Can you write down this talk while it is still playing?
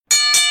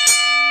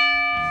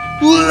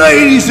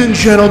Ladies and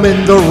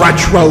gentlemen, the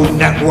Retro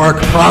Network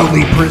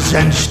proudly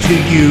presents to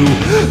you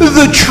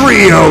the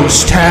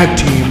Trios Tag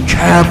Team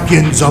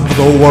Champions of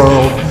the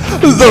World,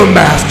 the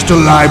Masked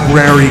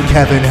Library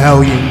Kevin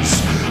Hellions,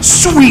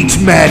 Sweet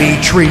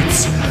Maddie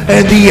Treats,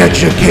 and the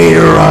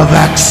Educator of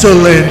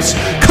Excellence,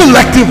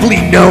 collectively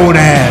known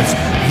as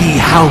the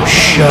House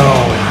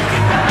Show.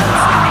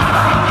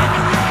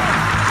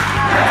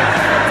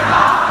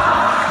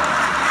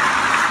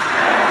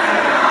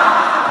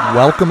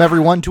 Welcome,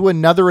 everyone, to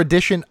another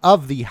edition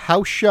of the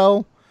House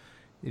Show.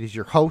 It is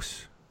your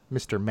host,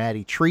 Mr.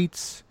 Maddie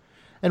Treats.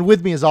 And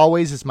with me, as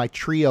always, is my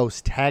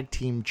Trios Tag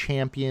Team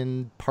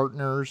Champion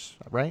partners,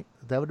 right?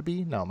 That would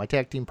be? No, my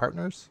tag team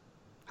partners?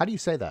 How do you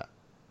say that?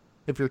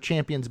 If you're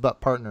champions but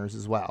partners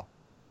as well.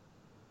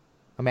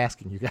 I'm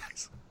asking you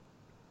guys.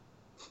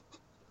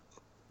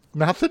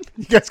 Nothing?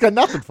 You guys got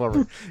nothing for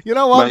me. You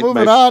know what?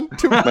 Moving on.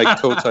 My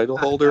co-title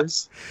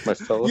holders, my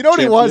fellow You know what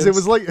champions. it was? It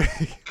was like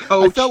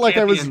I felt like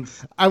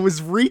I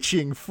was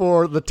reaching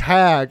for the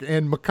tag,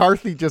 and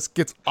McCarthy just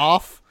gets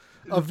off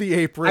of the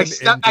apron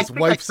and just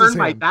wipes his hand. I turned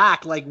my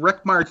back like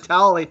Rick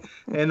Martel in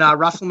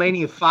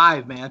WrestleMania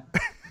 5, man.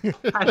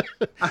 I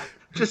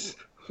just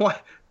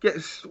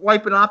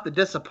wiping off the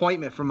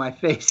disappointment from my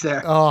face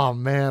there. Oh,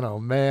 man. Oh,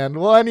 man.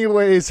 Well,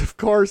 anyways, of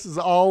course, as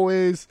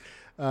always,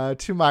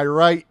 to my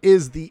right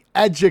is the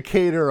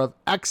Educator of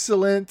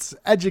Excellence.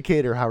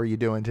 Educator, how are you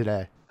doing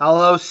today?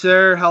 Hello,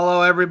 sir.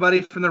 Hello, everybody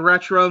from the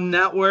Retro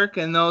Network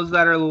and those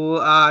that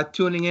are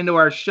tuning into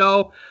our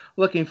show.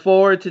 Looking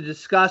forward to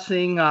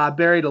discussing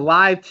Buried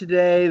Alive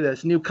today,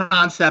 this new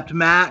concept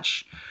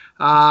match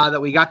that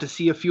we got to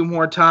see a few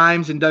more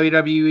times in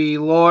WWE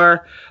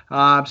lore.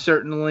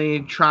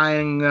 Certainly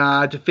trying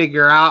to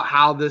figure out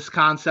how this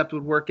concept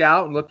would work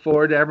out, and look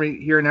forward to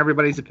hearing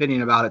everybody's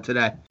opinion about it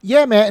today.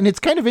 Yeah, man, and it's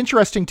kind of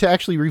interesting to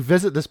actually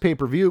revisit this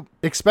pay-per-view,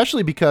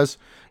 especially because,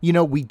 you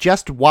know, we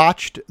just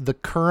watched the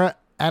current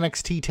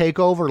NXT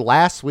TakeOver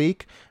last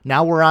week.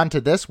 Now we're on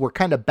to this. We're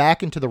kind of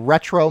back into the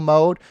retro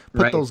mode.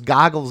 Put those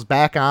goggles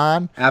back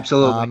on.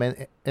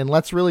 Absolutely. And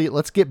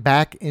let's get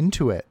back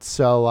into it.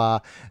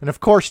 So, and of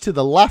course, to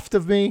the left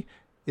of me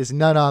is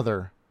none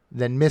other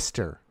than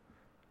Mr.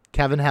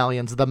 Kevin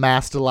Hellions, the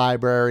Master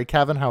Library.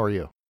 Kevin, how are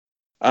you?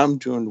 I'm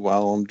doing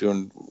well. I'm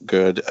doing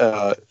good.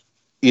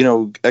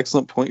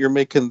 Excellent point you're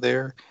making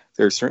there.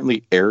 There are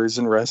certainly errors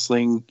in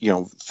wrestling,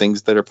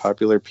 things that are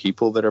popular,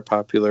 people that are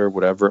popular,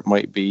 whatever it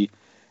might be.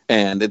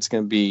 And it's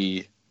going to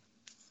be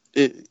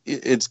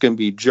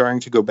jarring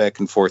to go back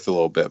and forth a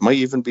little bit. Might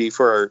even be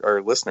for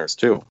our listeners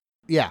too.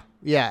 Yeah,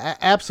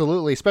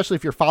 absolutely. Especially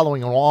if you're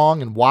following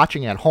along and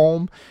watching at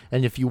home.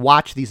 And if you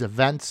watch these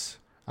events,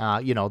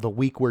 the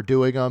week we're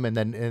doing them, and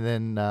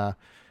then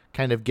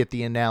kind of get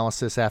the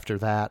analysis after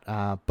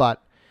that.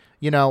 But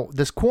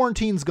this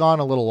quarantine's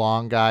gone a little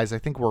long, guys. I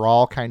think we're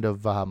all kind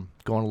of going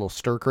a little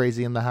stir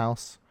crazy in the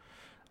house.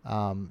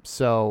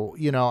 So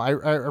I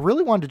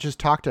really wanted to just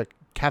talk to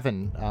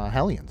Kevin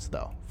Hellions,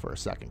 though, for a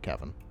second,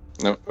 Kevin.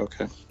 No,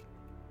 okay.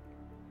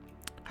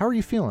 How are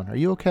you feeling? Are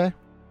you okay?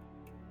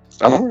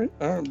 I'm all right.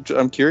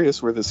 I'm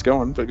curious where this is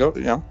going, but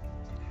go,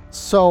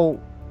 So,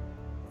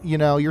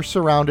 you're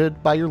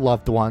surrounded by your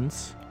loved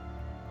ones,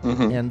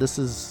 mm-hmm. and this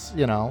is,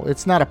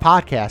 it's not a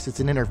podcast,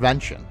 it's an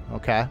intervention,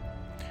 okay?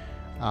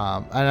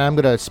 And I'm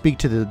going to speak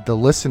to the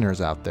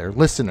listeners out there.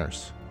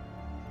 Listeners,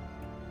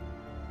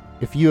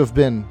 if you have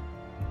been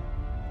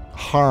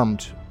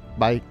harmed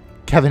by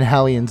Kevin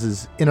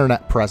Hellions'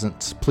 internet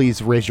presence,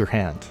 please raise your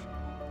hand.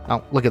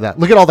 Oh, look at that.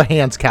 Look at all the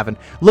hands, Kevin.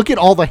 Look at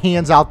all the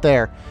hands out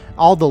there,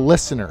 all the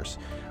listeners.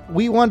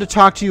 We wanted to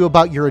talk to you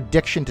about your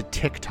addiction to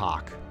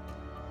TikTok.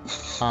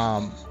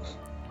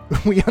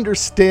 We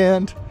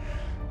understand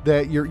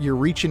that you're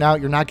reaching out,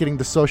 you're not getting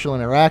the social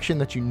interaction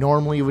that you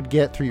normally would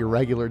get through your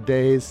regular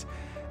days,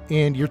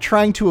 and you're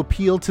trying to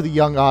appeal to the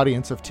young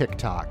audience of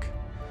TikTok.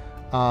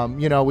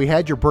 We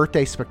had your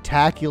birthday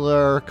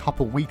spectacular a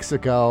couple weeks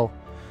ago,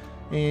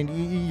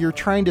 and you're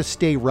trying to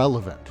stay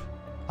relevant.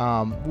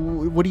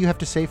 What do you have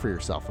to say for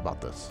yourself about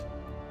this?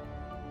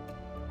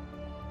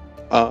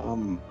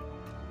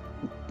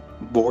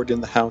 Bored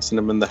in the house and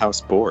I'm in the house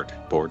bored.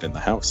 Bored in the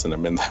house and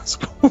I'm in the house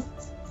bored.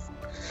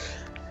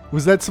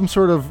 Is that some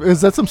sort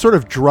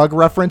of drug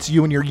reference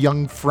you and your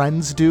young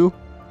friends do?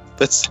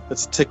 That's a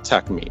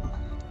TikTok meme.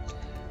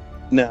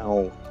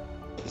 Now,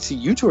 see,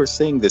 you two are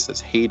saying this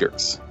as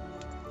haters,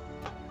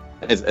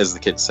 as the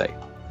kids say.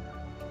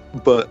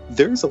 But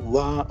there's a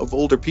lot of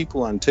older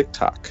people on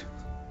TikTok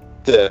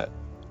that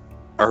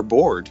are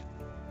bored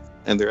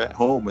and they're at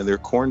home and they're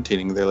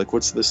quarantining. They're like,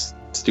 what's this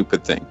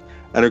stupid thing?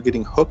 And are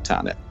getting hooked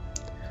on it.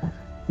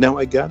 Now,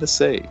 I gotta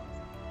say,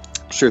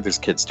 sure, there's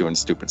kids doing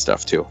stupid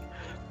stuff too,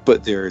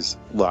 but there's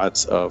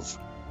lots of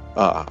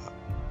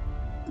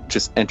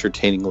just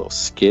entertaining little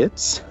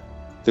skits.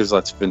 There's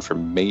lots of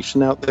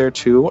information out there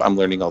too. I'm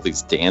learning all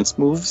these dance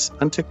moves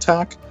on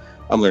TikTok.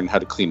 I'm learning how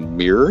to clean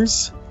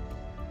mirrors.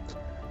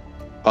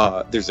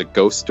 There's a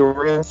ghost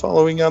story I'm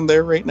following on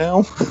there right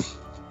now.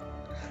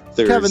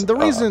 Kevin,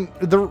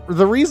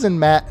 the reason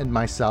Matt and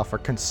myself are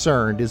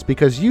concerned is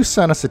because you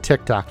sent us a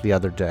TikTok the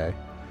other day.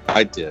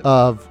 I did.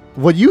 Of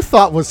what you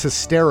thought was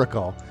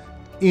hysterical.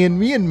 And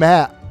me and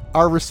Matt,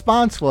 our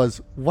response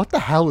was, what the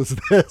hell is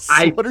this?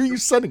 What are you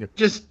sending it?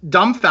 Just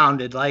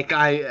dumbfounded. Like,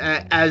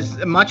 as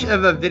much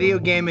of a video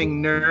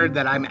gaming nerd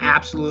that I'm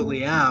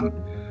absolutely am,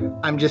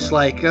 I'm just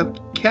like,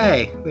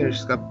 okay,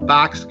 there's a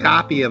boxed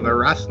copy of a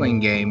wrestling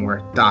game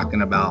we're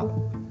talking about.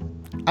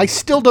 I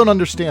still don't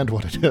understand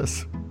what it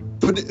is.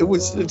 But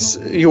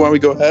you want me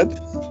to go ahead?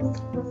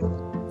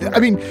 I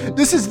mean,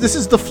 this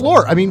is the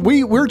floor. I mean,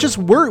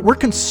 we're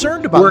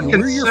concerned about you.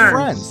 We're your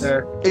friends.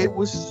 Sir. It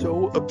was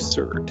so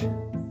absurd.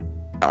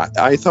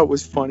 I thought it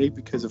was funny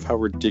because of how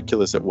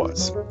ridiculous it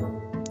was.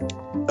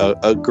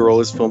 A girl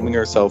is filming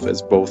herself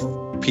as both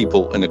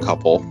people in a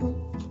couple,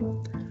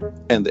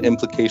 and the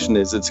implication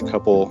is it's a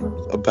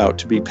couple about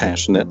to be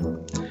passionate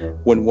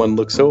when one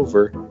looks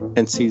over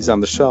and sees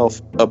on the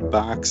shelf a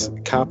box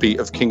copy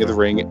of King of the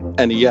Ring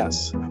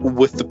NES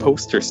with the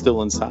poster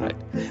still inside,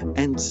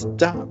 and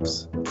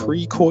stops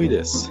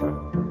pre-coitus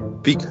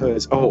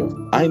because,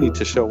 I need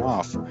to show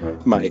off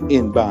my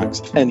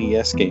in-box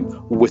NES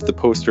game with the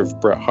poster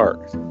of Bret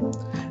Hart.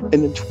 And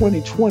in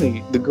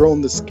 2020, the girl in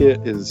the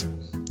skit is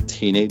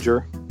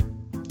teenager,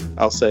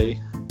 I'll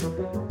say.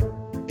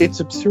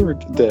 It's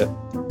absurd that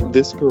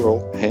this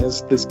girl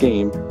has this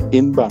game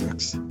in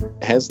box,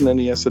 has an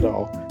NES at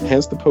all,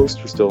 has the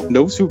poster still,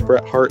 knows who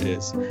Bret Hart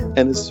is,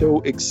 and is so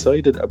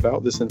excited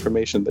about this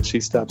information that she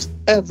stops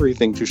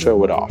everything to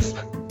show it off.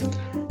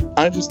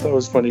 I just thought it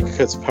was funny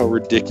because of how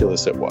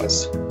ridiculous it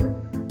was.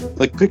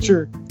 Like,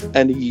 picture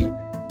any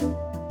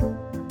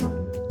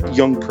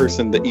young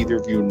person that either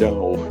of you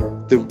know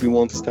that would be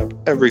willing to stop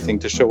everything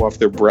to show off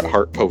their Bret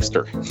Hart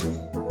poster.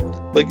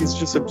 Like, it's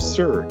just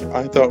absurd.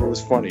 I thought it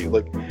was funny.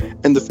 Like,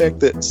 and the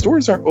fact that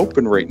stores aren't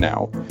open right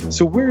now.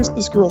 So where's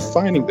this girl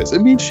finding this? I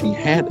mean, she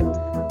had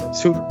it.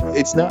 So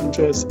it's not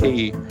just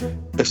a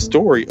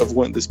story of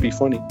wouldn't this be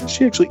funny.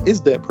 She actually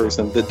is that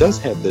person that does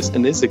have this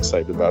and is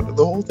excited about it.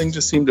 The whole thing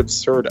just seemed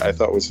absurd. I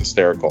thought it was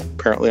hysterical.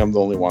 Apparently I'm the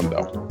only one,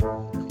 though.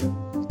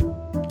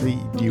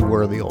 You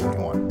were the only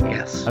one.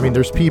 Yes. I mean,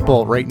 there's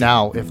people right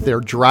now, if they're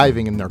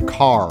driving in their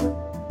car,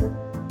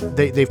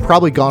 they've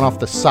probably gone off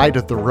the side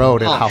of the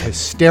road at how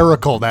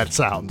hysterical that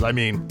sounds. I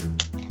mean,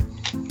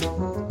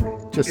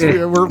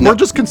 we're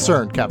just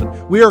concerned, Kevin.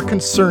 We are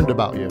concerned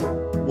about you.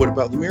 What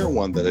about the mirror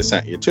one that I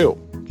sent you, too?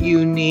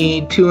 You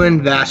need to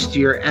invest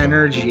your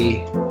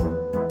energy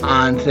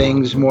on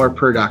things more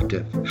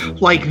productive,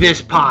 like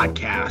this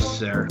podcast,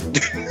 sir.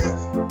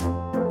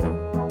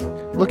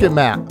 Look at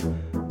Matt.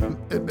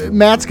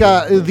 Matt's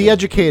got the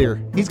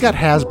educator. He's got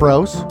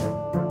Hasbros.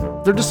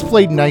 They're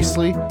displayed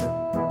nicely,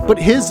 but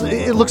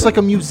it looks like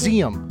a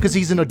museum because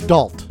he's an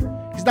adult.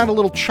 He's not a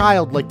little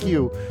child like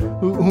you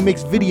who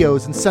makes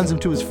videos and sends them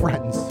to his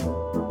friends.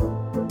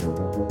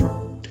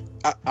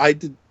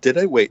 Did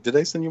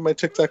I send you my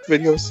TikTok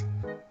videos?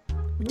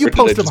 You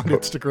post them on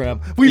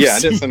Instagram. I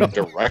didn't send them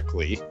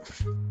directly.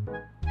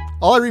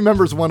 All I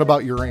remember is one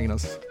about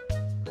Uranus.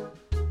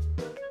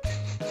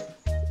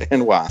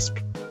 And Wasp.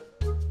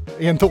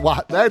 And the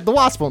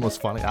Wasp one was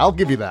funny. I'll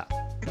give you that.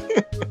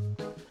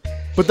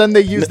 But then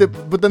they used it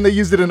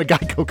in a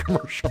Geico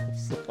commercial.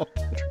 So.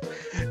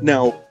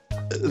 Now,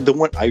 the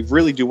one I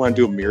really do want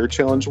to do a mirror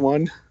challenge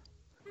one,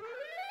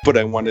 but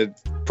I want to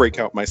break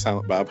out my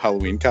Silent Bob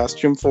Halloween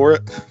costume for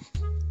it.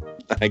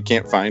 I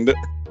can't find it.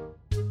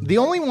 The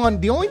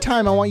only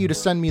time I want you to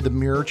send me the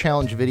mirror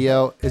challenge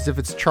video is if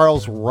it's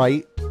Charles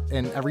Wright,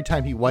 and every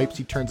time he wipes,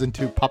 he turns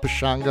into Papa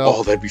Shango.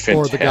 Oh, that'd be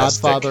fantastic. Or the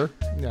Godfather.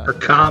 Yeah. Or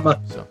Kama.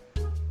 So.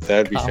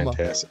 That'd be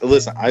fantastic.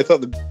 Listen, I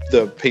thought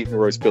the Peyton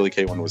Royce Billy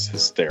Kay one was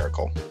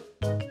hysterical.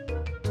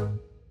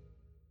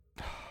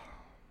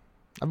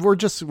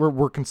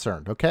 We're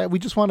concerned, okay? We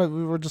just wanted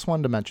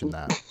to mention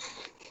that.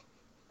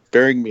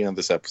 Burying me on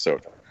this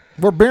episode.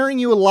 We're burying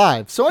you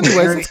alive. So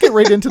anyways, let's get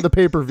right into the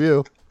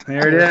pay-per-view.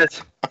 There it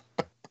is.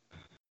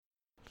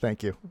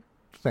 Thank you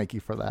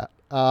for that.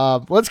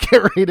 Let's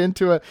get right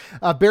into it.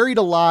 Buried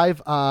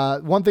Alive.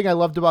 One thing I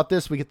loved about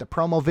this, we get the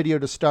promo video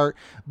to start,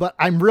 but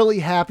I'm really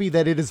happy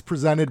that it is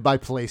presented by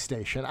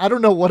PlayStation. I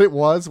don't know what it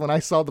was when I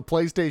saw the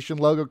PlayStation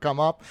logo come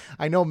up.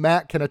 I know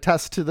Matt can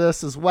attest to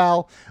this as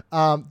well.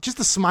 Just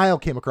a smile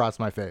came across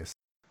my face.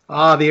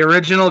 Oh, the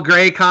original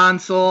gray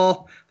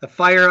console, the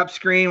fire up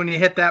screen when you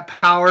hit that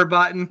power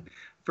button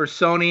for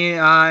Sony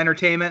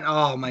Entertainment.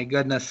 Oh my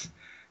goodness.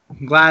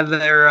 I'm glad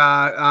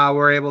that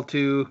we're able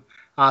to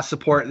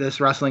support this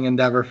wrestling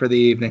endeavor for the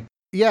evening.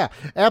 Yeah,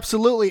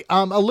 absolutely.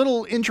 A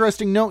little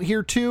interesting note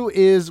here, too,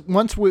 is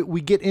once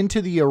we get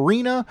into the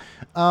arena,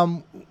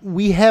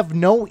 we have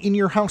no In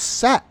Your House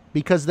set.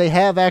 because they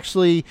have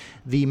actually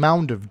the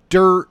mound of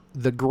dirt,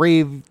 the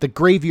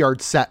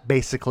graveyard set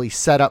basically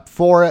set up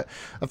for it.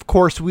 Of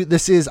course,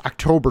 this is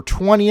October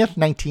 20th,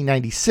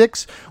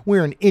 1996.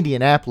 We're in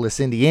Indianapolis,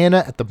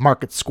 Indiana at the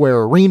Market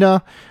Square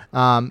Arena.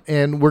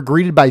 And we're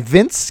greeted by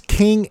Vince,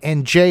 King,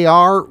 and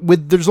JR.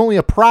 There's only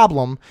a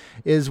problem,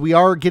 is we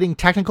are getting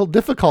technical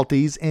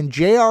difficulties, and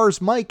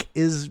JR's mic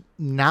is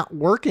not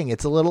working.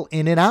 It's a little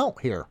in and out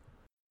here.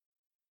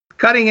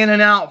 Cutting in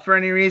and out for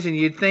any reason.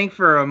 You'd think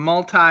for a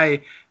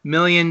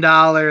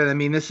multi-million-dollar, I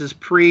mean, this is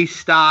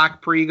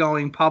pre-stock,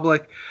 pre-going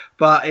public,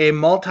 but a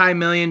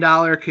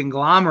multi-million-dollar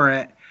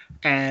conglomerate,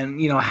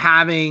 and, you know,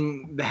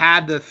 having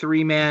had the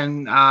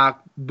three-man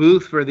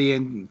booth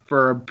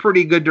for a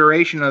pretty good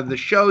duration of the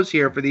shows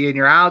here for the In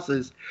Your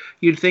Houses,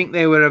 you'd think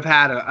they would have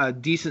had a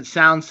decent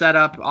sound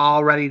setup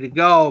all ready to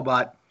go,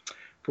 but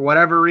for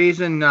whatever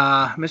reason,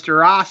 Mr.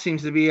 Ross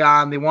seems to be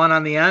on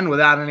the end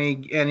without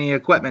any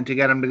equipment to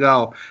get him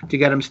to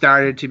get him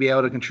started to be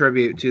able to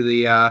contribute to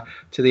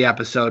the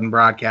episode and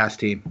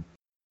broadcast team.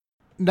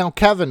 Now,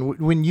 Kevin,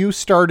 when you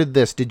started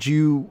this, did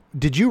you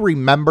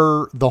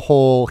remember the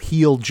whole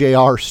heel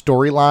JR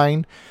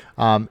storyline?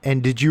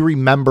 And did you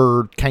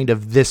remember kind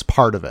of this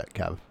part of it,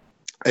 Kev?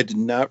 I did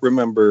not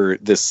remember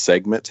this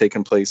segment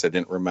taking place. I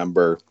didn't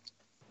remember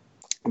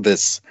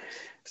this,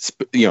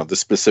 the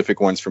specific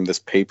ones from this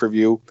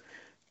pay-per-view.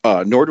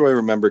 Nor do I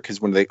remember,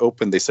 because when they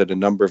opened, they said a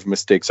number of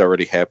mistakes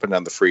already happened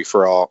on the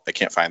free-for-all. I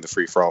can't find the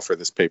free-for-all for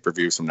this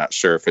pay-per-view, so I'm not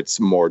sure if it's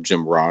more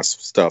Jim Ross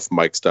stuff,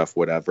 Mike stuff,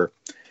 whatever.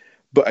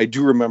 But I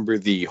do remember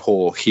the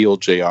whole heel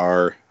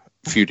JR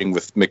feuding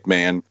with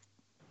McMahon.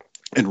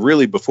 And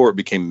really before it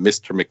became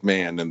Mr.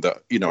 McMahon and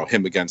the,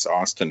 him against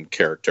Austin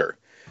character.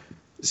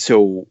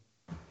 So,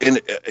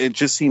 and it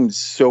just seems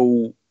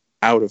so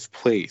out of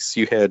place.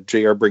 You had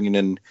JR bringing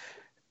in,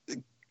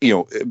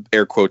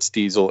 air quotes,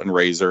 Diesel and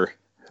Razor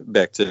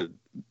back to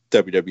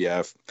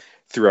WWF.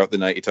 Throughout the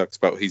night, he talks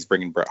about he's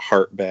bringing Bret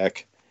Hart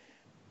back.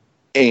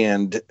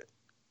 And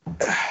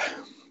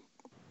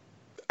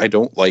I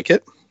don't like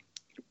it.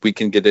 We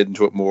can get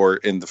into it more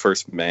in the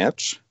first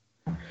match.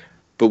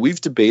 But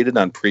we've debated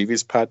on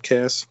previous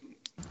podcasts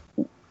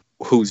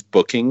who's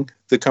booking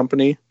the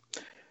company.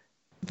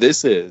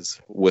 This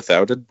is,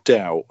 without a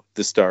doubt,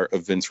 the start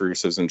of Vince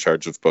Russo's in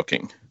charge of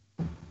booking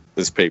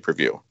this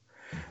pay-per-view.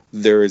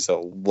 There is a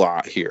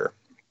lot here.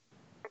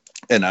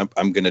 And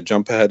I'm going to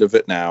jump ahead of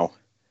it now.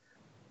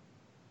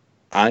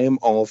 I am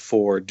all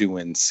for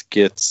doing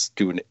skits,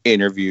 doing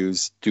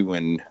interviews,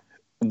 doing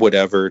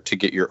whatever to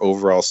get your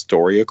overall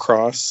story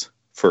across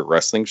for a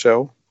wrestling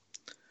show.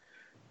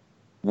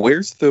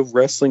 Where's the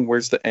wrestling?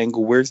 Where's the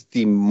angle? Where's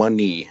the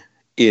money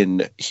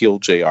in heel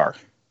JR?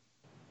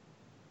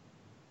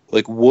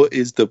 Like, what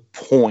is the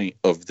point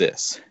of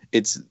this?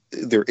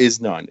 There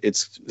is none.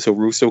 It's so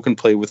Russo can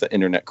play with the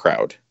internet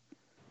crowd.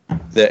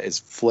 That is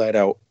flat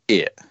out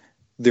it.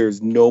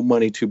 There's no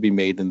money to be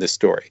made in this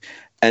story.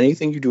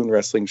 Anything you do in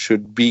wrestling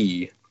should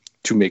be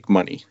to make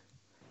money.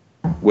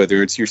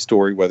 Whether it's your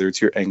story, whether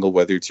it's your angle,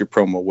 whether it's your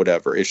promo,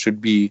 whatever. It should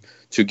be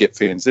to get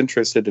fans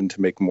interested and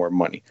to make more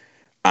money.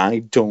 I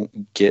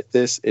don't get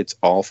this. It's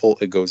awful.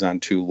 It goes on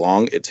too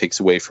long. It takes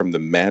away from the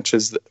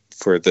matches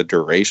for the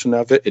duration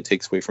of it. It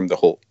takes away from the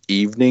whole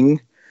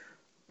evening.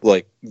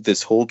 Like,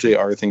 this whole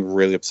JR thing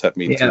really upset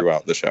me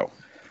throughout the show.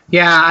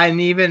 Yeah, and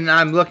even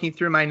I'm looking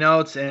through my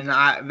notes, and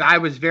I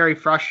was very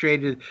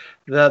frustrated.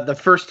 The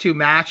first two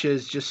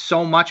matches, just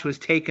so much was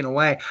taken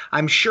away.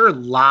 I'm sure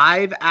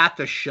live at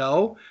the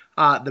show,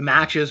 the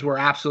matches were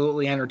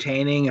absolutely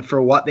entertaining and for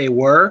what they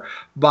were,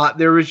 but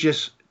there was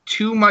just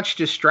too much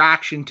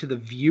distraction to the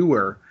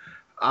viewer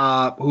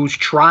who's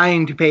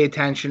trying to pay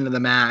attention to the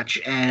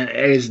match and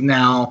is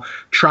now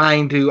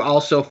trying to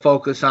also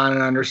focus on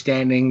and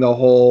understanding the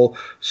whole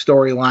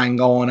storyline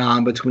going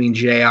on between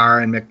JR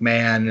and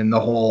McMahon and the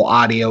whole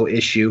audio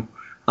issue.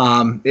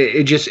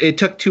 It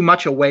took too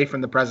much away from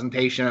the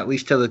presentation, at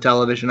least to the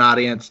television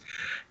audience.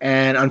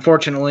 And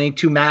unfortunately,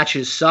 two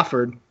matches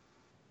suffered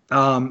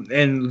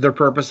in the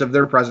purpose of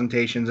their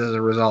presentations as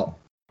a result.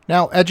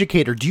 Now,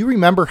 Educator, do you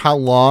remember how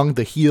long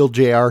the heel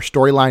JR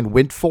storyline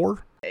went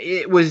for?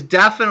 It was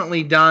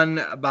definitely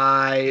done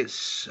by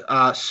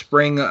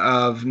spring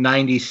of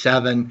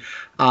 '97.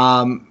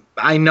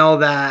 I know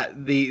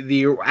that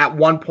the at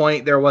one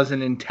point there was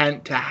an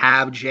intent to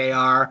have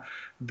JR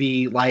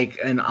be like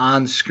an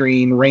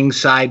on-screen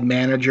ringside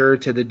manager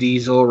to the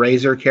Diesel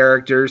Razor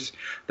characters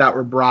that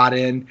were brought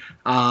in,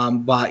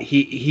 but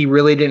he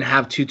really didn't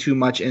have too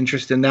much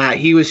interest in that.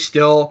 He was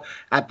still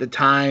at the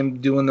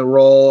time doing the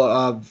role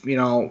of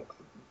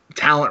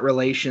talent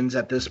relations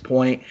at this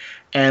point,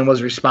 and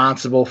was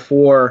responsible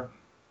for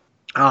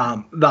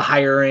the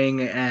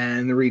hiring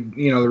and the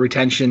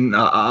retention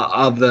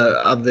of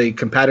the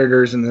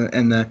competitors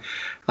and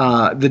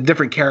the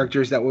different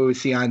characters that we would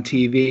see on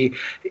TV.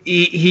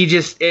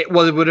 It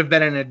would have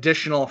been an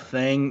additional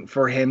thing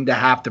for him to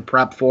have to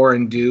prep for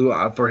and do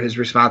for his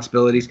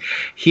responsibilities.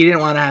 He didn't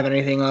want to have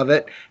anything of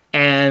it,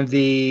 and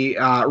the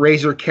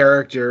Razor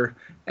character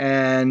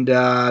and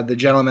the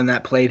gentleman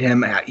that played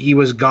him, he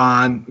was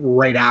gone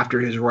right after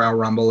his Royal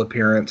Rumble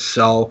appearance.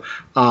 So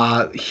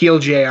heel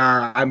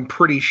JR, I'm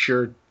pretty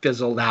sure,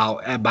 fizzled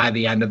out by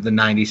the end of the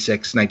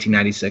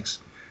 1996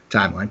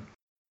 timeline.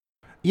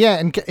 Yeah,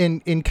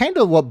 and kind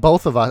of what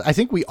both of us, I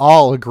think we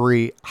all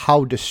agree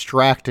how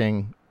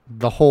distracting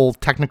the whole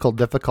technical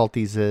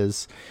difficulties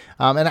is.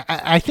 And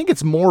I think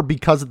it's more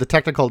because of the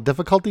technical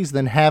difficulties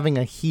than having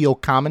a heel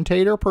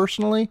commentator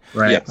personally.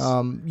 Right. Yes.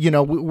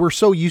 We're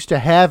so used to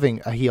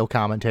having a heel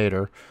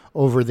commentator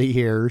over the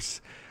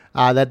years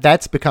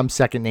that's become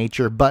second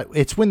nature. But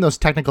it's when those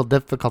technical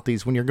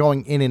difficulties, when you're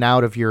going in and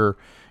out of your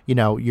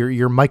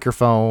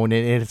microphone,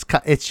 and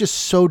it's just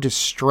so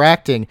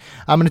distracting.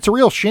 And it's a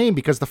real shame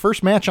because the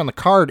first match on the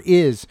card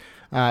is,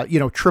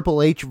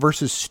 Triple H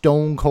versus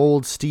Stone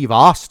Cold Steve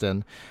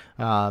Austin.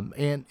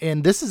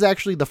 And this is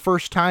actually the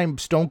first time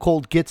Stone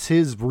Cold gets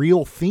his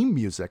real theme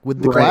music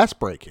with the glass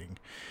breaking.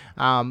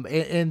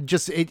 It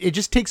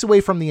just takes away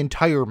from the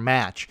entire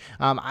match.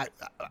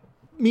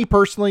 Me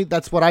personally,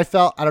 that's what I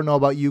felt. I don't know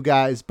about you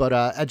guys, but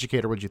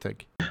Educator, what'd you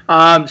think?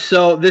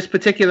 So this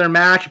particular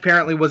match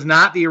apparently was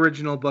not the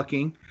original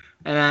booking,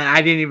 and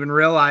I didn't even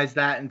realize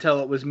that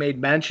until it was made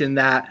mention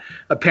that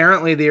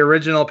apparently the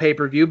original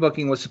pay-per-view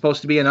booking was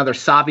supposed to be another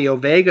Savio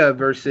Vega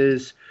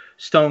versus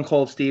Stone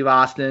Cold Steve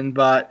Austin,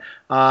 but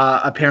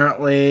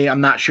apparently,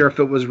 I'm not sure if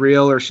it was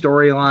real or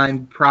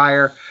storyline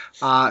prior,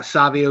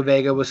 Savio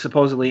Vega was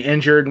supposedly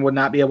injured and would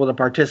not be able to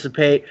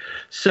participate.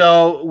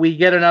 So we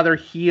get another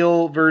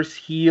heel versus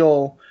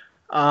heel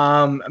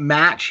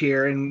match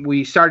here, and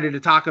we started to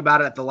talk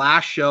about it at the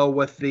last show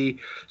with the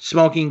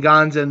Smoking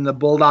Guns and the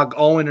Bulldog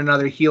Owen,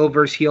 another heel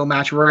versus heel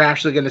match. We're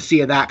actually going to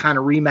see that kind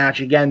of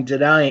rematch again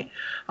tonight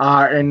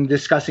in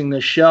discussing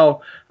this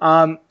show.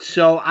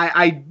 So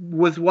I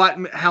with what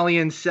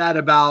Hellion said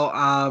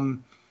about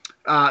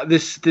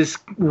this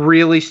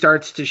really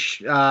starts to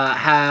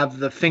have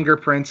the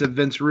fingerprints of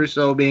Vince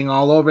Russo being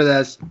all over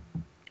this.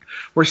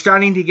 We're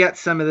starting to get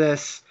some of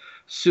this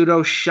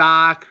pseudo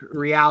shock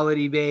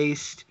reality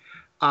based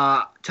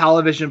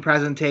television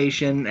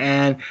presentation,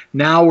 and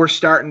now we're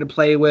starting to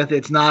play with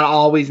it's not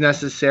always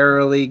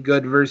necessarily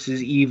good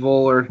versus evil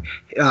or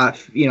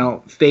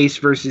face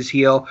versus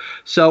heel.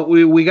 So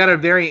we got a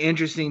very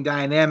interesting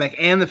dynamic,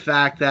 and the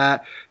fact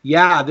that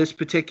this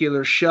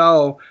particular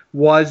show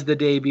was the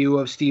debut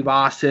of Steve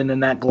Austin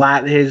and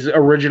that his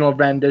original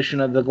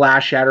rendition of the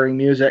glass shattering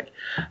music.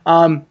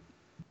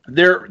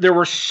 There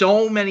were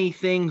so many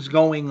things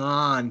going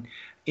on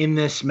in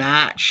this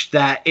match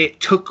that it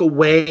took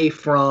away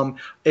from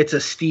it's a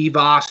Steve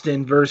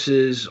Austin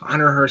versus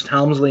Hunter Hearst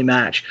Helmsley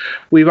match.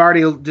 We've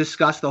already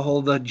discussed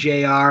the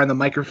JR and the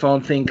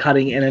microphone thing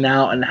cutting in and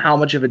out and how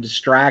much of a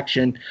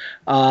distraction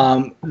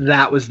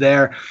that was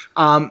there.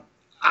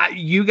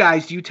 You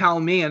guys, you tell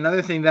me.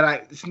 Another thing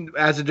that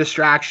as a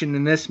distraction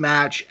in this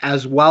match,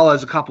 as well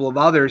as a couple of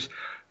others,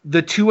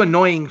 the two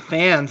annoying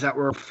fans that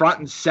were front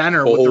and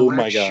center with the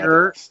red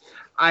shirt.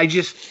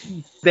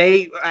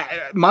 They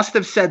must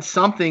have said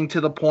something to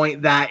the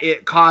point that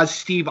it caused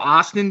Steve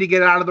Austin to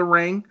get out of the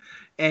ring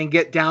and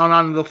get down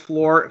onto the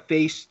floor,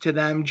 face to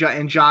them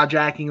and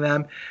jaw-jacking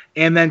them.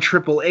 And then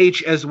Triple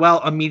H as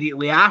well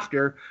immediately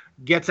after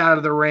gets out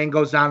of the ring,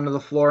 goes down to the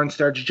floor and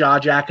starts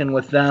jaw-jacking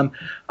with them.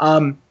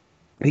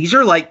 These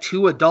are like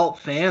two adult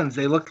fans.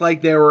 They looked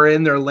like they were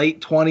in their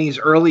late 20s,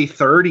 early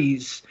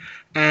 30s.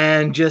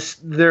 And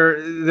just their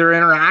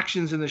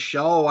interactions in the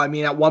show. I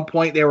mean, at one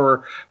point they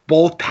were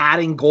both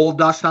patting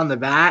Goldust on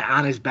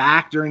his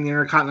back during the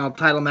Intercontinental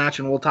title match,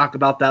 and we'll talk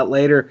about that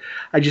later.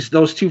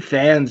 Those two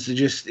fans,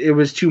 it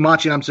was too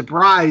much, and I'm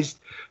surprised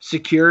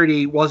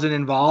security wasn't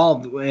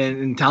involved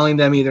in telling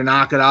them either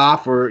knock it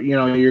off or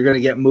you're going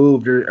to get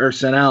moved or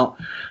sent out.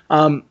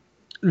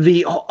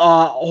 The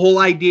whole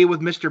idea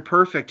with Mr.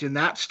 Perfect in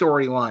that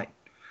storyline,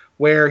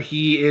 where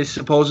he is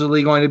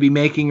supposedly going to be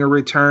making a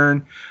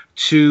return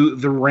to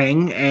the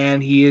ring,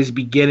 and he is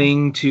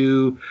beginning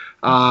to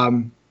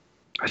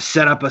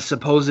set up a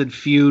supposed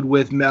feud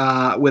with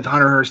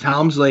Hunter Hearst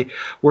Helmsley.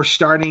 We're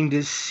starting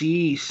to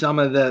see some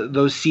of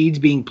those seeds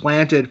being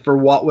planted for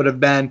what would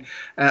have been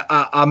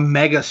a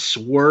mega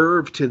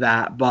swerve to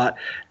that, but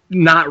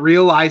not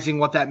realizing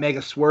what that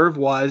mega swerve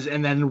was,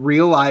 and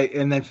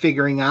then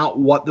figuring out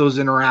what those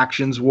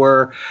interactions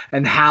were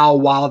and how,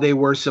 while they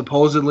were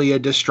supposedly a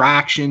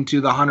distraction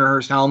to the Hunter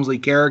Hearst Helmsley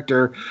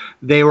character,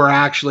 they were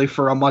actually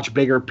for a much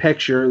bigger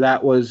picture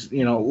that was,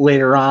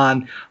 later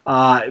on,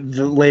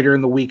 later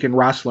in the week in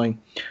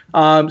wrestling.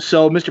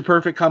 So Mr.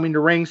 Perfect coming to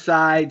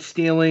ringside,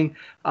 stealing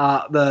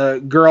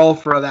the girl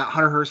for that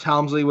Hunter Hearst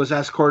Helmsley was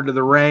escorted to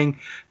the ring,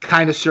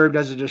 kind of served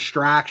as a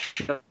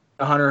distraction.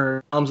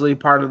 Hunter Helmsley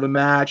part of the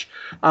match.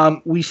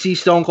 We see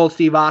Stone Cold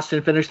Steve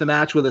Austin finish the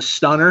match with a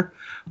stunner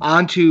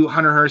onto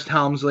Hunter Hearst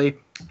Helmsley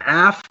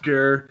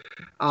after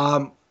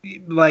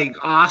like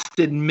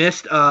Austin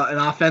missed an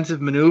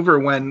offensive maneuver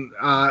when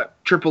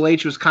Triple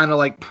H was kind of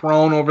like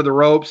prone over the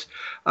ropes.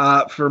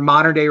 For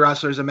modern day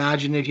wrestlers,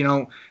 imagine if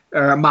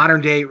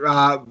modern day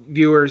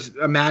viewers,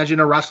 imagine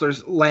a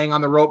wrestler's laying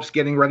on the ropes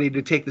getting ready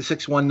to take the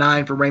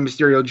 619 from Rey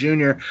Mysterio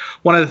Jr.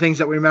 One of the things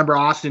that we remember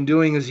Austin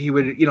doing is he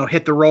would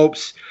hit the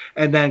ropes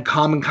and then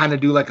come and kind of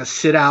do like a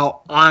sit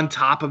out on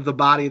top of the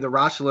body of the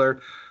wrestler.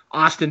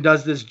 Austin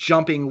does this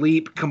jumping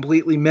leap,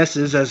 completely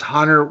misses as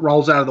Hunter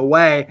rolls out of the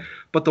way.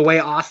 But the way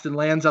Austin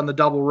lands on the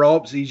double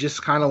ropes, he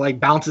just kind of like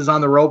bounces on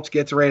the ropes,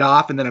 gets right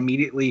off, and then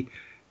immediately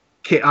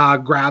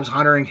grabs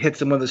Hunter and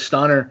hits him with a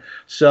stunner.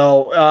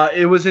 So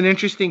it was an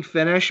interesting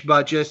finish,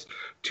 but just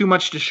too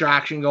much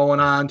distraction going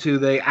on to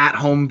the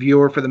at-home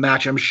viewer for the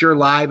match. I'm sure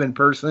live in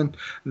person,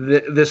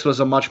 this was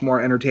a much more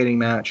entertaining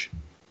match.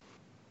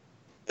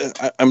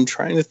 I'm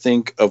trying to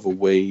think of a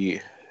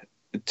way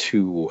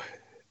to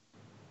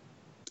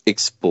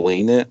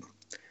explain it,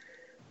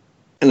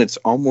 and it's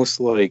almost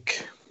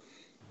like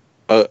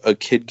a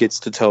kid gets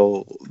to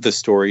tell the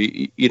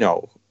story,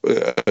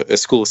 a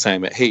school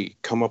assignment. Hey,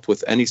 come up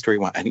with any story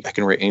you want. I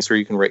can write any story.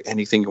 You can write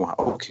anything you want.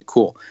 Okay,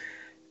 cool.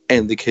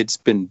 And the kid's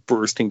been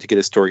bursting to get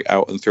a story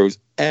out and throws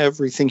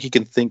everything he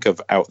can think of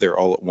out there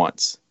all at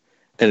once,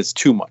 and it's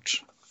too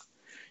much.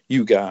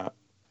 You got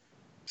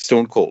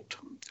Stone Cold,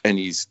 and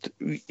he's,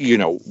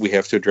 we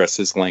have to address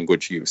his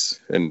language use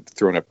and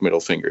throwing up middle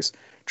fingers.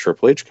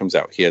 Triple H comes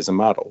out. He has a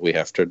model. We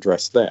have to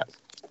address that.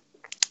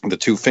 The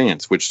two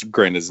fans, which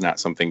granted is not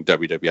something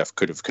WWF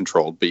could have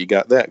controlled, but you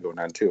got that going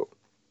on too.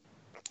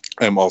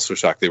 I'm also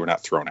shocked they were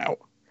not thrown out.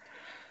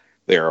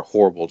 They are a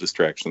horrible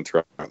distraction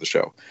throughout the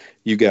show.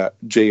 You got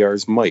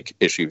JR's mic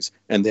issues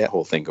and that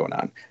whole thing going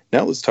on.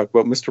 Now let's talk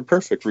about Mr.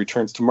 Perfect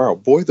returns tomorrow.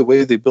 Boy, the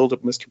way they build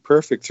up Mr.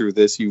 Perfect through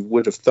this, you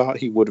would have thought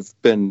he would have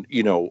been,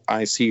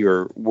 IC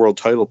or world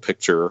title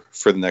picture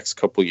for the next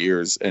couple of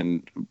years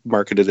and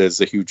marketed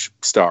as a huge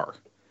star.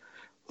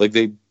 Like,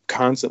 they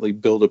constantly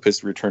build up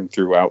his return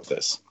throughout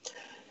this.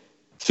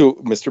 So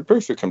Mr.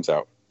 Perfect comes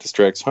out,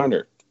 distracts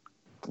Hunter,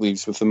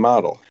 leaves with the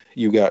model.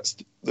 You got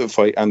the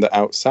fight on the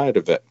outside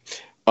of it.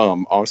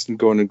 Austin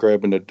going and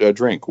grabbing a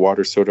drink,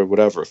 water, soda,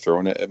 whatever,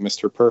 throwing it at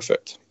Mr.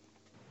 Perfect.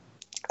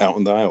 Out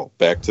in the aisle,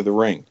 back to the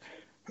ring.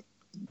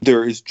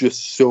 There is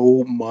just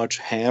so much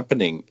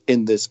happening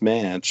in this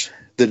match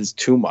that is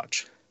too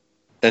much.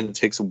 And it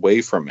takes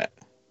away from it.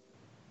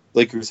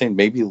 Like you were saying,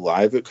 maybe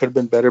live it could have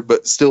been better,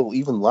 but still,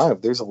 even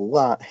live, there's a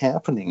lot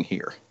happening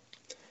here.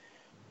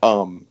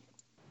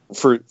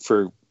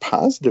 For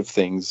positive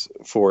things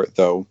for it,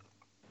 though,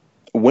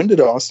 when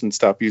did Austin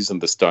stop using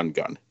the stun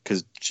gun?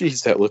 Because,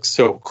 geez, that looks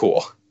so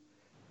cool.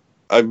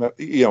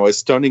 As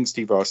stunning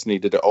Steve Austin, he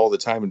did it all the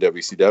time in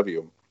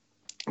WCW,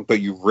 but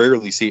you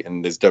rarely see it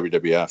in his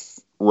WWF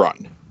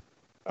run.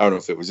 I don't know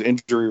if it was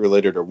injury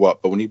related or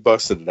what, but when he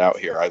busted it out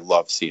here, I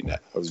love seeing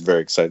it. I was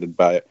very excited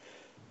by it.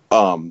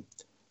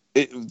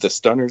 The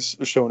stunners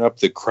showing up,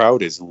 the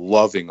crowd is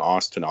loving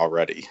Austin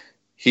already.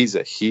 He's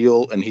a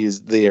heel, and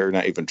they are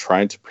not even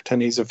trying to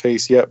pretend he's a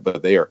face yet,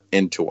 but they are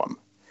into him.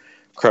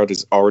 Crowd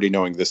is already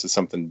knowing this is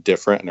something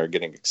different and are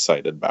getting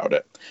excited about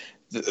it.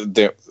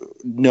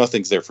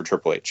 Nothing's there for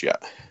Triple H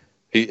yet.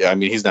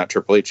 He's not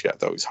Triple H yet,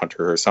 though. He's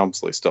Hunter or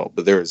Helmsley still,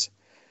 but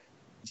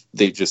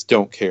they just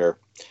don't care.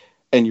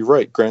 And you're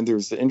right, granted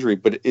there's the injury,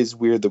 but it is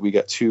weird that we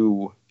got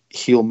two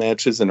heel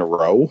matches in a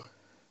row.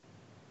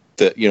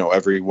 That,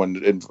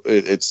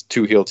 it's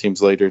two heel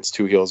teams later, it's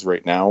two heels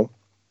right now.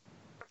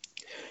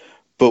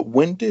 But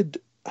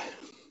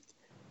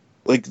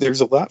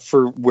there's a lot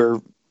for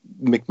where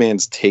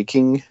McMahon's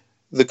taking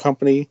the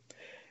company.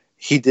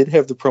 He did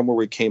have the promo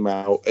where he came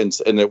out, and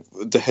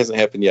it hasn't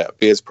happened yet, but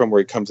he has a promo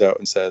where he comes out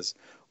and says,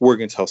 we're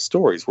going to tell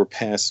stories. We're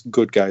past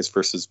good guys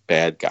versus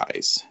bad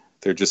guys.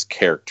 They're just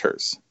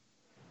characters.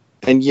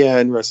 And yeah,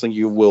 in wrestling,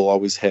 you will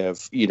always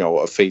have,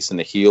 a face and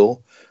a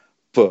heel,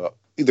 but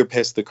they're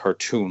past the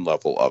cartoon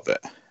level of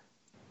it,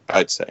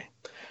 I'd say.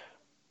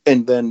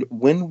 And then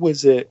when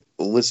was it,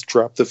 let's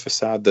drop the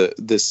facade that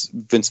this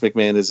Vince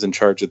McMahon is in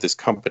charge of this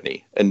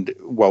company. And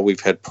while we've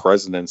had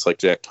presidents like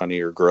Jack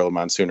Tunney or Gorilla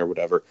Monsoon or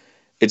whatever,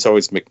 it's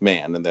always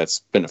McMahon, and that's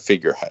been a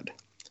figurehead.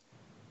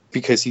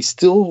 Because he's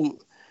still,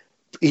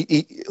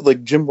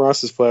 like Jim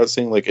Ross is flat out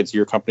saying, like, it's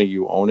your company,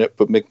 you own it.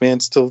 But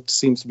McMahon still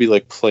seems to be,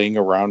 like, playing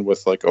around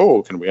with, like,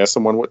 oh, can we ask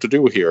someone what to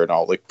do here and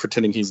all, like,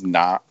 pretending he's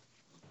not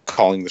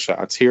calling the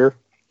shots here.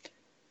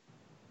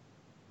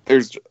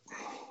 There's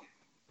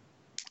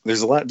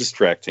a lot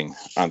distracting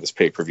on this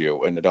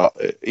pay-per-view, and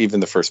even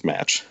the first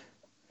match.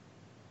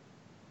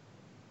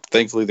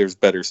 Thankfully, there's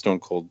better Stone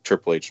Cold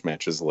Triple H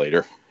matches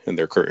later in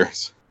their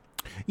careers.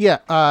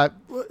 Yeah.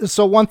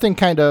 So one thing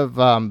kind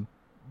of,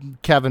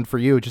 Kevin, for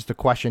you, just a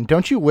question.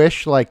 Don't you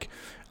wish, like,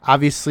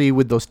 obviously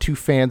with those two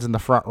fans in the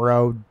front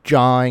row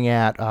jawing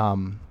at,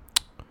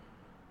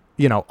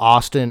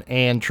 Austin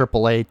and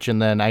Triple H,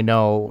 and then I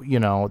know,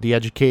 the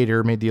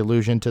educator made the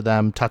allusion to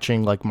them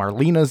touching, like,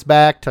 Marlena's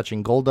back,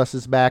 touching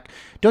Goldust's back.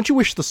 Don't you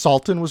wish the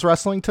Sultan was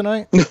wrestling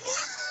tonight?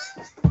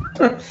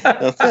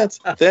 Now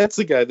that's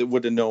the guy that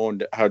would have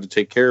known how to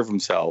take care of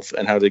himself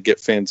and how to get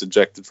fans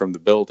ejected from the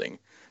building.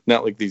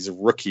 Not like these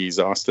rookies,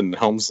 Austin and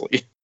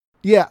Helmsley.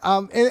 Yeah,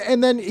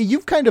 and then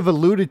you've kind of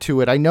alluded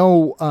to it. I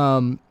know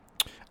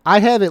I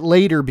have it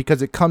later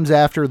because it comes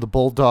after the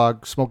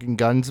Bulldog Smoking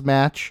Guns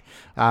match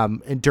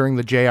and during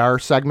the JR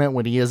segment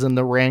when he is in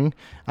the ring.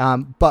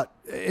 But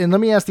let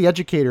me ask the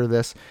educator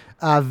this.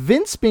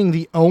 Vince being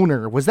the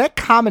owner, was that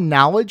common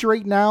knowledge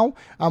right now?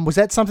 Was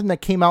that something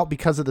that came out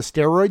because of the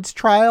steroids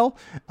trial?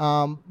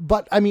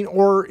 But I mean,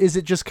 or is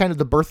it just kind of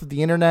the birth of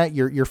the internet?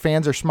 Your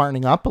fans are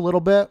smartening up a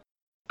little bit?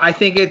 I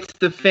think it's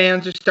the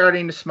fans are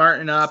starting to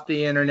smarten up,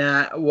 the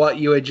internet, what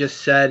you had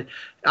just said.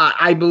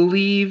 I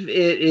believe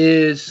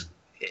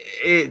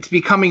it's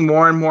becoming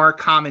more and more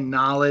common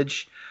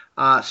knowledge,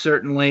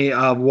 certainly,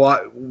 of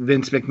what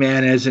Vince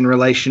McMahon is in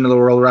relation to the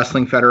World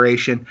Wrestling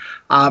Federation,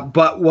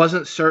 but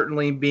wasn't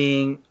certainly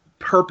being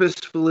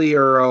purposefully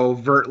or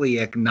overtly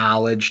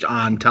acknowledged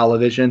on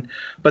television.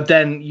 But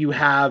then you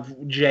have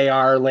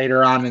JR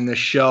later on in the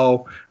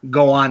show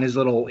go on his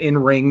little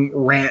in-ring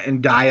rant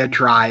and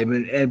diatribe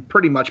and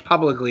pretty much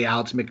publicly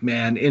outs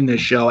McMahon in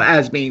this show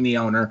as being the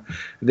owner,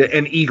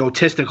 an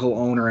egotistical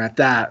owner at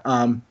that.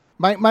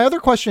 My other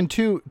question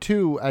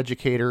to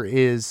educator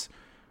is,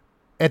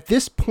 at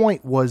this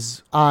point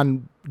was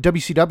on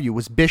WCW,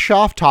 was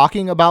Bischoff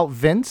talking about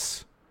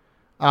Vince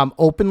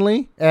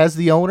openly as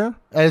the owner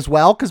as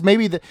well? Because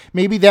maybe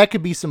that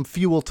could be some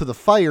fuel to the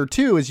fire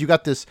too. Is you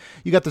got this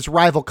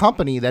rival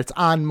company that's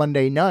on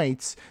Monday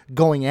nights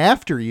going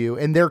after you,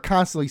 and they're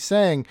constantly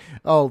saying,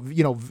 "Oh,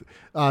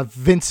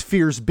 Vince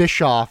fears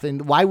Bischoff,"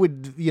 and why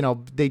would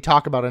they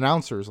talk about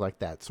announcers like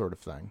that sort of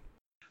thing?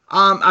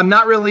 I'm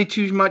not really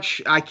too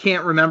much. I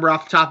can't remember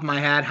off the top of my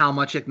head how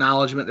much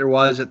acknowledgement there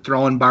was at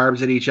throwing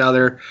barbs at each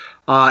other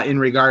in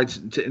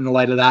regards to, in the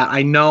light of that.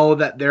 I know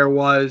that there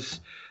was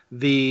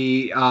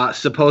the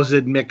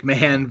supposed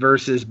McMahon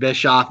versus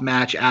Bischoff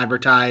match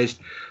advertised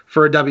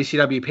for a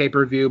WCW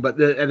pay-per-view, but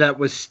that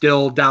was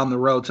still down the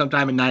road,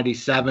 sometime in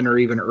 '97 or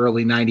even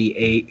early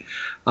 '98.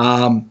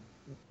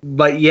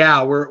 But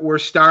yeah, we're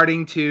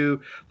starting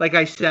to, like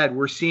I said,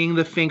 we're seeing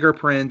the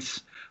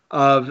fingerprints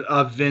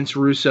of Vince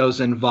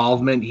Russo's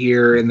involvement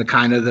here in the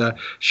kind of the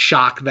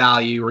shock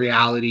value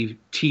reality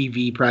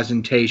TV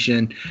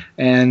presentation.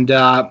 And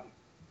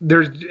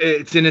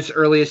it's in its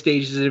earliest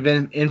stages of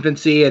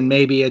infancy, and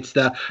maybe it's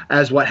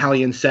as what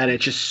Hellion said,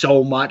 it's just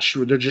so much.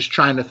 They're just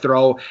trying to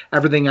throw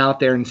everything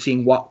out there and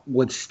seeing what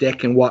would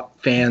stick and what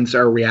fans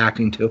are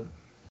reacting to.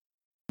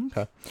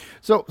 Okay.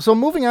 So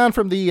moving on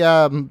from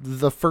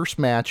the first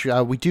match,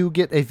 we do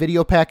get a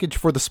video package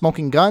for the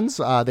Smoking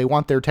Guns. They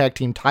want their tag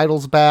team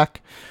titles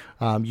back.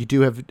 You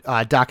do have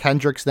Doc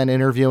Hendricks then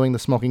interviewing the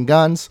Smoking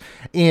Guns,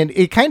 and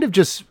it kind of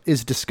just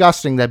is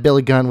disgusting that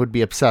Billy Gunn would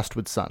be obsessed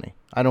with Sonny.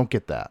 I don't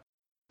get that.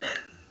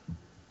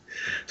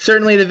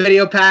 Certainly the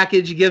video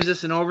package gives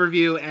us an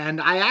overview, and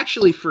I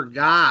actually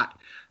forgot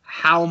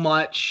how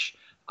much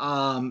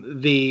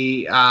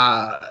the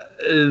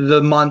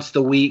months,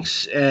 the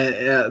weeks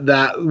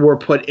that were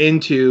put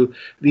into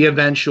the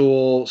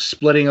eventual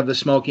splitting of the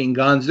Smoking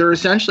Guns. They're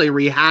essentially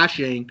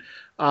rehashing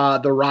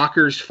the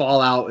Rockers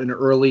fallout in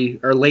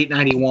late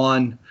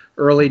 '91,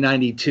 early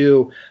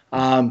 '92.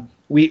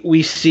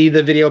 We see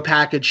the video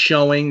package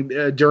showing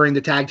during the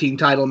tag team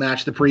title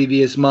match the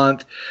previous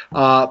month,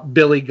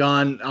 Billy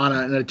Gunn on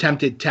an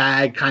attempted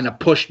tag kind of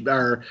pushed,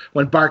 or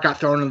when Bart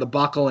got thrown in the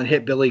buckle and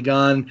hit Billy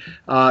Gunn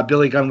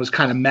was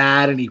kind of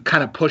mad, and he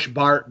kind of pushed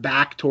Bart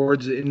back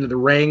into the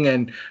ring,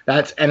 and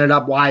that's ended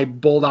up why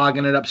Bulldog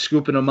ended up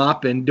scooping him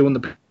up and doing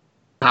the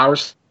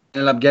powers,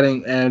 ended up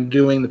getting and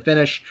doing the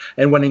finish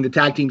and winning the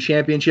tag team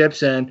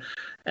championships, and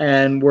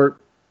we're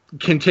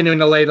continuing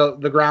to lay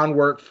the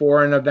groundwork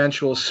for an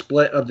eventual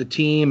split of the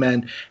team,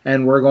 and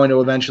we're going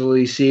to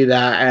eventually see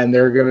that, and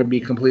they're going to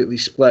be completely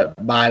split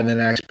by the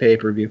next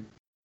pay-per-view.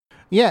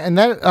 Yeah, and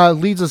that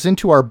leads us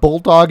into our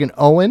Bulldog and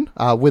Owen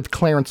with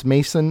Clarence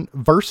Mason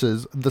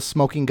versus the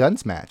Smoking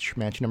Guns match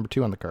number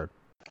 2 on the card.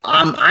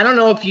 I don't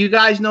know if you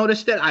guys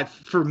noticed it.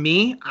 For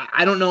me,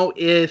 I don't know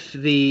if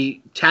the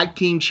tag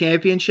team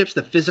championships,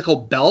 the physical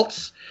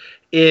belts,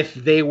 if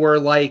they were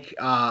like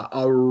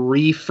a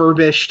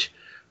refurbished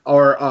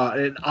or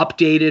an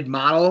updated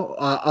model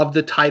of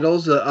the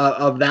titles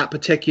of that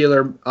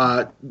particular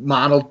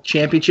model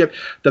championship.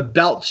 The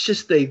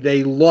belts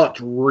they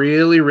looked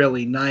really,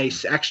 really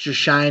nice, extra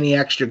shiny,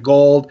 extra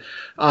gold.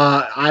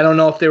 I don't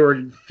know if they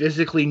were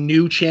physically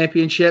new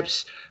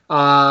championships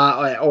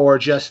or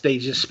they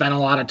just spent a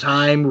lot of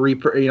time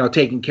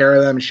taking care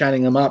of them and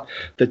shining them up.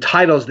 The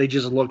titles, they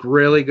just looked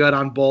really good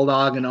on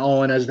Bulldog and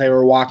Owen as they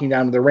were walking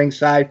down to the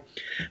ringside.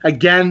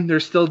 Again, they're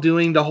still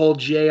doing the whole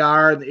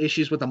JR, the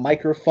issues with the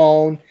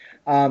microphone,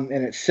 and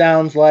it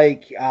sounds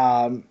like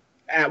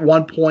at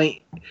one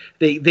point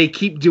they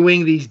keep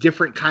doing these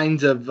different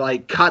kinds of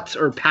like cuts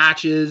or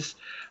patches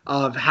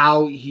of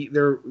how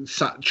they're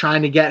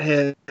trying to get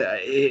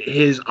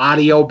his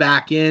audio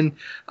back in.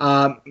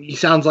 He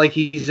sounds like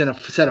he's in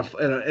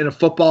a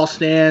football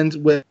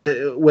stand with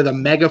a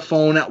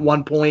megaphone at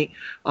one point,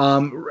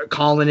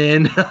 calling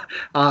in,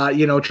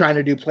 trying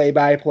to do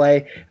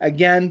play-by-play.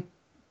 Again,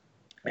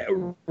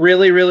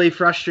 really, really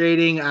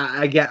frustrating.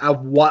 Again,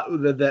 of what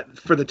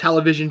for the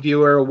television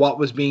viewer, what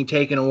was being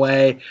taken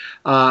away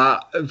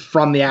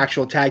from the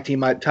actual tag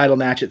team title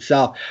match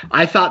itself.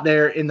 I thought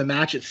in the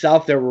match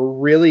itself, there were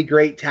really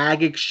great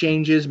tag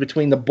exchanges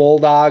between the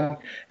Bulldog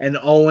and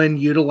Owen,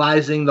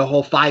 utilizing the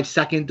whole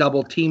 5-second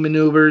double team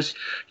maneuvers.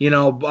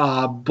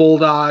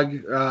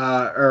 Bulldog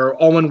or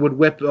Owen would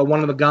whip one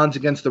of the guns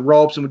against the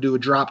ropes and would do a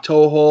drop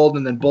toe hold,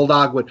 and then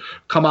Bulldog would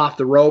come off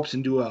the ropes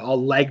and do a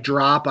leg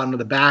drop onto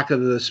the back of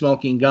the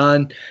smoking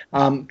gun.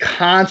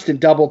 Constant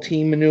double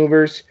team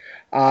maneuvers.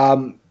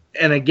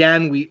 And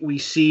again, we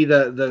see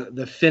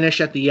the finish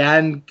at the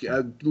end,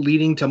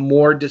 leading to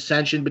more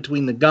dissension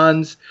between the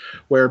Guns,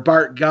 where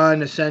Bart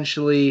Gunn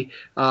essentially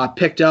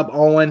picked up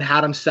Owen,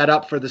 had him set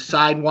up for the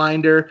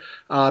Sidewinder.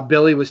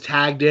 Billy was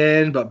tagged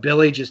in, but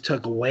Billy just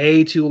took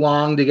way too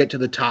long to get to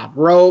the top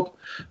rope.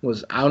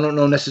 I don't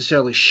know,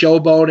 necessarily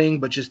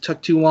showboating, but just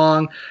took too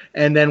long.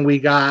 And then we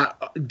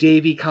got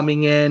Davey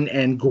coming in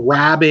and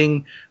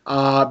grabbing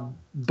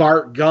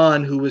Bart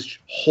Gunn, who was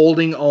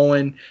holding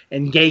Owen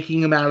and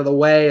yanking him out of the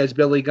way as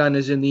Billy Gunn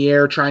is in the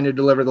air trying to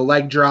deliver the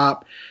leg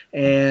drop.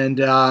 And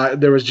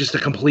there was just a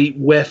complete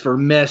whiff or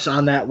miss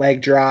on that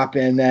leg drop.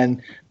 And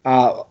then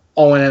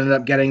Owen ended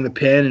up getting the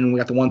pin, and we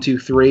got the 1, 2,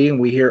 3, and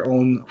we hear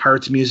Owen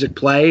Hart's music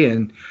play.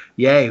 And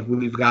yay,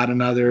 we've got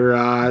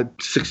another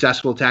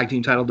successful tag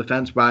team title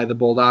defense by the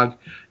Bulldog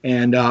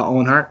and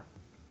Owen Hart.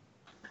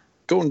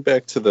 Going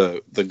back to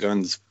the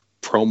Guns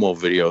promo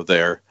video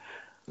there,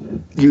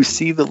 you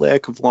see the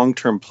lack of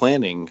long-term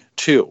planning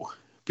too,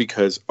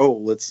 because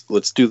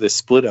let's do this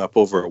split up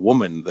over a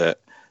woman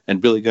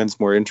and Billy Gunn's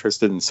more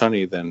interested in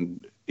Sonny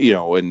than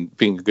in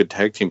being a good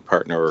tag team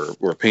partner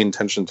or paying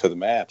attention to the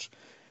match.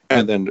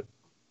 And then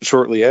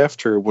shortly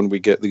after, when we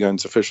get the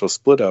Guns official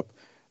split up,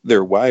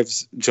 their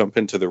wives jump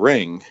into the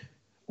ring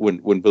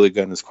when Billy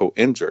Gunn is quote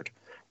injured.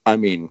 I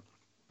mean,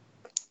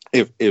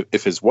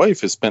 if his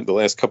wife has spent the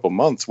last couple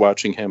months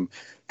watching him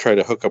try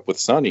to hook up with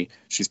Sonny,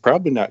 she's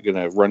probably not going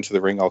to run to the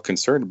ring all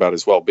concerned about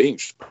his well-being.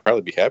 She'll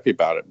probably be happy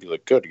about it. Be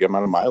like, good, get him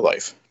out of my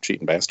life,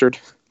 cheating bastard.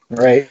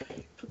 Right.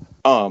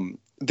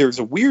 There's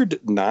a weird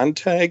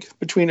non-tag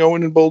between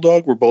Owen and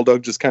Bulldog, where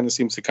Bulldog just kind of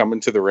seems to come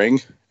into the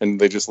ring and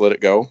they just let it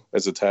go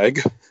as a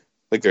tag.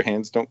 Like their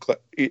hands don't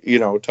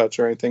touch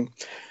or anything.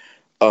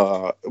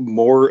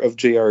 More of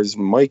JR's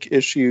mic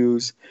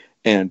issues,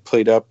 and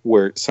played up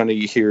where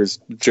Sonny hears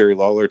Jerry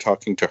Lawler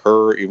talking to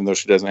her, even though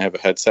she doesn't have a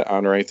headset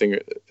on or anything,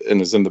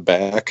 and is in the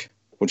back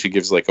when she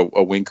gives like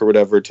a wink or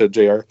whatever to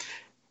JR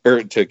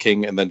or to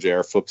King, and then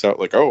JR flips out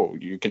like, "Oh,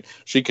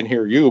 she can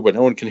hear you, but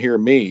no one can hear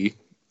me,"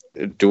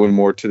 doing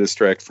more to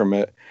distract from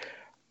it.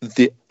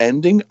 The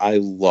ending I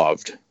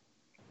loved.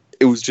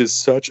 It was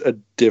just such a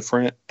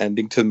different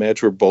ending to the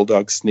match, where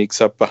Bulldog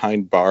sneaks up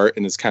behind Bart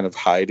and is kind of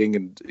hiding,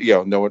 and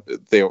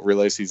they don't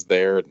realize he's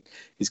there, and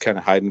he's kind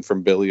of hiding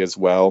from Billy as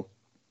well.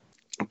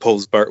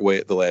 Pulls Bart away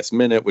at the last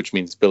minute, which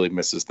means Billy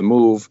misses the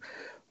move,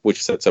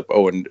 which sets up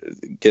Owen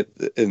get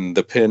in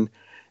the pin.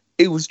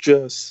 It was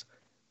just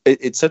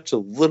it's such a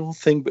little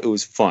thing, but it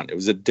was fun. It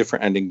was a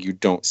different ending you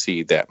don't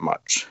see that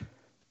much.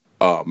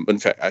 In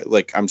fact,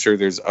 I'm sure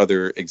there's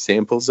other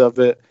examples of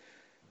it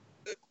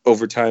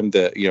over time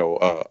that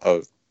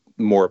a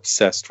more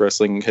obsessed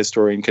wrestling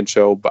historian can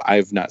show, but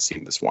I've not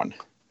seen this one,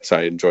 so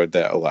I enjoyed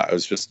that a lot. It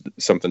was just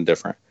something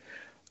different.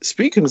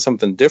 Speaking of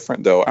something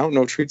different, though, I don't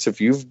know, Treats,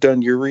 if you've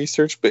done your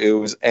research, but it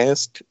was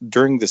asked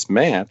during this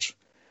match.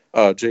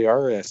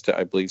 JR asked it,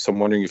 I believe, so I'm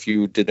wondering if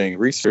you did any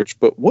research,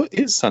 but what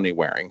is Sonny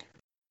wearing?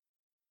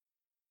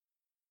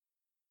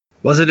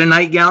 Was it a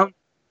nightgown?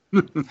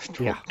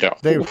 Yeah.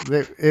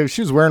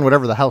 She was wearing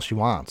whatever the hell she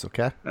wants,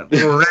 okay?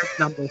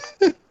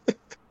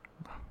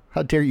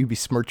 How dare you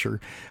besmirch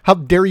her? How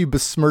dare you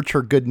besmirch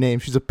her good name?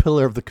 She's a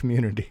pillar of the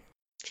community.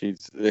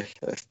 She's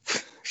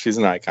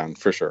an icon,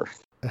 for sure.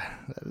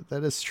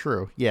 That is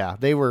true. Yeah,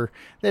 they were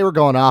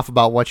going off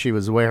about what she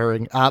was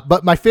wearing.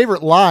 But my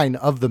favorite line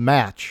of the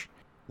match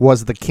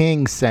was the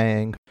King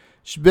saying,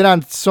 "She's been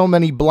on so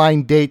many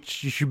blind dates,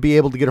 she should be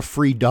able to get a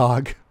free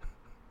dog."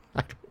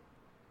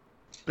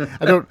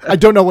 I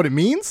don't know what it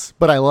means,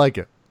 but I like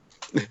it.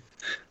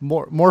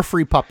 More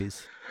free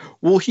puppies.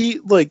 Well,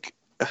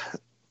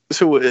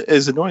 so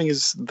as annoying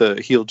as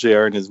the heel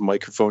JR and his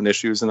microphone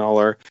issues and all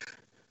are,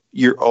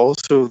 you're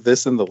also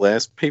this in the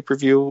last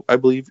pay-per-view, I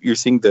believe, you're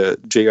seeing the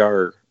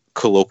JR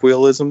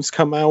colloquialisms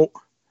come out,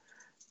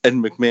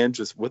 and McMahon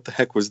just, what the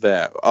heck was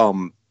that?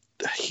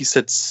 He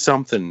said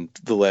something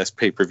the last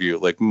pay-per-view,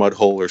 like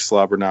mudhole or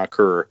slobberknocker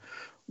or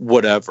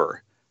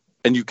whatever,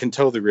 and you can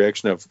tell the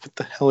reaction of, what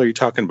the hell are you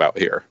talking about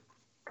here?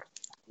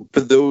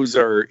 But those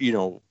are,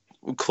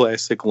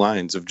 classic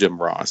lines of Jim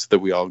Ross that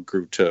we all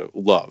grew to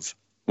love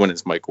when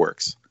his mic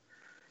works.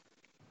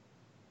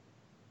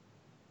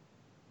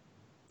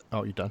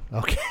 Oh, you done?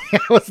 Okay. I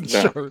wasn't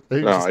sure.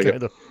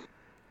 No,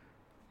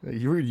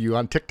 You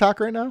on TikTok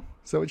right now?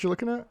 Is that what you're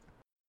looking at?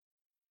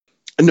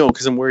 No,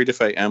 because I'm worried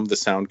if I am, the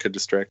sound could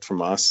distract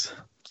from us.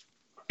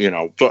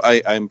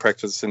 But I'm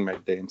practicing my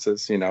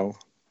dances,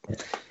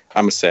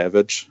 I'm a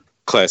savage,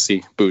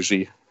 classy,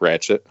 bougie,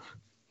 ratchet.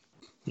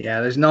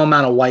 Yeah, there's no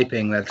amount of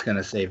wiping that's going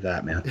to save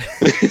that, man.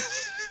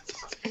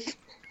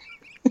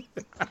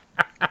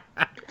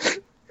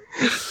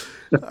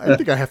 I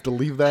think I have to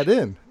leave that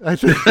in. I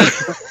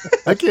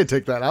can't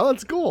take that out.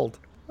 That's gold.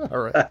 All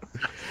right.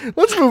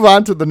 Let's move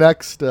on to the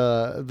next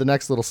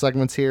little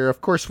segments here.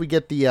 Of course, we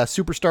get the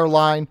superstar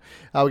line.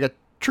 We got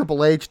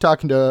Triple H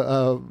talking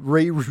to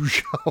Ray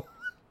Rougeau.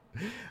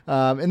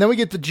 And then we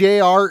get the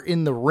JR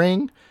in the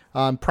ring,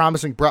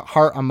 promising Bret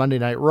Hart on Monday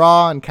Night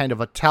Raw and kind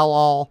of a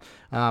tell-all.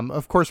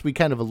 Of course, we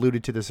kind of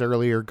alluded to this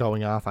earlier,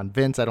 going off on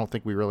Vince. I don't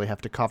think we really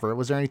have to cover it.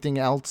 Was there anything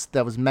else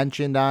that was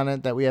mentioned on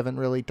it that we haven't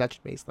really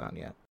touched base on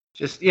yet?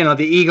 Just,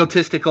 the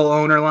egotistical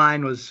owner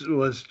line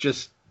was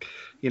just,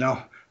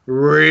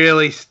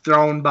 really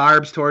throwing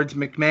barbs towards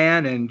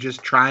McMahon and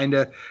just trying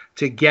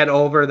to get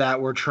over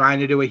that we're trying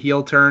to do a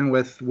heel turn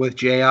with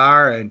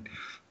JR. And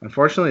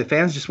unfortunately, the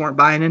fans just weren't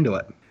buying into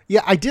it.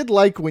 Yeah, I did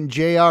like when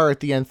JR at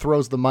the end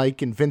throws the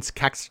mic and Vince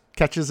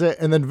catches it,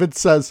 and then Vince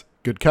says,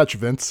 "Good catch,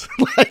 Vince."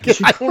 I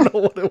don't know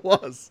what it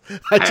was.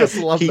 I just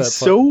love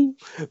that.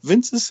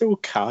 Vince is so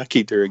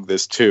cocky during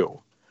this too.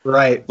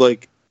 Right.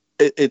 Like,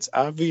 it's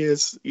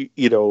obvious, his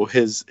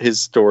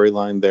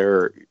storyline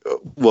there.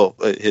 Well,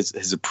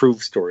 his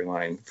approved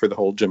storyline for the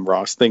whole Jim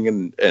Ross thing,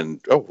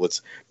 and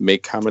let's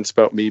make comments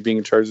about me being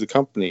in charge of the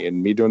company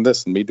and me doing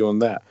this and me doing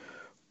that.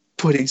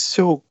 But he's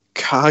so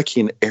cocky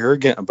and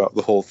arrogant about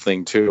the whole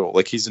thing too.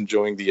 Like, he's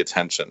enjoying the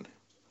attention.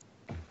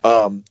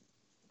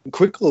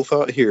 Quick little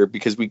thought here,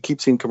 because we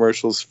keep seeing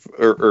commercials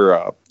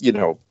or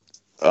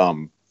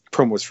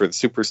promos for the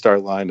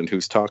superstar line and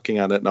who's talking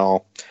on it and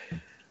all.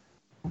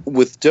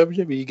 With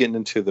WWE getting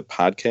into the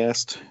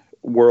podcast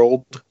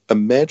world,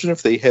 imagine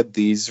if they had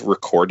these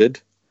recorded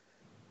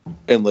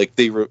and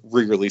they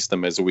re-released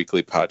them as a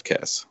weekly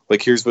podcast.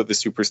 Like, here's what the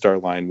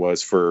superstar line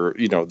was for,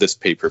 this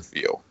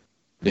pay-per-view.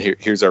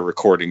 Here's our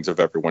recordings of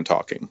everyone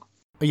talking.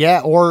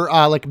 Yeah, or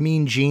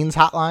Mean Gene's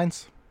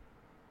hotlines.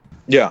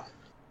 Yeah.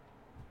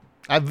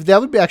 That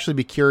would actually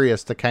be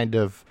curious to kind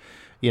of,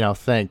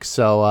 think.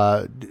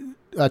 So,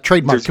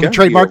 trademark. Can we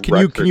trademark?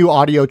 Can you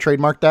audio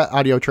trademark that?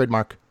 Audio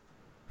trademark.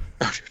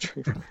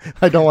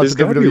 I don't want the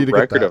WWE to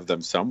record get that. Of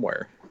them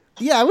somewhere.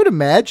 Yeah, I would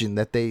imagine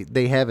that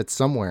they have it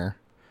somewhere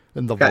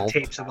in the vault.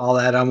 Tapes of all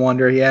that, I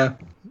wonder. Yeah.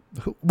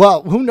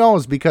 Well, who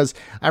knows? Because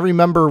I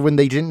remember when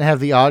they didn't have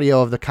the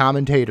audio of the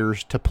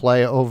commentators to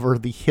play over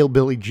the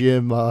Hillbilly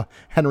Jim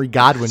Henry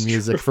Godwin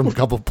music from a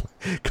couple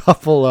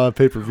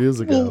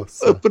pay-per-views ago. Well,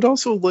 so. But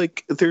also,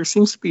 there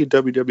seems to be a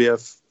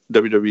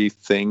WWE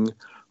thing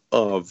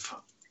of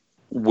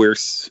we're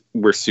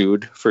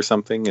sued for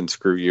something and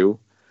screw you.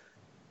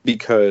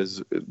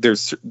 Because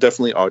there's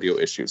definitely audio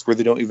issues where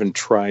they don't even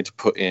try to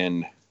put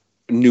in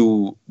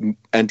new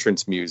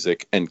entrance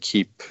music and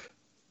keep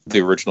the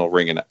original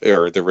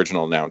or the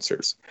original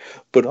announcers.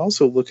 But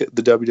also look at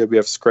the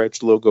WWF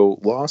scratch logo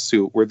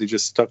lawsuit where they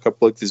just stuck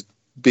up this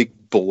big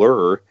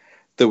blur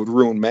that would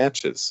ruin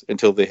matches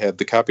until they had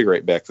the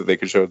copyright back that they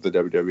could show the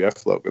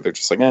WWF logo. They're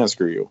just like,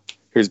 screw you.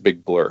 Here's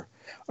big blur.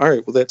 All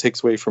right, well, that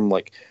takes away from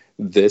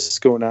this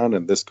going on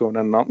and this going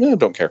on and all. No, I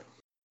don't care.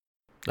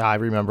 I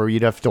remember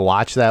you'd have to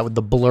watch that with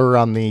the blur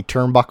on the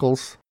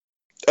turnbuckles.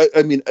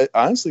 I mean,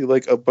 honestly,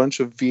 a bunch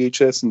of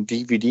VHS and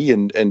DVD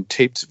and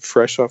taped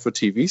fresh off of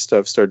TV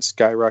stuff started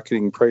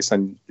skyrocketing price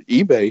on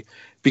eBay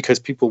because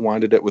people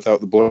wanted it without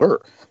the blur.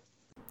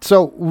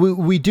 So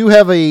we do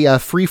have a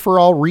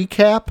free-for-all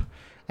recap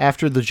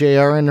after the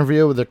JR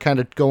interview where they're kind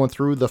of going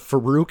through the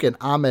Farouk and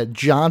Ahmed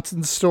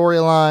Johnson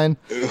storyline.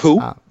 Who?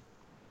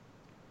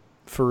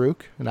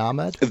 Farouk and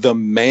Ahmed? The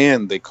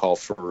man they call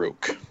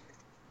Farouk.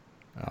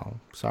 Oh,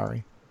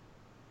 sorry.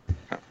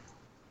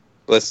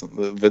 Listen,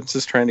 Vince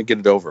is trying to get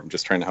it over. I'm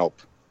just trying to help.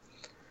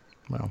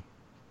 Well,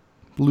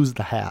 lose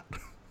the hat.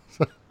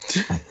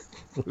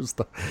 lose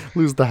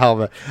the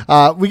helmet.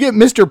 We get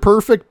Mr.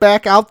 Perfect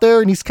back out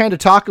there, and he's kind of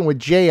talking with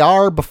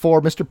JR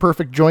before Mr.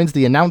 Perfect joins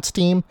the announce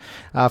team.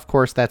 Of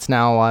course, that's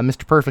now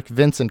Mr. Perfect,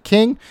 Vince, and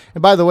King.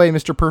 And by the way,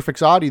 Mr.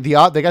 Perfect's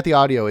audio, they got the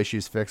audio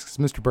issues fixed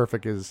because Mr.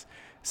 Perfect is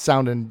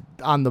sounding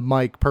on the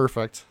mic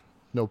perfect.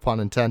 No pun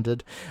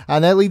intended.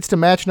 And that leads to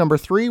match number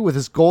 3 with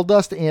his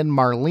Goldust and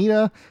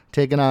Marlena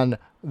taking on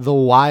the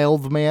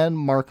Wild Man,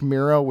 Mark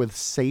Miro, with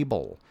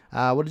Sable.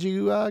 What did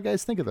you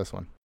guys think of this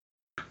one?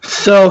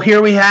 So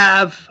here we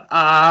have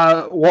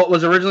what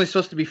was originally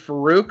supposed to be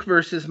Farouk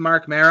versus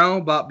Mark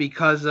Miro, but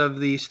because of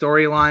the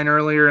storyline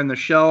earlier in the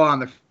show on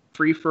the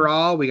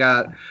free-for-all, we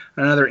got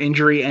another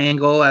injury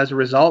angle as a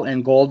result,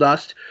 and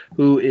Goldust,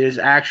 who is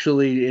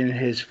actually in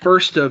his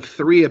first of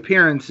 3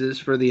 appearances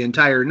for the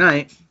entire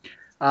night,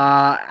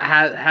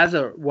 has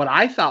what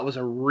I thought was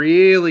a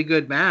really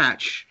good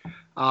match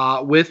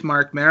with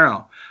Mark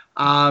Miro.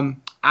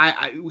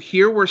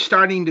 here we're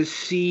starting to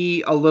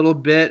see a little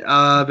bit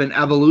of an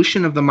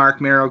evolution of the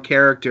Marc Mero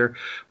character.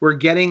 We're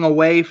getting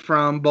away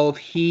from both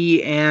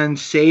he and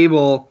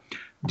Sable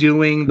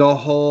doing the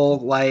whole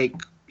like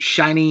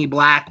shiny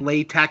black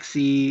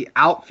latexy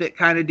outfit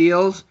kind of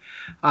deals,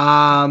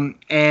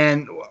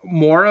 and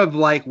more of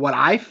like what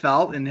I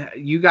felt, and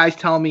you guys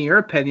tell me your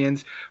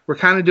opinions. We're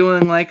kind of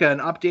doing like an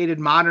updated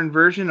modern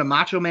version of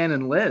Macho Man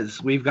and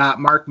Liz. We've got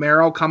Marc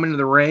Mero coming to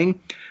the ring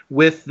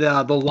with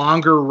the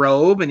longer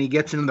robe, and he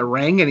gets in the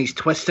ring and he's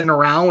twisting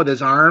around with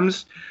his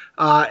arms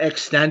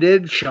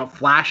extended,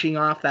 flashing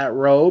off that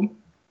robe.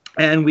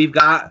 And we've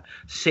got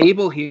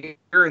Sable here,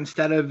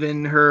 instead of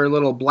in her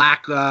little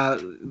black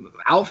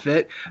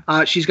outfit,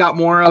 she's got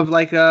more of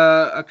like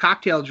a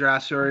cocktail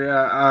dress or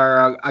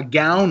a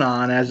gown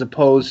on, as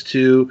opposed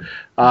to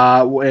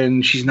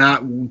when she's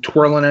not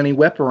twirling any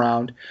whip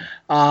around.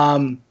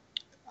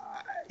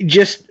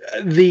 Just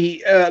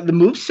the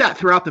moveset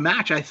throughout the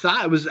match, I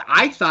thought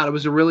it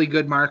was a really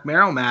good Marc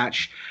Mero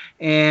match.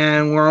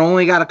 And we're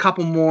only got a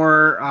couple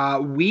more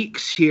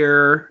weeks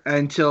here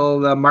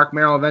until Marc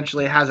Mero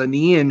eventually has a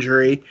knee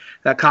injury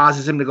that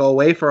causes him to go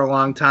away for a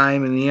long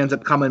time, and he ends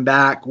up coming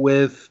back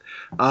with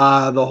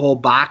the whole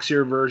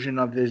boxer version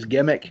of his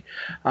gimmick,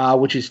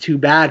 which is too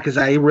bad, because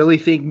I really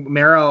think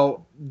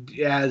Mero,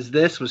 as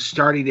this, was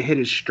starting to hit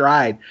his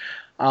stride.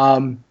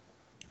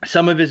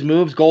 Some of his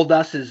moves,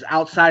 Goldust is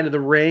outside of the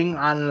ring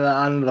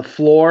on the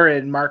floor,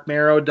 and Marc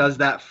Mero does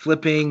that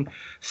flipping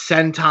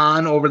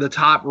senton over the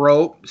top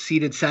rope,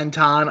 seated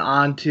senton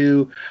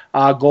onto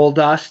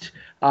Goldust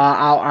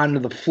out onto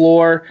the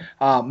floor.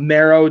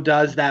 Mero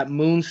does that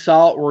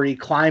moonsault where he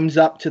climbs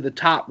up to the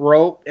top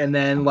rope and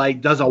then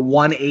like does a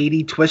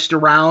 180 twist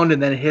around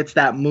and then hits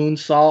that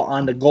moonsault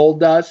onto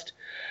Goldust.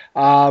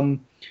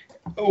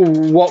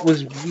 What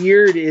was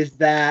weird is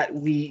that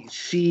we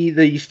see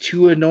these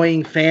two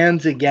annoying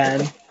fans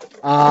again,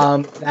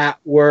 that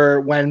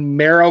were, when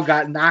Mero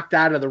got knocked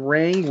out of the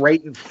ring,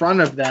 right in front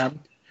of them,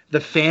 the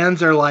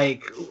fans are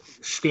like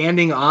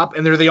standing up,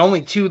 and they're the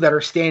only two that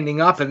are standing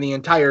up in the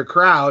entire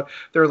crowd.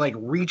 They're like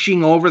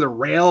reaching over the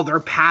rail. They're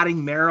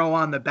patting Mero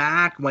on the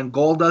back. When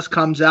Goldust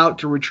comes out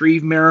to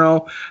retrieve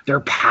Mero, they're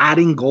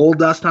patting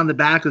Goldust on the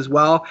back as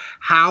well.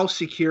 How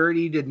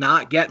security did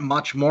not get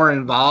much more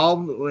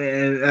involved,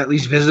 at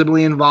least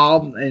visibly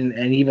involved,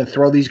 and even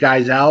throw these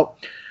guys out.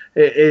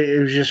 It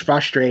was just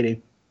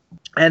frustrating.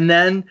 And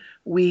then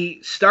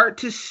we start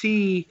to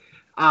see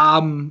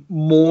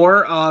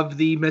more of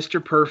the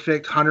Mr.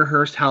 Perfect Hunter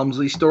Hearst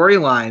Helmsley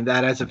storyline,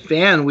 that as a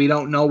fan we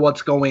don't know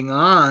what's going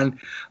on,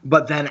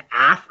 but then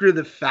after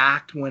the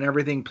fact, when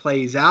everything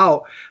plays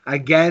out,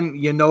 again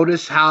you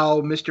notice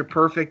how Mr.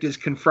 Perfect is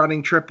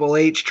confronting Triple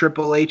H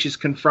is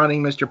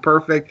confronting Mr.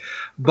 Perfect,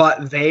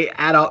 but they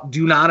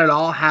do not at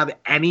all have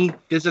any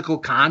physical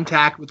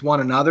contact with one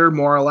another,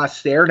 more or less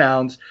stare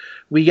downs.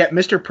 We get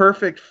Mr.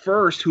 Perfect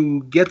first,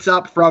 who gets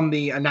up from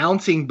the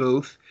announcing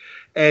booth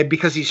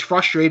because he's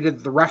frustrated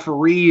that the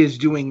referee is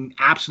doing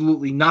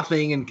absolutely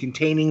nothing and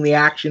containing the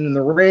action in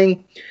the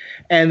ring.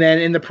 And then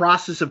in the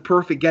process of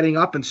Perfect getting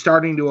up and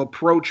starting to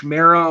approach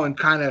Mero and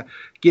kind of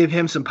give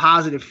him some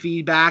positive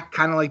feedback,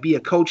 kind of like be a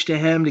coach to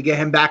him to get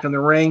him back in the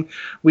ring,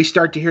 we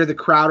start to hear the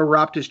crowd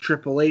erupt as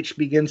Triple H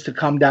begins to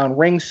come down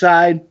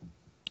ringside.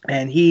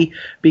 And he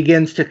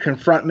begins to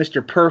confront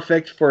Mr.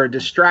 Perfect for a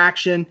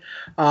distraction.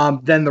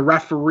 Then the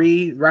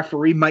referee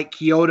Mike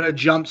Chioda,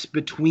 jumps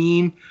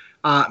between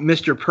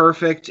Mr.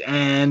 Perfect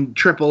and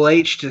Triple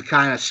H to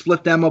kind of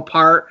split them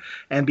apart.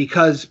 And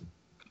because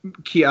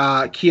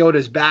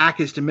Chioda's back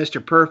is to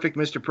Mr.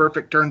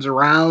 Perfect turns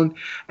around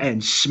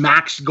and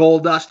smacks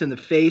Goldust in the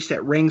face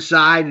at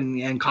ringside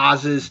and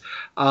causes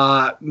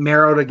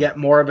Mero to get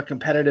more of a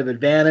competitive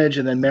advantage.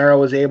 And then Mero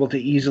was able to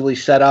easily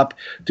set up,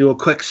 do a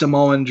quick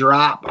Samoan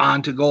drop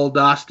onto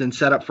Goldust and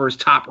set up for his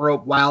top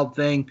rope Wild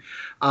Thing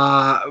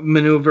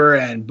maneuver.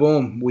 And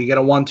boom, we get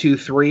a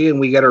 1-2-3 and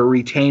we get a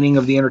retaining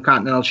of the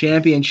Intercontinental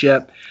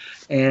Championship.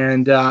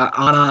 And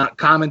on a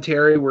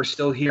commentary, we're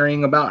still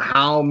hearing about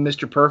how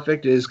Mr.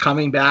 Perfect is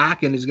coming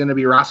back and is going to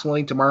be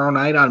wrestling tomorrow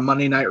night on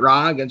Monday Night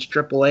Raw against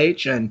Triple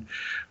H. And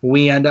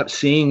we end up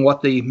seeing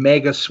what the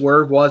mega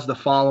swerve was the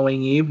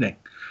following evening,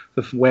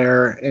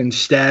 where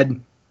instead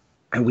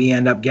we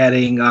end up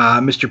getting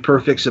Mr.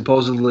 Perfect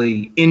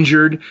supposedly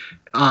injured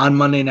on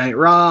Monday Night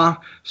Raw.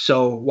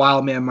 So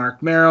Wildman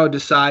Marc Mero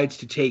decides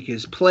to take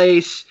his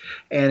place,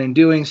 and in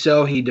doing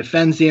so, he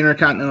defends the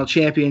Intercontinental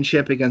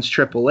Championship against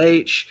Triple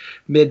H.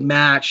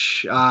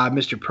 Mid-match,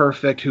 Mr.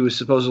 Perfect, who is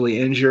supposedly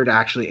injured,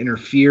 actually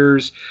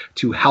interferes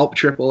to help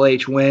Triple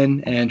H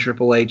win, and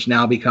Triple H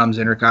now becomes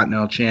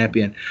Intercontinental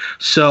Champion.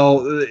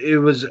 So it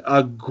was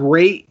a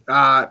great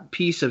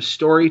piece of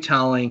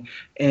storytelling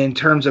in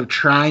terms of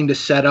trying to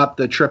set up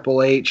the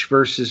Triple H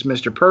versus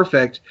Mr.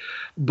 Perfect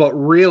but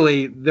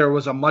really there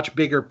was a much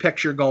bigger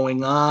picture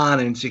going on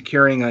in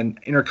securing an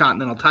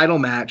Intercontinental title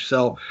match.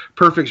 So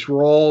Perfect's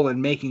role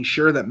in making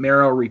sure that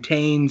Mero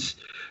retains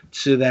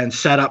to then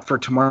set up for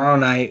tomorrow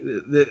night.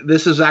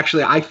 This is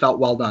actually, I felt,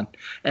 well done.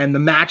 And the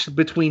match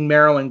between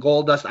Mero and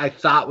Goldust, I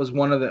thought was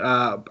one of the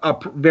a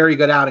very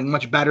good outing,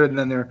 much better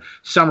than their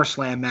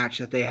SummerSlam match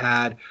that they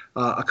had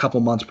a couple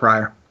months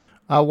prior.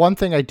 One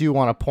thing I do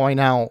want to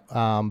point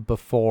out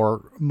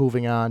before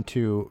moving on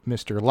to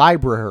Mr.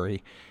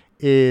 Library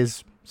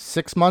is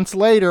 6 months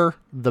later,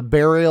 the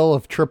burial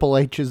of Triple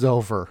H is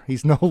over.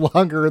 He's no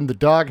longer in the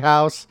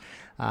doghouse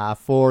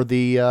for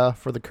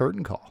the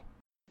curtain call.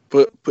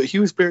 But he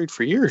was buried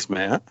for years,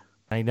 Matt.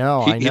 I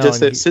know. He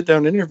does that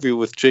sit-down interview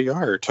with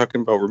JR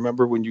talking about,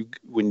 remember when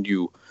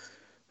you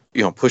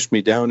pushed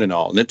me down and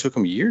all, and it took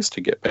him years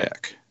to get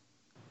back.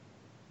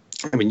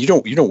 I mean, you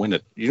don't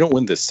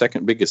win the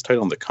second biggest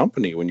title in the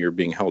company when you're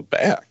being held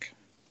back.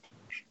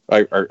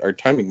 Our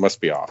timing must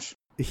be off.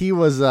 He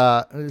was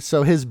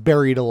so his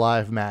buried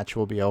alive match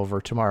will be over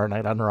tomorrow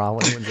night on Raw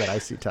when he wins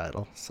that IC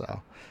title.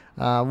 So,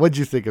 what'd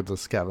you think of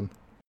this, Kevin?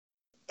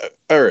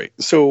 All right,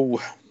 so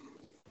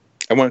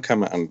I want to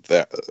comment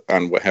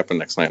on what happened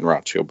next night in Raw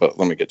too, but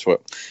let me get to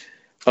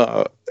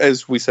it.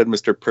 As we said,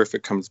 Mr.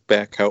 Perfect comes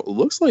back out. It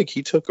looks like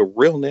he took a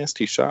real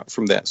nasty shot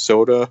from that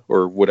soda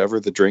or whatever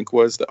the drink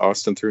was that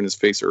Austin threw in his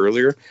face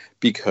earlier,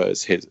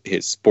 because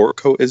his sport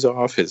coat is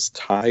off, his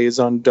tie is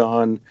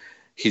undone,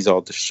 he's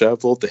all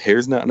disheveled, the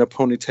hair's not in a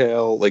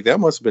ponytail. Like, that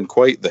must have been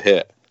quite the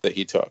hit that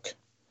he took.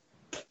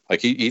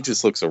 Like, he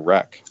just looks a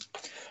wreck.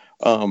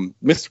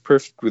 Mr.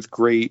 Perfect with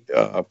great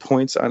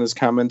points on his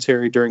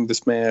commentary during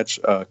this match.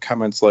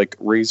 Comments like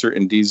Razor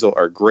and Diesel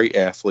are great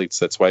athletes.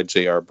 That's why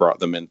JR brought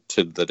them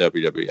into the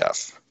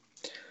WWF.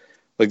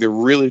 Like, they're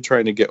really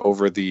trying to get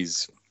over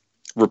these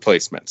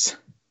replacements.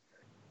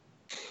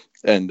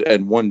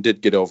 And one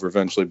did get over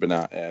eventually, but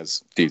not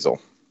as Diesel.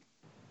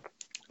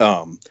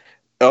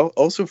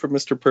 Also for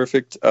Mr.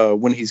 Perfect,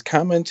 when he's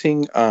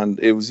commenting on,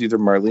 it was either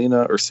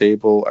Marlena or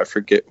Sable, I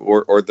forget,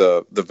 or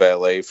the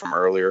valet from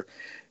earlier.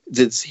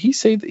 Did he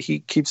say that he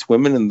keeps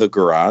women in the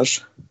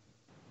garage?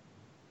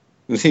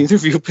 Did either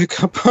of you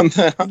pick up on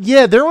that?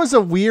 Yeah, there was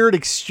a weird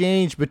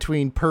exchange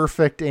between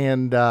Perfect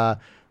and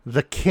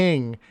the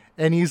King,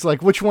 and he's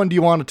like, which one do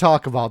you want to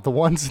talk about? The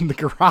ones in the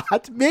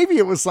garage? Maybe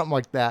it was something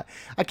like that.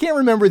 I can't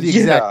remember the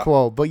exact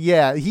quote, but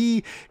yeah,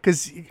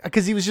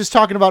 because he was just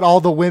talking about all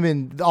the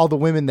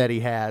women that he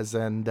has,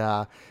 and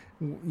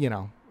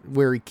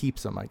where he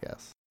keeps them, I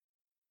guess.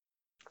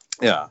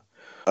 Yeah.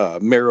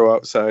 Mero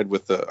outside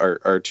with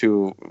our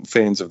two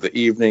fans of the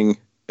evening,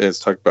 as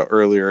talked about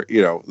earlier.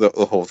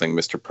 The whole thing,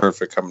 Mr.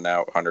 Perfect coming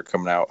out, Hunter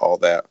coming out, all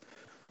that.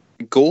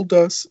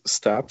 Goldust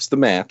stops the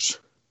match,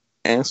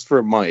 asks for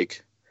a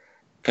mic,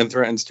 and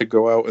threatens to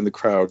go out in the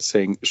crowd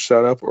saying,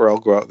 "Shut up or I'll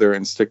go out there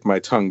and stick my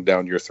tongue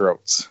down your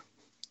throats."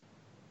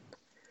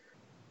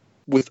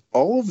 With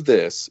all of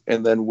this,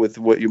 and then with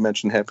what you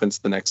mentioned happens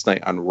the next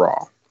night on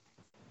Raw,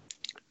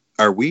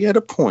 are we at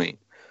a point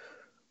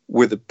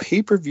where the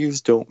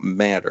pay-per-views don't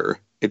matter?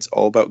 It's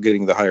all about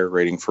getting the higher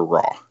rating for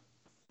Raw.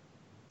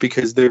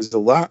 Because there's a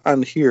lot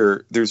on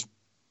here. There's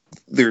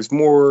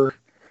more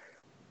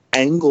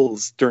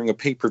angles during a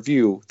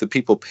pay-per-view that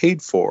people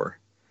paid for.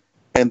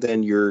 And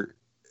then your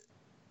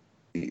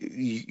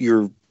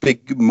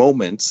big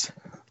moments,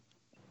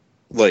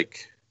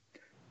 like,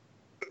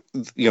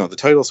 the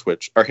title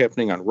switch, are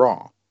happening on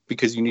Raw.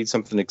 Because you need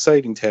something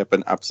exciting to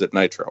happen opposite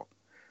Nitro.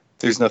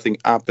 There's nothing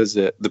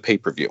opposite the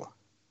pay-per-view.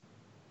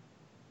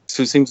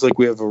 So it seems like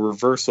we have a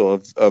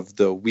reversal of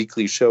the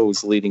weekly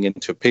shows leading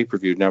into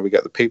pay-per-view. Now we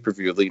got the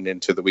pay-per-view leading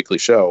into the weekly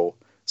show.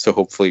 So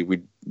hopefully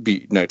we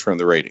beat Nitro in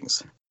the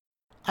ratings.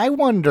 I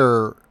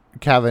wonder,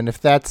 Kevin,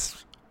 if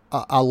that's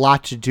a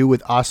lot to do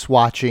with us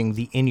watching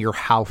the In Your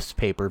House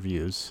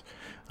pay-per-views.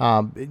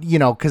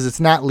 Because it's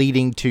not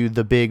leading to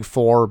the big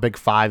four or big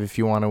five, if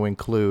you want to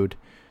include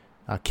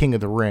King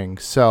of the Ring.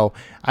 So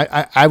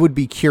I would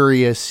be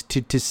curious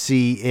to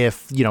see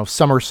if,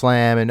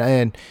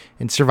 SummerSlam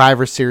and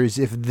Survivor Series,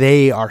 if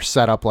they are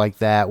set up like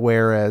that,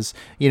 whereas,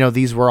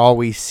 these were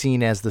always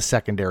seen as the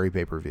secondary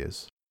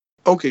pay-per-views.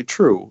 Okay,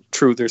 true,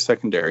 they're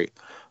secondary.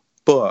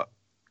 But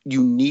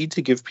you need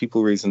to give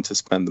people reason to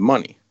spend the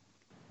money.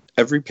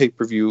 Every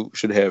pay-per-view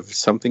should have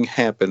something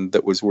happen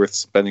that was worth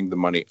spending the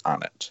money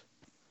on it.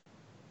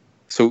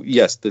 So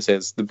yes, this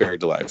has the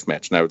Buried Alive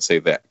match, and I would say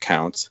that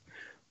counts.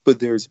 But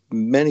there's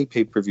many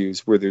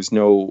pay-per-views where there's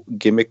no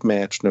gimmick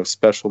match, no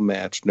special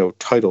match, no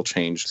title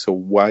change. So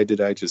why did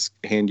I just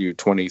hand you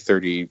 $20,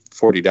 $30,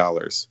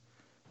 $40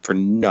 for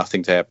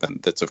nothing to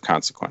happen that's of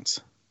consequence?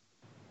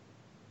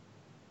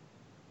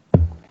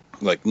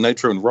 Like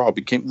Nitro and Raw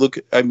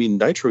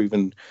Nitro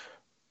even,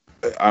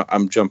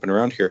 I'm jumping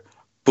around here,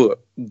 but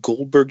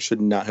Goldberg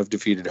should not have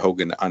defeated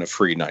Hogan on a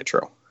free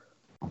Nitro.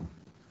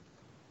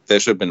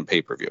 That should have been a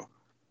pay-per-view.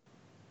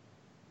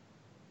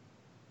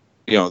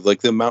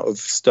 Like the amount of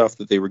stuff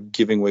that they were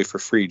giving away for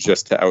free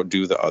just to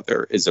outdo the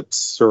other is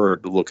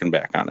absurd looking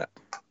back on it.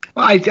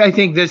 Well, I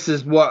think this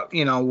is what,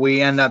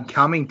 we end up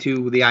coming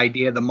to, the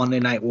idea of the Monday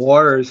Night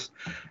Wars,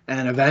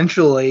 and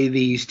eventually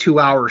these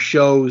 2-hour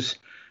shows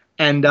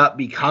end up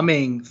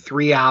becoming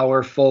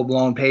 3-hour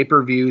full-blown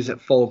pay-per-views at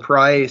full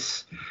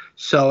price.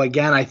 So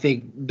again, I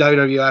think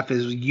WWF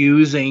is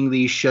using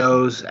these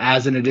shows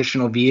as an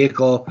additional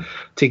vehicle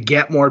to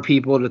get more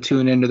people to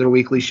tune into their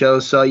weekly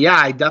shows. So yeah,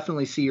 I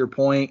definitely see your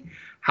point,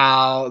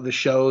 how the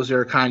shows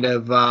are kind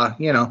of,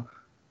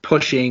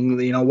 pushing,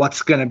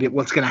 what's going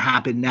to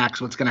happen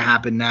next.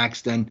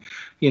 And,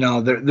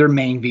 their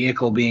main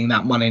vehicle being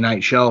that Monday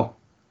night show.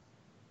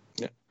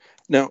 Yeah.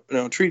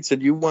 Now, Treat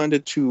said you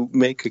wanted to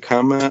make a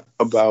comment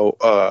about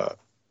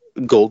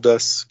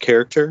Goldust's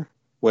character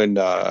when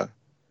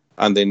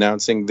on the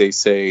announcing they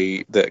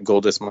say that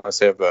Goldust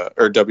must have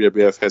or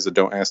WWF has a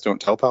don't ask,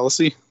 don't tell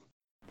policy.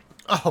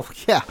 Oh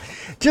yeah,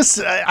 just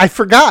I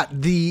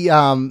forgot the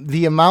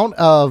amount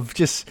of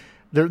just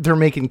they're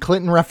making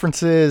Clinton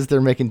references,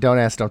 they're making don't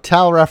ask, don't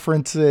tell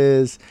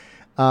references.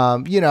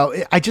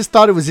 I just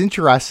thought it was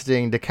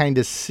interesting to kind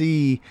of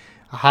see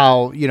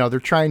how they're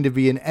trying to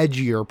be an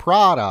edgier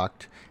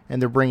product,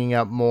 and they're bringing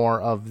up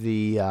more of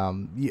the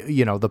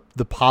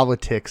the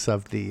politics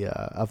of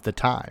the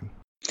time.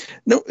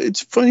 No,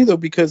 it's funny though,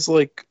 because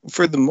like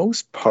for the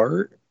most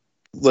part,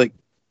 like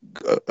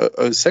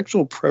a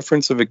sexual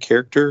preference of a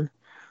character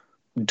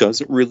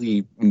doesn't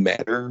really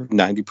matter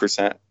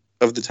 90%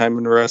 of the time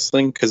in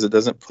wrestling, because it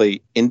doesn't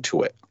play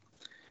into it.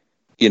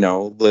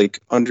 Like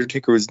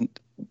Undertaker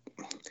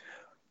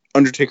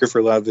for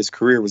a lot of his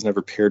career was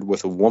never paired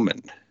with a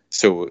woman.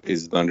 So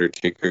is the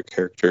Undertaker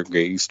character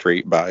gay,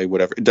 straight, bi,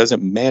 whatever? It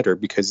doesn't matter,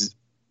 because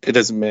it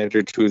doesn't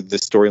matter to the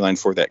storyline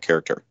for that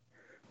character.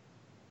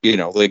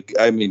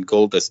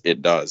 Goldust,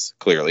 it does,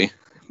 clearly.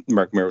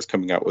 Mark Merrill's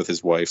coming out with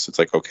his wife, so it's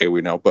like, okay,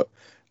 we know. But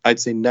I'd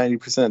say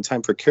 90% of the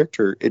time for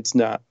character, it's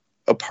not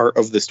a part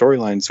of the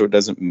storyline, so it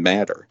doesn't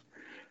matter.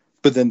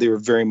 But then they were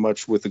very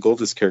much with the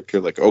Goldust character,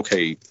 like,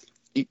 okay,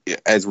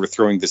 as we're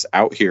throwing this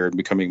out here and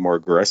becoming more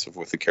aggressive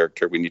with the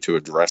character, we need to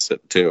address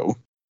it too.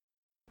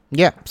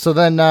 Yeah, so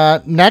then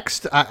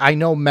next, I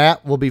know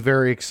Matt will be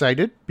very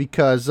excited,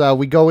 because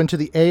we go into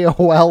the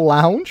AOL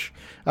Lounge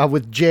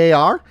with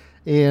JR,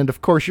 and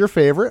of course your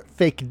favorite,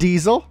 Fake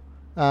Diesel,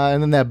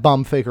 and then that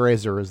bum Fake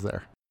Razor is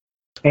there.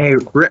 Hey,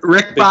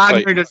 Rick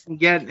Bogner doesn't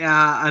get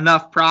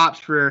enough props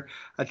for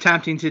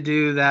attempting to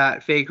do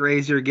that Fake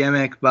Razor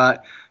gimmick,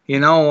 but you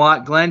know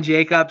what? Glenn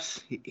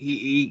Jacobs,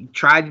 he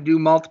tried to do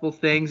multiple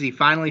things. He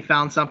finally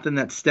found something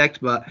that stuck,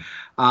 but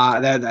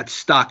that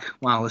stuck.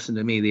 Wow, listen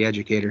to me, the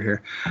educator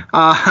here.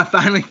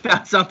 Finally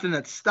found something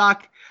that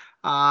stuck.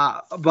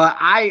 But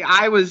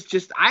I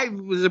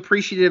was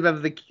appreciative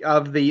of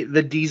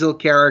the Diesel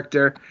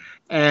character,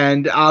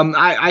 and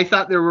I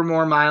thought there were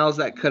more miles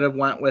that could have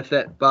went with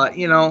it, but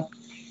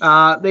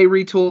they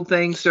retooled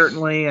things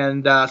certainly,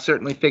 and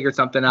certainly figured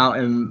something out.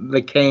 And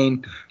the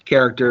Kane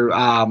character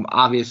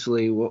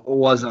obviously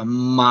was a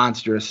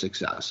monstrous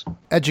success.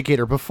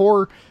 Educator,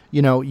 before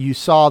you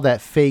saw that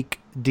Fake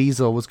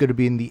Diesel was going to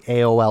be in the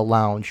AOL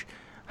Lounge,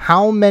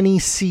 how many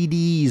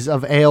CDs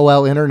of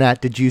AOL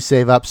Internet did you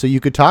save up so you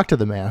could talk to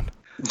the man?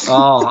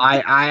 Oh,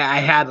 I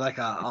had like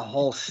a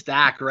whole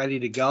stack ready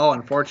to go.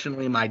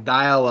 Unfortunately, my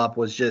dial-up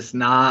was just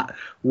not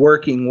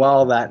working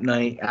well that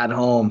night at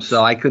home,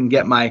 so I couldn't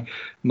get my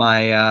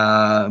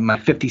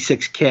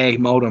 56K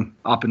modem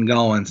up and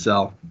going.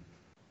 So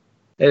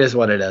it is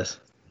what it is.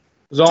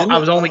 I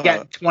was only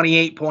getting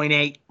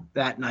 28.8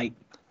 that night.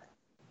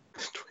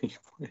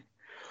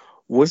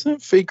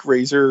 Wasn't Fake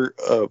Razor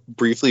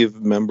briefly a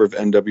member of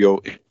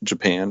NWO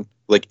Japan?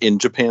 Like in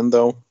Japan,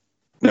 though?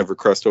 Never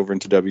crossed over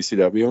into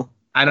WCW?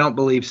 I don't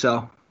believe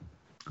so.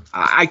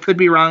 I could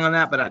be wrong on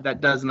that, but that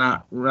does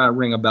not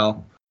ring a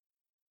bell.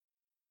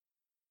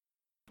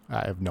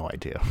 I have no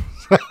idea.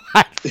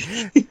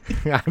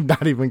 I'm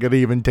not even going to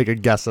even take a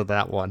guess at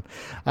that one.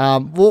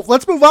 Well,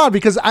 let's move on,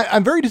 because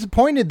I'm very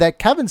disappointed that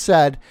Kevin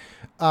said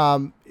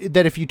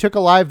that if you took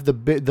alive the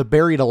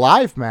Buried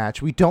Alive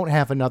match, we don't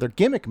have another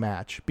gimmick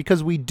match,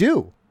 because we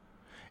do.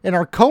 In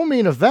our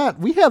co-main event,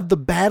 we have the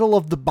Battle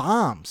of the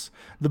Bombs,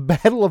 the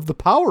Battle of the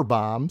Power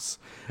Bombs.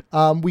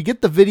 We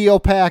get the video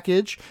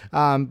package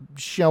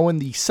showing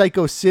the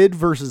Psycho Sid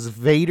versus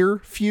Vader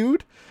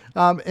feud.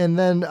 And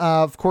then,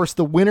 of course,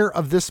 the winner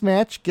of this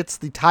match gets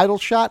the title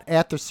shot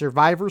at the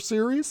Survivor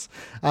Series.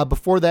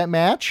 Before that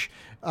match,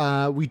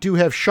 we do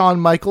have Shawn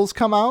Michaels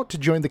come out to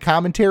join the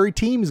commentary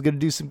team. He's going to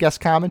do some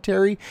guest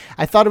commentary.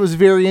 I thought it was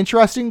very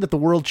interesting that the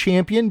world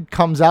champion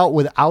comes out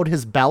without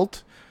his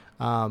belt.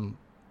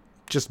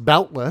 Just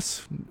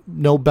beltless,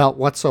 no belt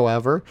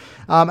whatsoever.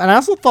 And I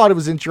also thought it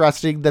was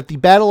interesting that the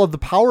Battle of the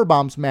Power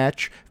Bombs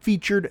match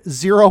featured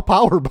 0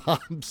 power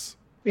bombs.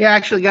 We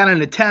actually got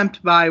an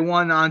attempt by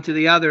one onto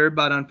the other,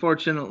 but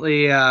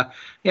unfortunately,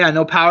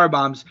 no power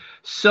bombs.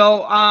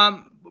 So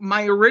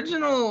my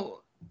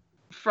original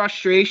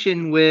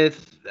frustration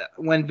with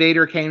when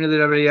Vader came to the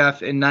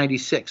WWF in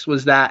 '96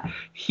 was that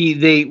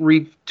they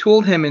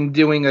retooled him in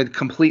doing a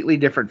completely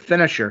different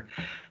finisher.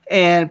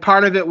 And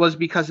part of it was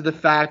because of the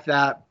fact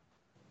that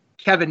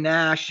Kevin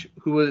Nash,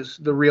 who was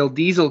the real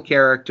Diesel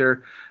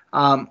character,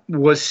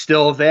 was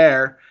still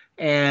there.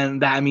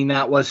 And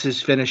that was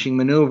his finishing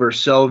maneuver.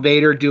 So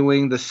Vader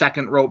doing the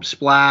second rope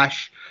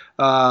splash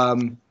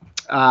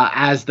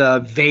as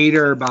the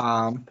Vader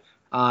bomb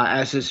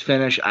as his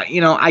finish,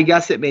 I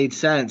guess it made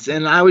sense.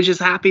 And I was just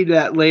happy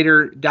that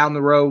later down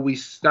the road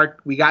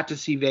we got to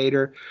see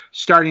Vader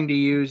starting to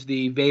use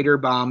the Vader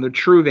bomb, the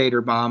true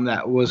Vader bomb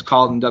that was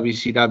called in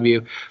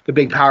WCW, the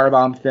big power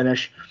bomb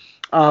finish.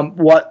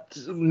 What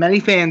many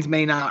fans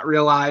may not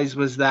realize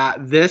was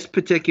that this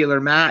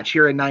particular match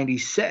here in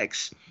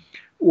 '96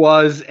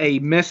 was a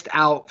missed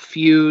out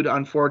feud,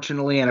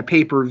 unfortunately, and a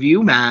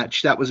pay-per-view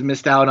match that was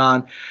missed out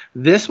on.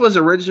 This was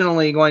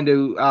originally going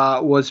to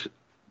was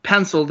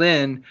penciled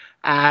in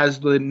as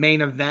the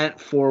main event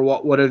for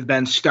what would have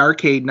been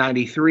Starrcade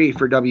 '93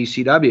 for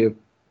WCW.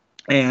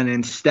 And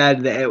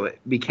instead,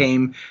 it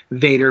became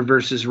Vader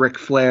versus Ric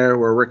Flair,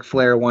 where Ric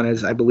Flair won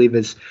his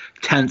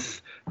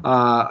 10th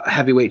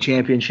heavyweight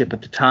championship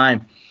at the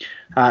time,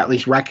 at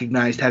least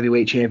recognized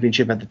heavyweight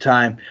championship at the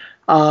time.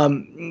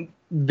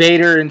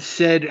 Vader and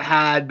Sid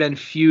had been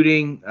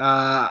feuding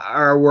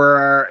or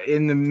were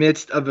in the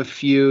midst of a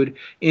feud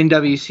in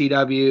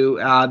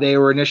WCW. They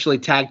were initially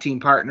tag team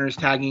partners,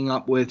 tagging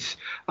up with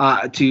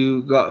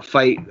to go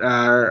fight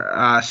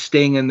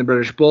Sting and the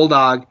British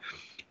Bulldog.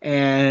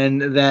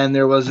 And then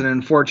there was an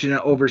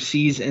unfortunate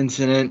overseas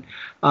incident.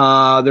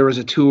 There was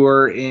a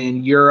tour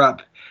in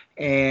Europe,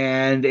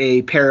 and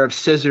a pair of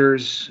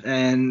scissors,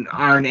 and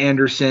Arn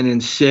Anderson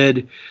and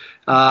Sid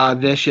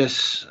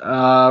Vicious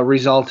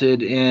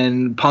resulted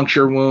in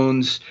puncture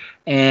wounds,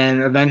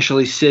 and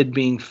eventually Sid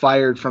being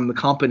fired from the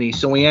company.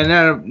 So we ended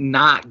up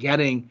not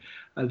getting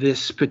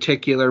this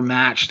particular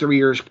match 3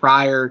 years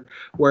prior,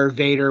 where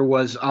Vader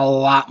was a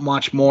lot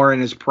much more in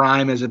his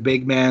prime as a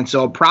big man.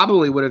 So it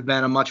probably would have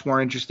been a much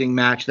more interesting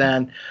match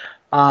then.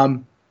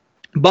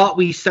 But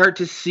we start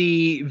to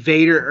see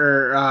Vader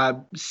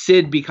or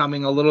Sid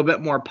becoming a little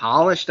bit more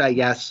polished, I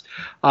guess.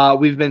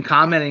 We've been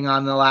commenting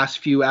on the last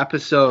few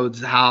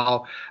episodes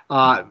how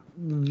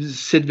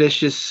Sid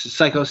Vicious,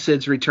 Psycho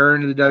Sid's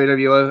return to the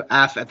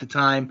WWF at the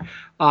time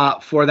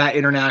for that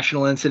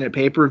international incident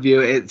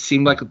pay-per-view, it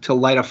seemed like to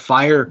light a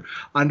fire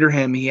under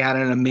him. He had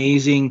an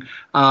amazing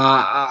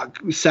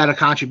set of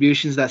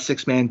contributions, that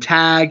six-man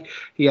tag.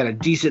 He had a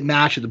decent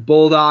match with the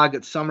Bulldog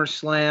at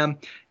SummerSlam.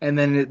 And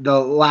then the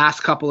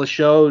last couple of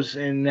shows,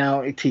 and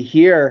now to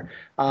here,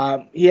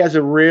 he has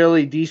a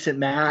really decent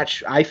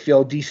match, I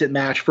feel, decent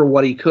match for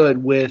what he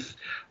could with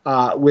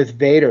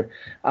Vader.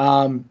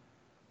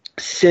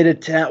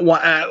 Sid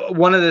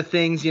one of the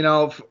things,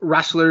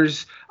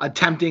 wrestlers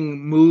attempting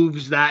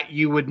moves that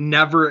you would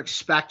never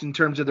expect in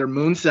terms of their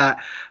moonset.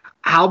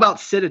 How about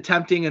Sid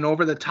attempting an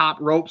over-the-top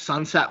rope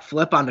sunset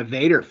flip onto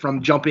Vader,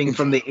 from jumping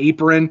from the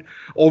apron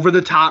over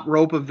the top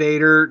rope of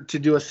Vader to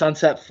do a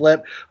sunset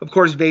flip? Of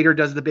course, Vader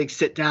does the big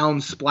sit-down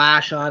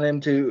splash on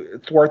him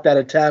to thwart that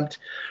attempt.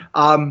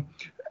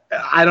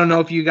 I don't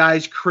know if you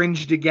guys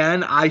cringed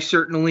again. I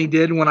certainly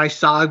did when I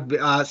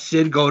saw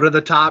Sid go to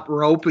the top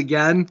rope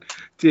again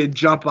to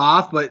jump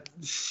off, but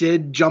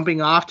Sid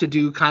jumping off to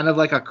do kind of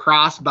like a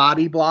cross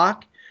body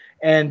block,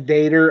 and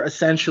Vader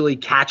essentially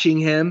catching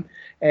him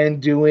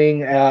and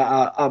doing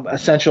a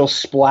essential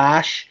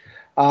splash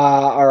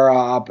or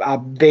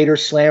a Vader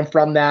slam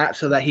from that,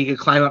 so that he could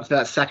climb up to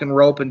that second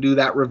rope and do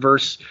that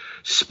reverse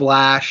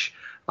splash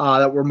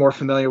that we're more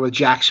familiar with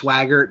Jack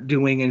Swagger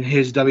doing in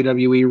his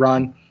WWE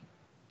run.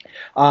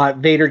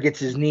 Vader gets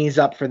his knees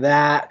up for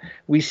that.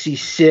 We see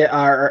Sid,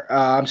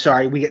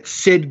 we get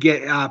Sid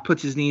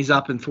puts his knees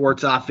up and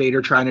thwarts off Vader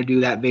trying to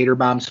do that Vader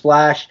bomb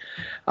splash.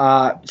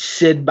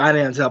 Sid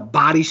ends up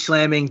body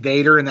slamming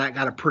Vader, and that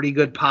got a pretty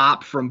good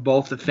pop from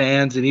both the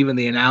fans and even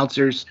the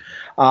announcers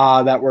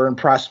that were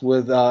impressed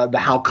with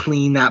how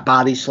clean that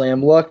body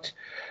slam looked.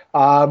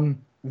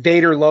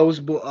 Vader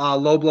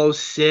low blows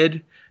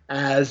Sid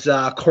as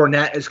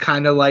Cornette is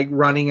kind of like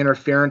running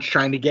interference,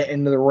 trying to get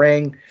into the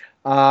ring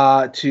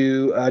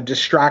to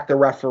distract the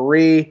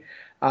referee,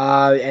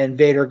 and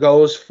Vader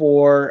goes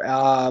for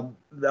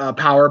a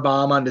power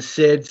bomb onto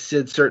Sid.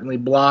 Sid certainly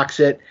blocks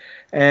it,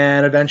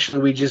 and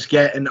eventually we just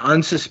get an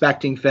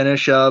unsuspecting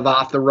finish of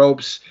off the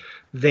ropes.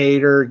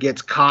 Vader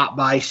gets caught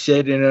by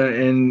Sid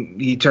and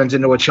he turns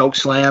into a choke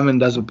slam and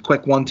does a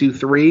quick 1, 2,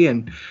 3,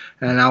 and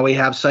now we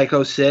have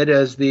Psycho Sid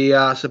as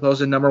the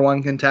supposed number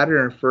one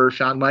contender for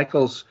Shawn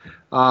Michaels'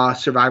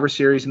 Survivor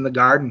Series in the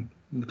Garden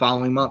the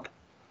following month.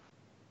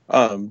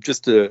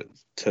 Just to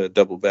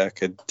double back,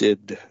 I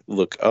did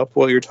look up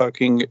while you're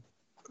talking.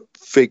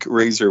 Fake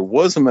Razor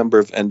was a member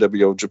of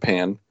NWO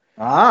Japan.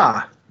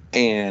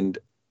 And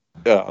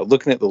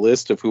looking at the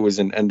list of who was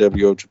in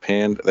NWO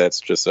Japan,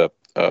 that's just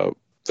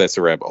that's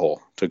a rabbit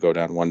hole to go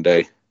down one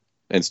day.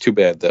 And it's too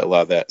bad that a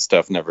lot of that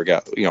stuff never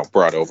got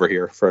brought over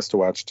here for us to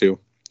watch too.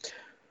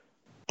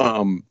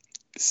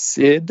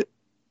 Sid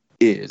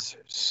is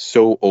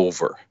so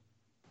over,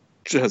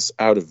 just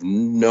out of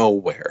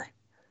nowhere.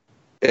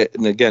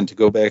 And again, to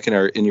go back in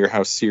our In Your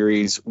House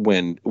series,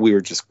 when we were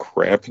just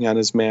crapping on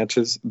his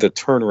matches, the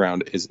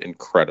turnaround is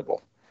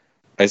incredible.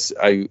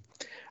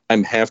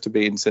 I'm half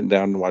debating sitting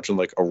down and watching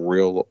like a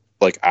real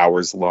like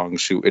hours long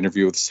shoot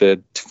interview with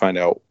Sid to find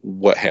out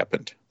what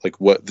happened,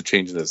 like what the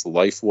change in his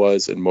life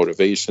was and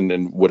motivation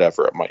and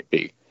whatever it might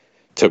be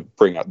to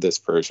bring out this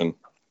version.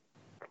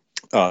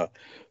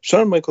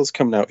 Shawn Michaels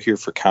coming out here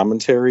for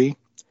commentary.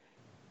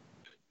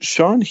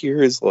 Shawn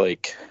here is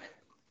like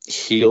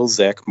heel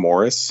Zach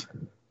Morris.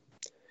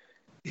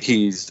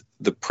 He's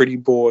the pretty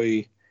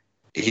boy.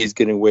 He's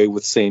getting away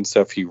with saying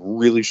stuff he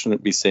really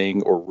shouldn't be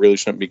saying or really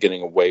shouldn't be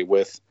getting away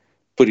with.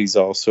 But he's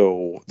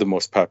also the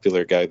most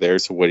popular guy there.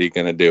 So what are you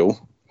going to do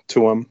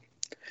to him?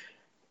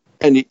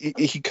 And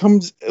he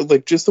comes,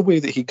 like, just the way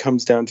that he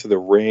comes down to the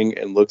ring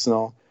and looks and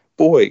all.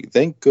 Boy,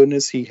 thank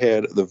goodness he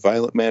had the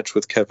violent match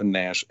with Kevin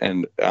Nash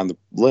and on the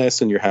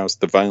Last in Your House,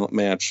 the violent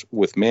match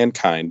with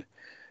Mankind,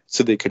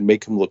 so they could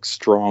make him look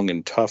strong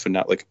and tough and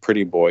not like a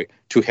pretty boy,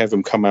 to have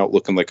him come out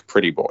looking like a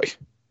pretty boy,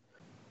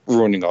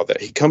 ruining all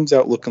that. He comes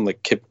out looking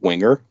like Kip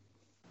Winger.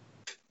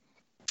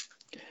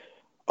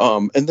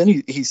 And then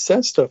he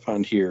says stuff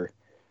on here.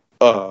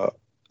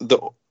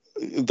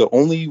 The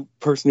only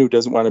person who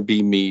doesn't want to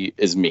be me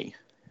is me.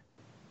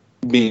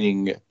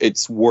 Meaning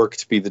it's work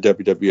to be the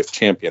WWF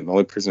champion. The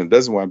only person who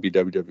doesn't want to be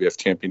WWF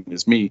champion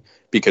is me,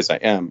 because I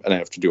am, and I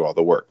have to do all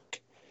the work.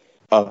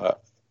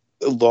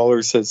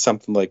 Lawler says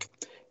something like,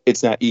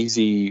 it's not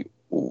easy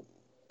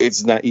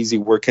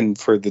working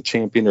for the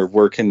champion or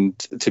working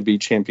to be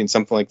champion,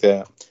 something like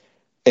that.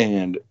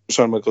 And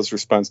Shawn Michaels'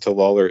 response to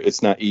Lawler,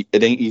 it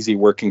ain't easy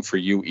working for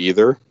you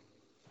either.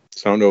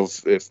 So I don't know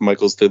if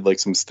Michaels did like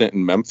some stint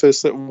in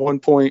Memphis at one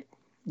point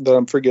that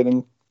I'm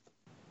forgetting.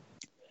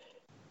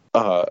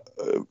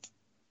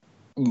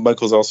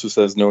 Michaels also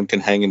says no one can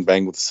hang and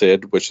bang with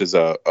Sid, which is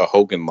a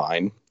Hogan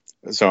line.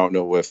 So I don't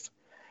know if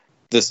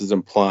this is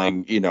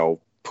implying,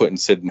 putting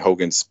Sid in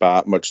Hogan's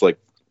spot, much like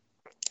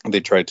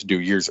they tried to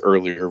do years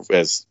earlier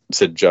as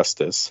Sid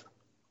Justice.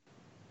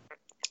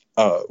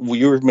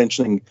 You were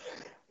mentioning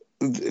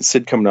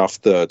Sid coming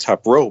off the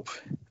top rope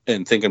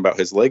and thinking about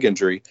his leg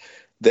injury.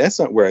 That's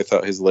not where I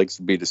thought his legs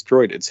would be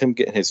destroyed. It's him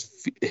getting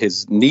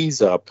his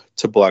knees up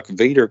to block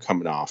Vader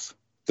coming off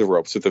the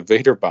ropes with a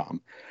Vader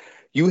bomb.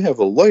 You have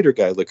a lighter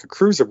guy like a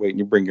cruiserweight and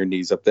you bring your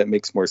knees up. That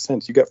makes more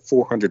sense. You got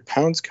 400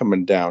 pounds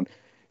coming down.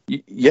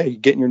 You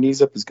getting your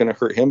knees up is going to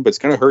hurt him, but it's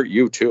going to hurt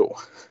you too.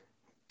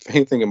 If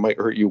anything, it might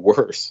hurt you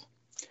worse.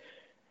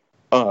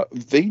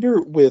 Vader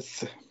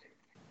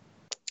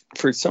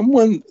for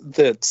someone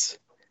that's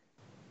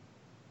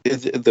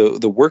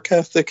the work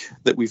ethic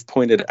that we've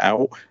pointed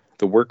out,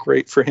 the work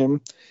rate for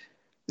him,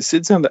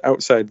 Sid's on the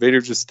outside.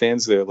 Vader just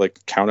stands there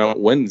like, count out,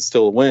 win,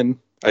 still a win.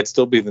 I'd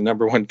still be the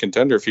number one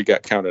contender if he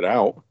got counted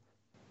out.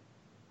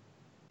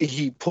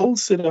 He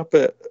pulls Sid up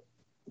at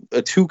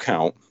a 2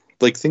 count,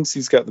 like thinks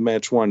he's got the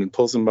match won, and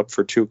pulls him up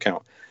for 2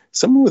 count.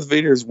 Someone with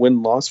Vader's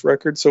win-loss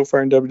record so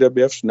far in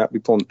WWF should not be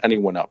pulling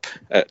anyone up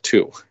at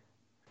 2.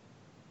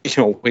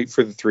 Wait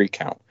for the 3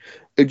 count.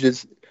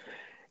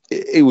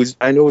 It was,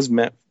 I know it was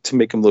meant to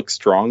make him look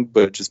strong,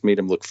 but it just made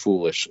him look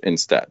foolish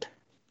instead.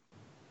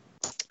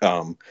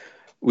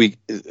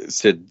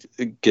 Sid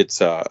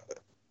gets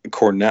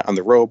Cornette on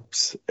the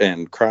ropes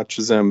and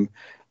crotches him.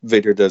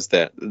 Vader does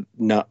that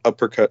nut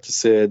uppercut to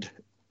Sid.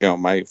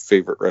 My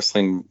favorite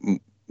wrestling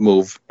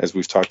move, as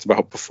we've talked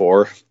about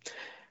before.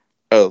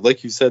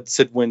 Like you said,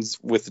 Sid wins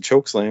with the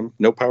chokeslam.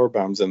 No power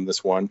bombs in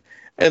this one.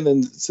 And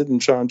then Sid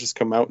and Shawn just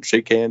come out and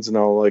shake hands and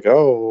all like,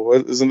 oh,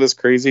 isn't this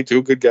crazy?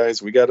 2 good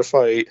guys. We got to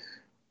fight.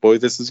 Boy,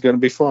 this is going to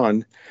be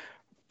fun.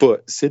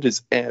 But Sid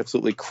is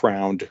absolutely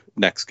crowned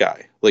next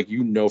guy. Like,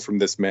 from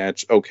this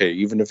match, okay,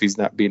 even if he's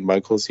not beating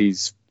Michaels,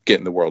 he's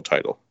getting the world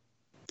title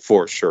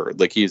for sure.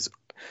 Like,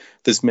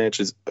 this match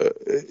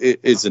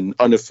is an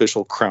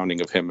unofficial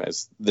crowning of him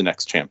as the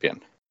next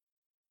champion.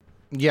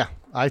 Yeah,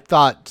 I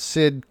thought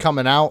Sid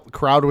coming out,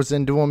 crowd was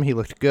into him. He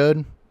looked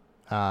good,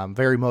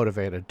 very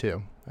motivated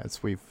too,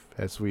 as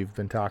we've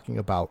been talking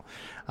about.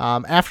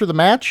 After the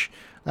match,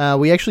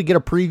 we actually get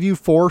a preview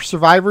for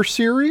Survivor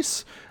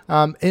Series.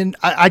 And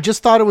I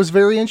just thought it was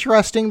very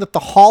interesting that the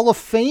Hall of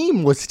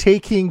Fame was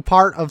taking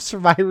part of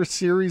Survivor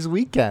Series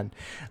weekend,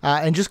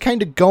 and just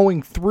kind of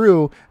going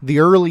through the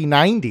early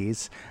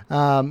 90s.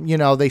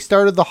 They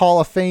started the Hall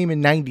of Fame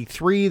in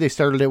 93. They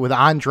started it with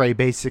Andre,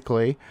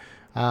 basically,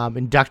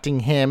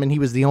 inducting him, and he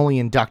was the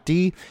only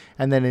inductee.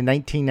 And then in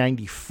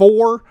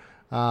 1994,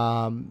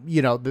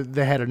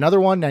 they had another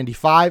one,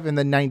 95, and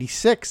then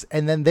 96.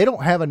 And then they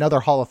don't have another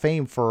Hall of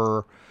Fame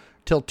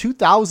till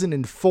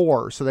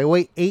 2004. So they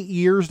wait 8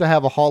 years to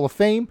have a Hall of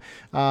Fame.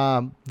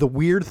 The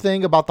weird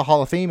thing about the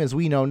Hall of Fame, as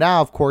we know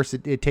now, of course,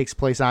 it takes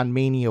place on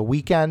Mania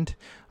weekend.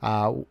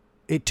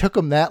 It took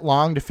them that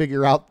long to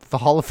figure out that the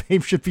Hall of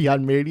Fame should be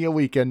on Mania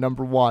weekend,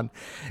 number one.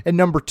 And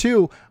number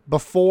two,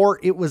 before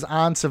it was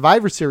on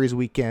Survivor Series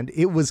weekend,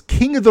 it was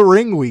King of the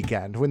Ring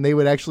weekend when they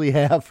would actually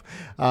have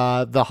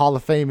the Hall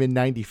of Fame in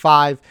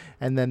 95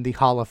 and then the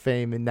Hall of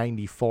Fame in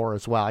 94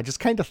 as well. I just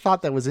kind of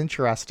thought that was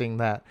interesting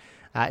that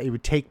it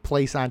would take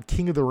place on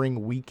King of the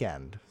Ring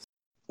weekend.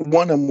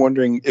 One, I'm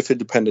wondering if it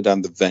depended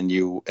on the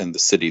venue and the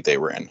city they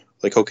were in.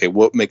 Like, okay,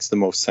 what makes the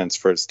most sense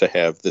for us to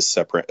have this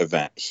separate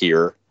event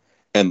here,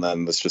 and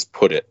then let's just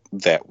put it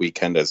that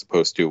weekend as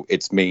opposed to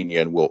it's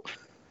Mania, and we'll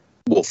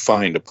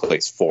find a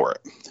place for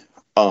it.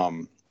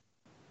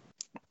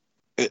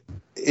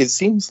 It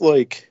seems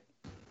like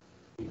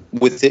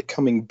with it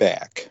coming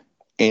back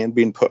and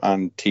being put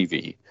on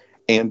TV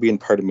and being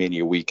part of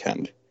Mania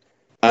weekend,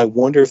 I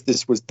wonder if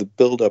this was the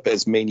build-up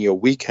as Mania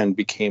weekend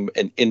became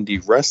an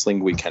indie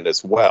wrestling weekend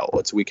as well.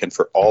 It's a weekend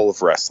for all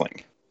of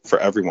wrestling, for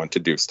everyone to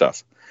do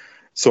stuff.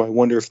 So I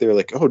wonder if they're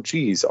like, oh,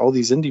 geez, all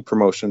these indie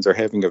promotions are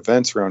having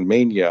events around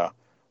Mania.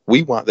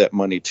 We want that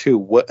money too.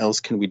 What else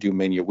can we do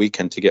Mania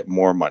weekend to get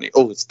more money?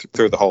 Oh, let's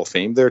throw the Hall of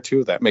Fame there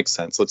too. That makes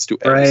sense. Let's do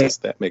Access.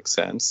 That makes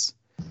sense.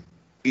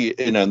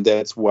 And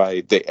that's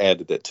why they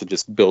added it, to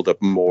just build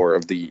up more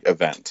of the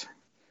event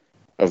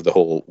of the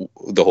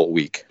whole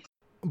week.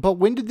 But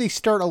when did they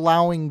start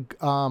allowing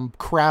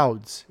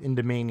crowds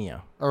into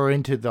Mania, or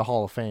into the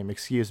Hall of Fame?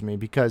 Excuse me,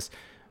 because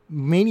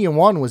Mania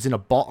 1 was in a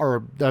bar,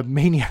 or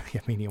Mania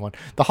 1.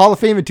 The Hall of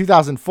Fame in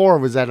 2004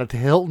 was at a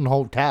Hilton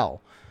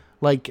Hotel.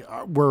 Like,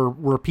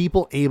 were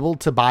people able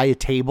to buy a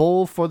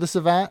table for this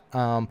event?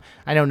 I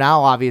know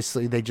now,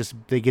 obviously, they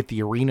get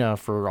the arena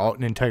for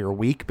an entire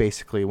week,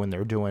 basically, when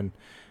they're doing,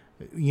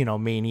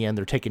 Mania, and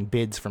they're taking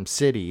bids from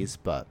cities.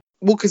 But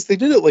because they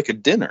did it like a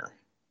dinner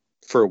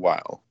for a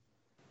while.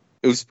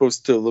 It was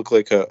supposed to look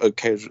like a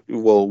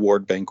casual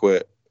award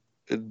banquet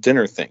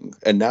dinner thing,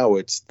 and now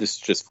this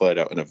just flat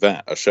out an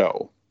event, a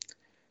show,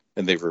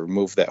 and they've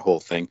removed that whole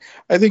thing.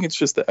 I think it's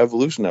just the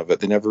evolution of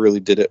it. They never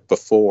really did it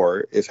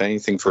before. If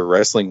anything, for a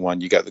wrestling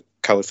one, you got the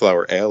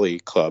Cauliflower Alley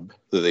Club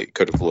that they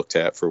could have looked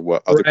at for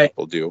what other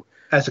people do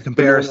as a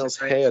comparison.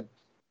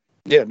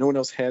 No one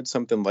else had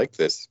something like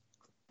this.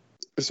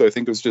 So I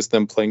think it was just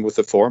them playing with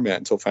the format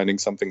until finding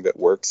something that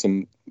works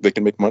and they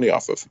can make money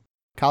off of.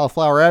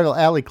 Cauliflower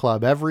Alley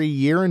Club every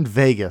year in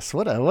Vegas.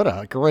 What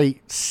a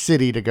great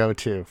city to go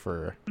to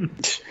for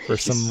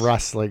some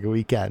wrestling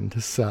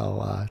weekend.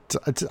 So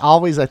it's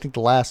always, I think,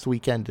 the last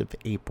weekend of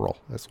April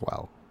as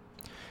well.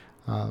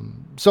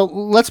 So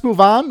let's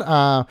move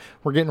on.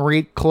 We're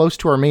getting close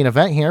to our main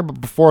event here, but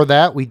before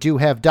that, we do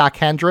have Doc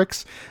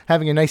Hendrix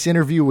having a nice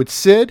interview with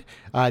Sid.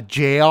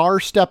 JR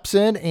steps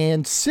in,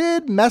 and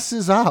Sid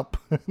messes up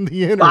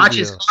the interview.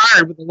 Botches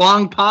hard with a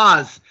long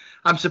pause.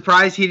 I'm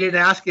surprised he didn't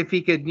ask if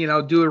he could,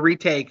 do a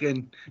retake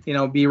and,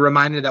 be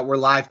reminded that we're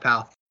live,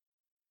 pal.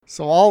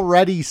 So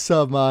already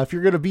some, if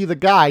you're going to be the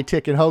guy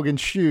taking Hogan's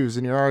shoes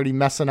and you're already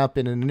messing up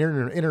in an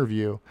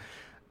interview,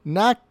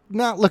 not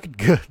looking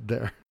good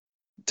there.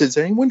 Does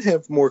anyone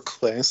have more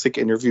classic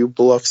interview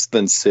bluffs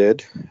than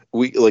Sid?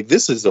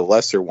 This is a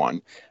lesser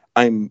one.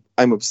 I'm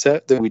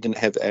upset that we didn't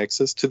have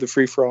access to the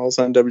free-for-alls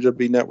on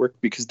WWE Network,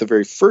 because the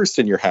very first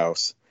In Your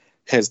House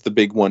has the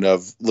big one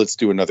of let's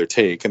do another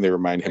take, and they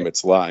remind him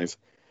it's live.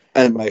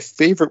 And my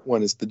favorite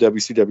one is the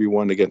WCW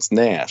one against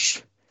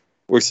Nash,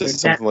 where it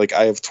says something like,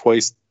 I have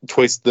twice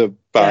the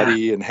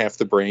body and half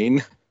the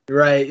brain.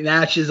 Right.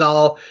 Nash is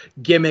all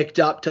gimmicked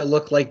up to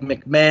look like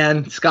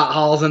McMahon. Scott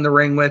Hall's in the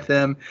ring with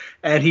him,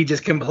 and he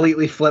just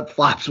completely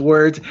flip-flops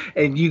words,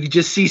 and you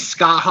just see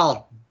Scott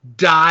Hall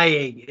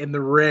dying in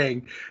the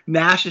ring.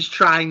 Nash is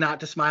trying not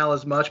to smile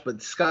as much,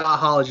 but Scott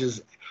Hall is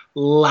just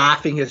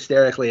laughing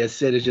hysterically as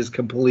Sid is just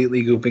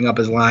completely goofing up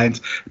his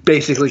lines,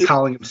 basically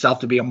calling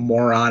himself to be a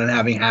moron and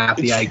having half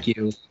the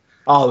IQ.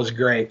 Oh, it was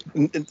great.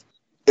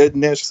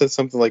 Nash said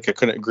something like, I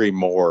couldn't agree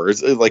more.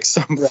 It's like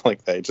something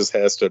like that. He just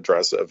has to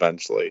address it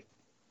eventually.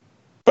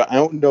 But I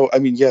don't know. I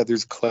mean, yeah,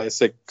 there's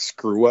classic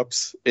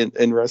screw-ups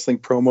in wrestling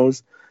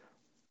promos,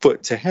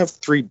 but to have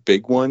three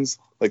big ones,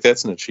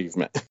 that's an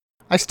achievement.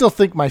 I still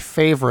think my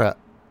favorite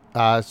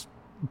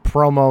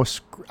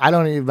promo,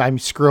 I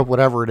screw up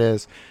whatever it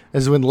is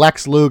when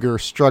Lex Luger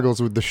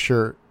struggles with the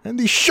shirt. And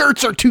these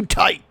shirts are too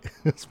tight.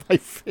 It's my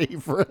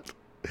favorite.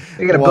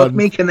 They're going to book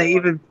me? Can they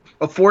even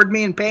afford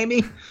me and pay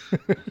me?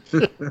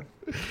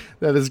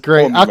 That is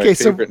great. Well, okay,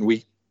 so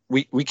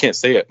we can't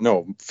say it.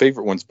 No,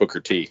 favorite one's Booker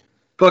T.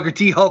 Booker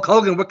T, Hulk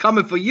Hogan, we're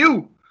coming for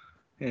you.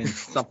 And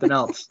something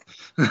else.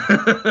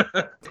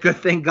 Good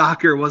thing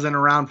Gawker wasn't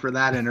around for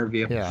that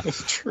interview. Yeah,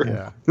 true.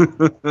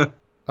 Yeah.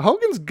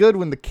 Hogan's good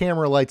when the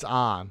camera light's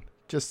on.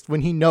 Just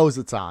when he knows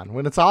it's on.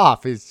 When it's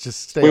off, he's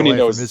just stay away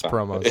from his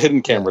promos. A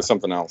hidden camera,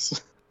 something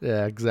else.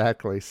 Yeah,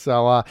 exactly.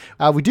 So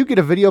we do get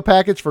a video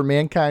package for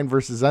Mankind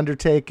versus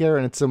Undertaker,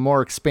 and it's a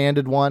more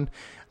expanded one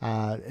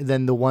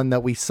than the one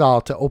that we saw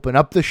to open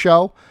up the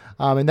show.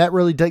 And that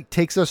really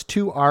takes us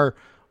to our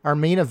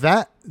main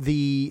event,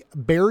 the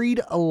Buried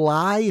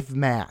Alive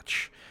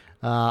match.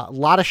 A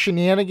lot of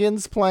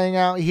shenanigans playing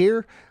out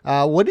here.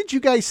 What did you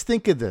guys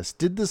think of this?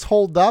 Did this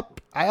hold up?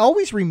 I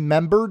always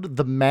remembered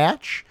the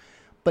match,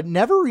 but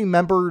never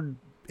remembered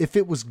if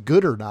it was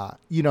good or not.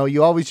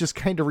 You always just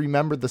kind of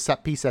remember the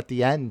set piece at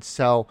the end.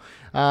 So,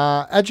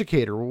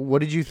 Educator, what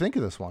did you think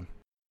of this one?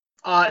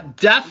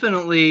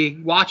 Definitely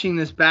watching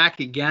this back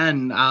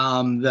again.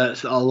 A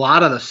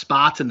lot of the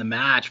spots in the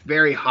match,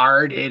 very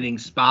hard hitting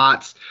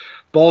spots.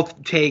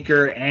 both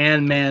Taker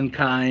and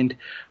Mankind.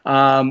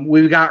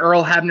 We've got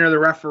Earl Hebner, the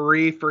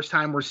referee. First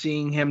time we're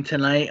seeing him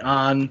tonight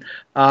on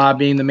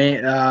being the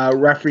main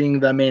refereeing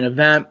the main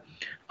event.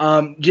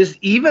 Just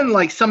even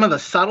like some of the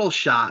subtle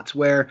shots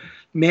where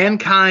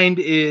Mankind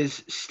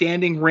is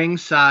standing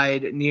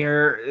ringside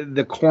near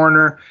the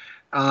corner,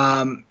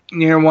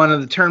 near one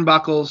of the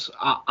turnbuckles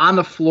on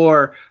the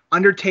floor.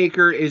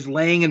 Undertaker is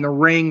laying in the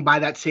ring by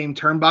that same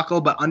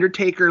turnbuckle, but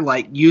Undertaker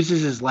like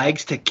uses his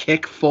legs to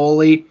kick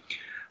Foley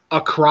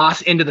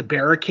across into the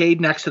barricade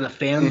next to the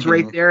fans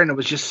right there, and it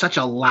was just such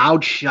a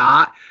loud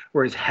shot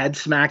where his head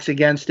smacks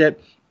against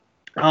it.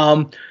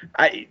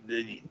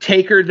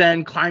 Taker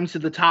then climbs to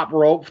the top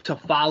rope to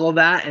follow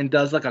that and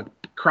does like a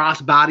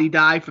cross body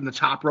dive from the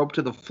top rope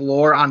to the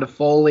floor onto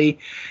Foley,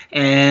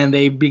 and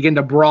they begin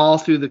to brawl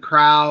through the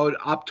crowd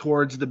up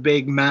towards the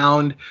big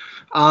mound.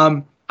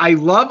 I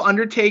love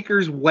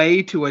Undertaker's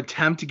way to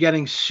attempt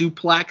getting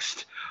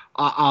suplexed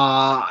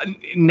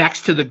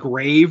next to the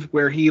grave,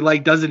 where he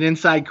like does an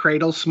inside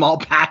cradle small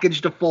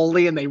package to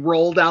Foley and they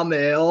roll down the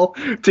hill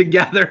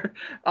together.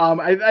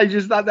 I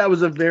just thought that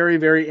was a very,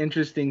 very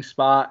interesting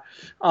spot.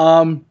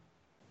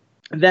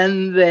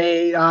 Then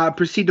they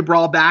proceed to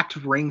brawl back to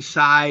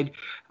ringside.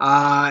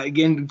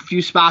 Again, a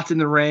few spots in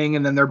the ring,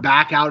 and then they're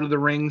back out of the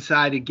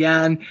ringside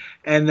again,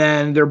 and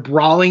then they're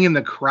brawling in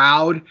the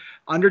crowd.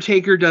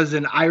 Undertaker does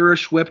an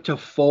Irish whip to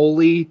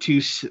Foley to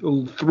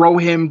throw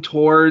him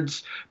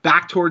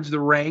back towards the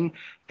ring,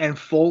 and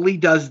Foley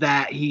does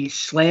that. He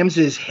slams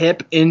his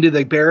hip into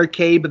the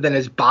barricade, but then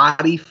his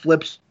body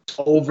flips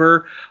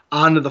over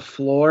onto the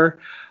floor.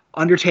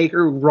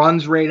 Undertaker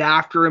runs right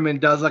after him and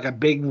does like a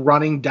big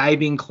running,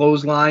 diving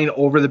clothesline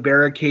over the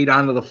barricade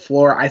onto the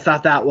floor. I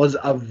thought that was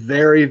a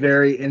very,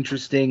 very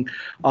interesting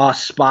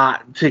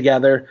spot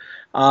together.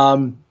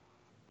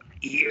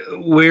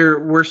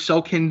 We're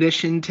so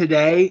conditioned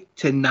today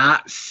to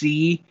not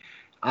see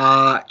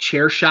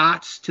chair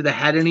shots to the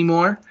head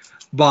anymore,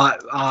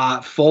 but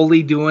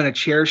Foley doing a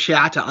chair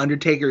shot to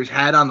Undertaker's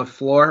head on the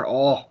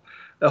floor,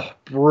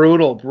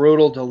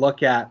 brutal to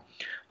look at.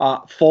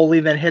 Foley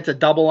then hits a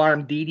double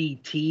arm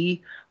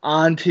DDT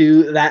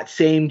onto that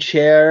same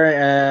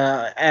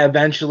chair.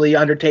 Eventually,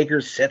 Undertaker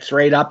sits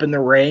right up in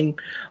the ring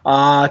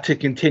to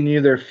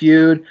continue their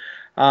feud.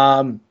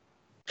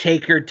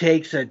 Taker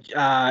takes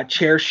a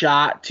chair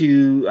shot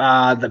to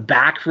the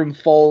back from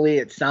Foley.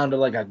 It sounded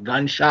like a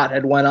gunshot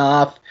had went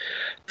off.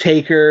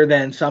 Taker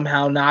then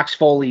somehow knocks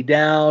Foley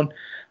down.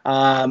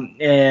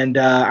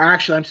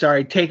 Actually, I'm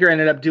sorry. Taker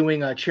ended up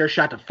doing a chair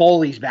shot to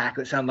Foley's back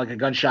that sounded like a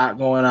gunshot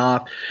going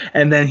off.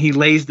 And then he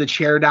lays the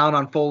chair down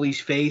on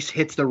Foley's face,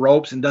 hits the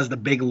ropes, and does the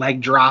big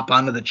leg drop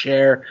onto the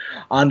chair,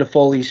 onto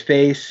Foley's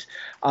face.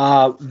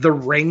 The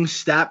ring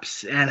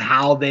steps and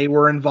how they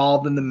were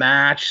involved in the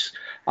match.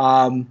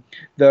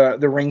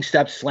 The ring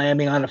steps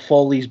slamming onto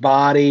Foley's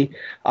body.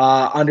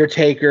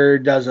 Undertaker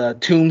does a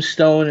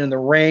tombstone in the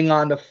ring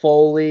onto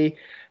Foley.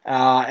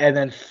 And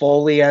then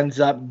Foley ends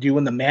up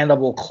doing the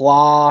mandible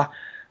claw.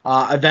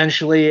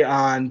 Eventually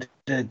on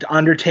the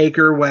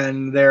Undertaker,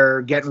 when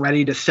they're getting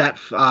ready to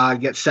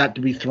get set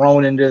to be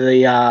thrown into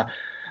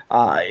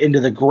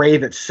the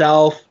grave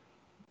itself,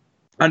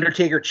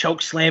 Undertaker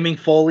choke slamming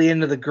Foley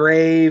into the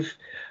grave.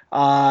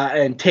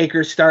 And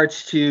Taker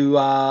starts to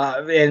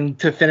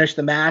finish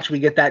the match, we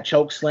get that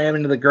choke slam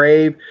into the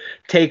grave.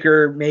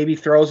 Taker maybe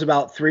throws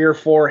about 3 or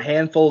 4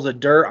 handfuls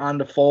of dirt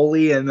onto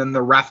Foley, and then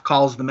the ref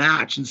calls the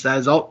match and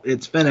says, "Oh,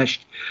 it's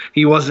finished."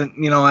 He wasn't,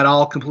 at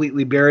all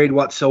completely buried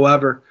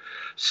whatsoever.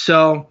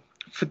 So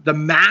for the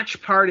match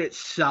part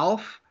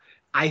itself,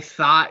 I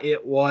thought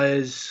it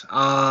was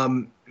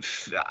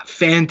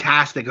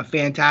fantastic, a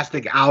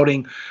fantastic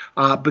outing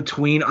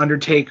between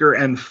Undertaker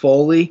and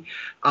Foley.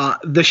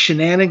 The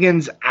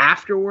shenanigans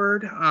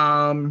afterward,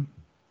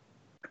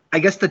 I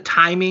guess the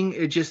timing,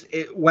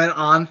 it went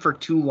on for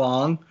too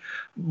long,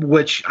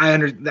 which I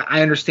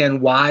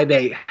understand why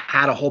they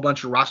had a whole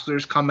bunch of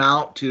wrestlers come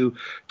out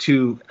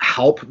to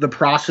help the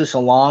process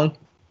along.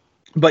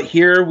 But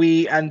here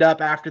we end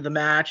up after the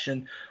match,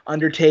 and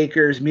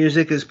Undertaker's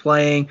music is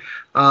playing.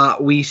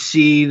 We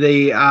see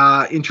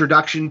the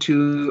introduction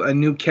to a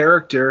new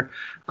character.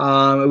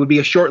 It would be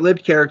a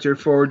short-lived character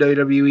for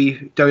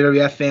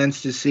WWF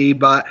fans to see,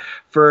 but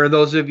for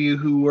those of you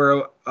who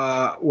were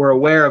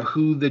aware of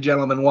who the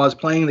gentleman was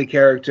playing the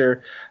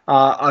character,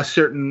 a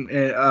certain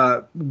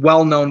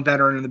well-known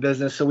veteran in the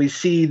business. So we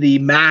see the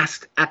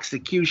Masked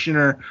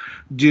Executioner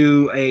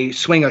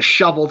swing a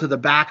shovel to the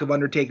back of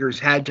Undertaker's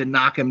head to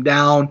knock him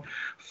down.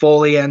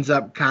 Foley ends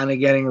up kind of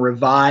getting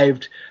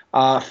revived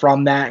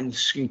from that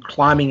and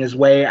climbing his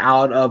way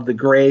out of the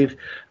grave.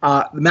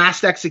 The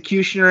Masked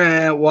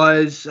Executioner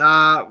was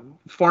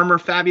former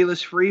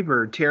Fabulous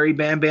Freebird, Terry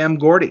Bam Bam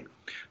Gordy,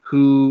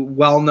 who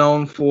well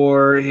known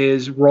for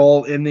his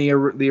role in the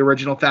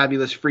original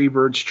Fabulous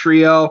Freebirds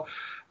trio.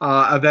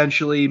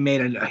 Eventually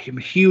made a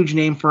huge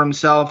name for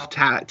himself,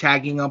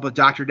 tagging up with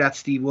Dr. Death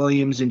Steve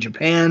Williams in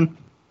Japan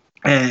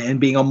and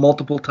being a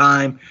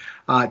multiple-time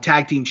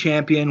tag team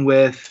champion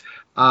with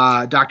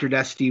Dr.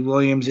 Death Steve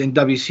Williams in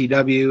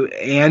WCW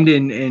and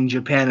in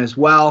Japan as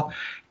well.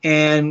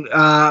 And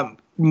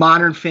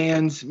modern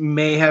fans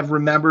may have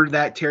remembered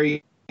that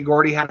Terry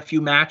Gordy had a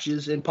few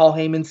matches in Paul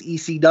Heyman's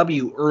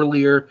ECW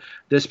earlier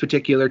this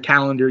particular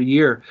calendar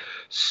year.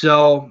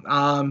 So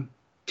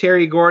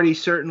Terry Gordy,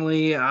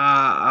 certainly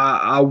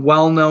a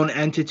well-known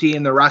entity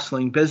in the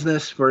wrestling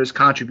business for his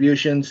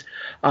contributions.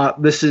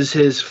 This is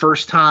his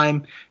first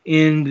time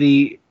in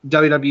the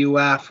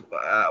WWF.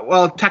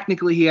 Well,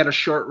 technically he had a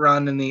short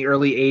run in the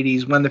early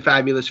 80s when the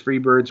Fabulous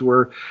Freebirds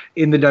were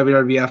in the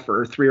WWF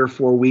for 3 or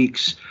 4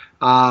 weeks.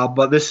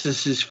 But this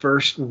is his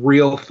first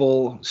real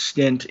full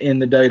stint in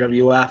the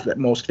WWF that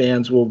most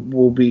fans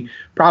will be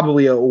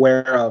probably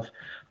aware of.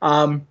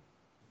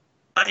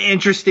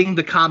 Interesting,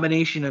 the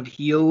combination of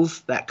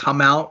heels that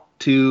come out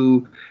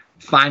to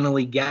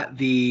finally get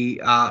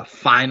the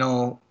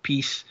final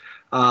piece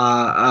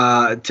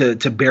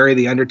to bury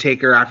the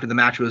Undertaker after the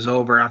match was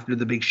over, after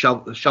the big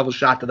shovel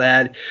shot to the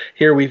head.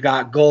 Here we've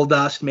got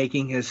Goldust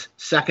making his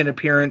second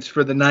appearance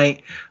for the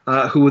night,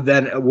 who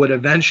then would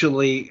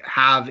eventually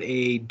have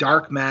a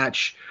dark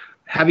match,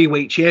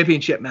 heavyweight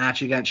championship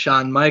match against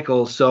Shawn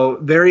Michaels. So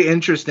very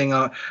interesting.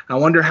 I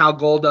wonder how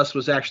Goldust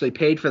was actually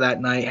paid for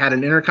that night. Had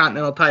an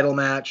Intercontinental title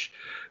match,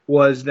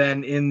 was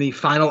then in the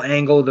final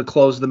angle to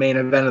close the main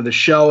event of the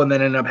show, and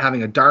then ended up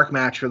having a dark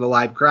match for the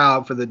live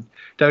crowd for the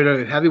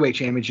WWE Heavyweight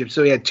Championship.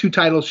 So he had 2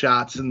 title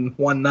shots in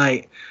one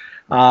night.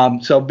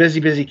 So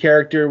busy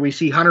character. We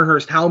see Hunter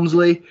Hearst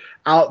Helmsley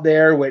out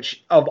there,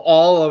 which of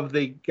all of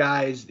the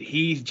guys,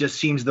 he just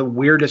seems the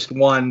weirdest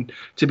one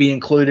to be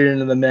included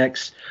into the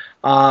mix.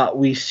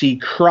 We see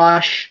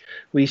Crush,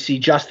 we see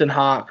Justin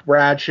Hawk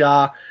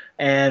Bradshaw,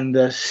 and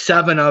the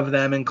 7 of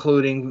them,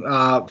 including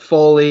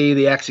Foley,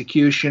 the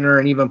Executioner,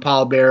 and even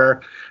Paul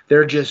Bearer,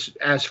 they're just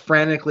as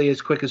frantically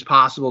as quick as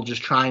possible,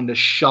 just trying to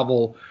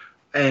shovel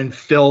and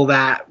fill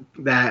that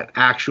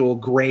actual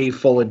grave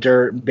full of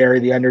dirt, bury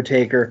the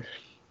Undertaker,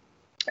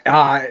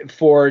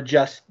 for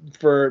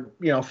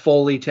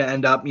Foley to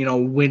end up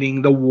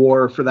winning the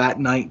war for that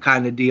night,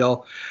 kind of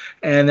deal.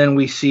 And then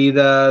we see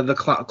the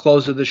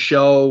close of the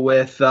show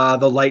with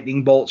the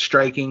lightning bolt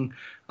striking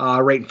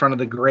right in front of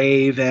the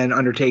grave, and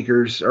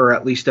Undertaker's, or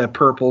at least a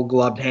purple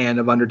gloved hand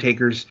of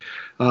Undertaker's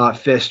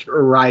fist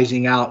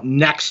rising out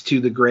next to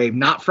the grave,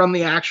 not from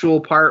the actual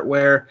part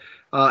where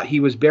he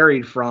was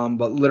buried from,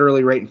 but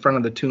literally right in front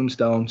of the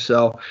tombstone.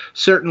 So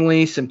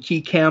certainly some key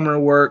camera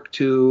work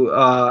to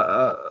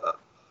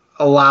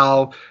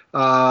allow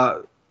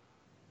Mark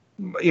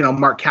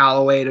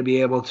Calloway to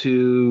be able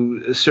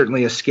to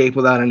certainly escape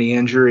without any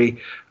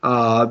injury,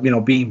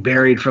 being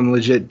buried from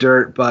legit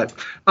dirt. But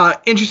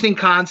interesting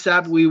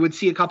concept. We would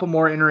see a couple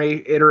more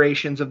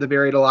iterations of the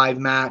Buried Alive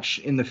match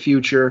in the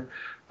future.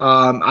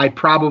 I'd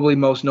probably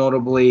most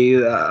notably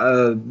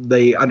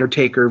the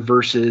Undertaker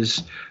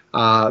versus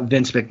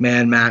Vince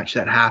McMahon match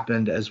that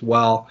happened as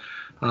well.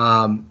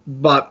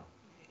 But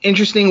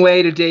interesting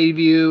way to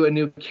debut a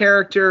new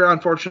character.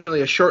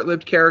 Unfortunately, a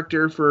short-lived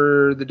character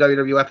for the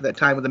WWF at that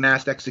time with the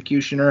Masked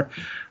Executioner.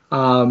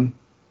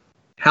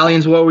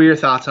 Hellions, what were your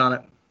thoughts on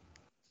it?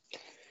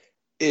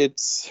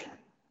 It's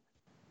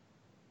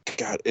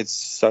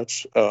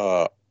such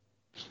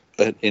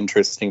an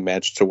interesting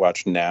match to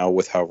watch now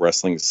with how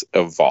wrestling's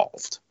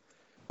evolved.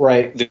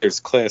 Right. There's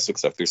classic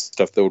stuff. There's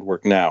stuff that would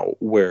work now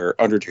where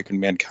Undertaker and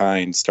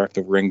Mankind start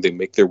the ring. They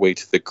make their way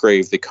to the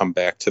grave. They come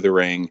back to the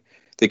ring.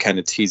 They kind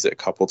of tease it a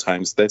couple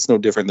times. That's no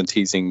different than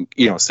teasing,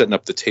 setting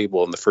up the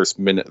table in the first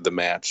minute of the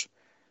match.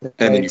 Right.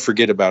 And then you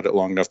forget about it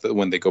long enough that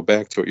when they go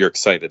back to it, you're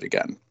excited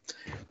again.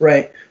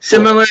 Right.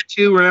 Similar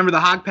to, remember the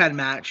Hogpen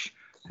match?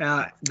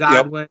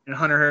 Godwin and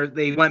Hunter,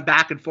 they went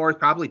back and forth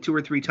probably 2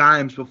 or 3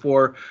 times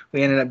before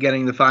we ended up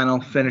getting the final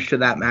finish to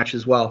that match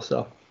as well.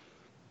 So,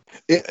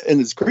 and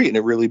it's great, and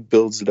it really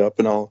builds it up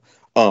and all.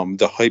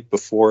 The hype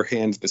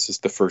beforehand. This is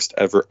the first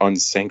ever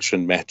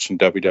unsanctioned match in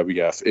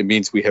WWF. It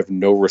means we have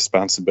no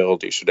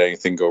responsibility should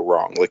anything go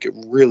wrong. Like, it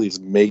really is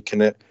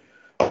making it.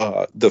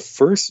 The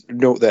first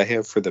note that I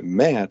have for the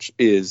match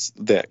is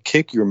that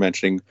kick you were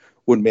mentioning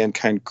when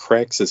Mankind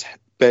cracks his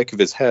back of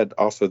his head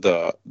off of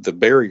the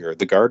barrier,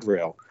 the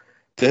guardrail.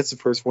 That's the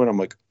first one. I'm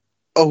like,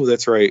 oh,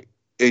 that's right.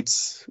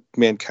 It's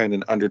Mankind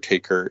and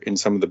Undertaker in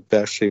some of the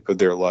best shape of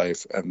their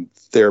life, and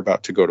they're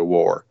about to go to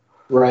war.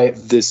 Right.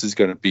 This is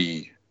going to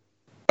be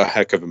a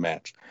heck of a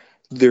match.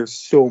 There's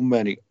so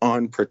many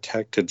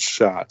unprotected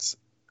shots.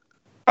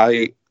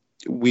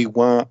 We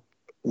want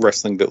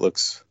wrestling that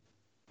looks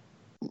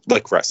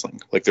like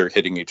wrestling, like they're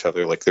hitting each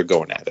other, like they're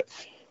going at it.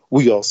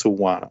 We also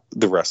want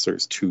the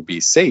wrestlers to be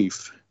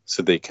safe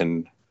so they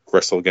can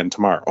wrestle again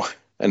tomorrow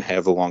and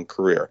have a long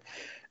career.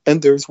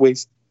 And there's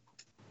ways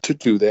to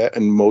do that,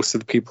 and most of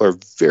the people are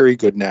very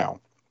good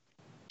now.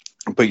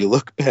 But you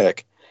look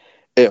back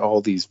at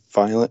all these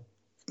violent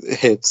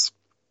hits,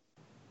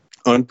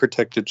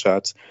 unprotected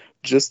shots,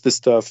 just the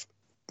stuff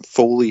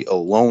Foley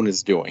alone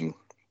is doing.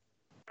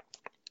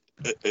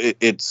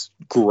 It's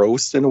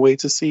gross in a way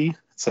to see.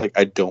 It's like,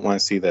 I don't want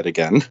to see that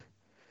again.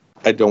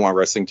 I don't want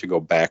wrestling to go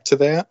back to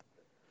that,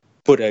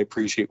 but I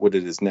appreciate what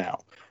it is now.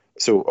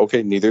 So,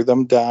 okay, neither of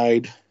them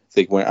died.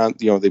 They went on,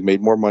 they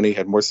made more money,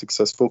 had more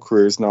successful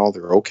careers now.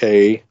 They're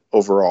okay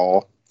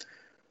overall.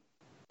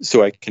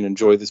 So I can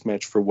enjoy this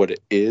match for what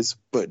it is.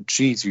 But,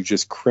 geez, you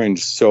just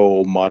cringe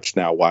so much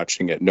now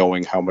watching it,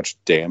 knowing how much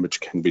damage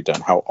can be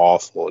done, how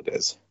awful it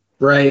is.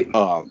 Right.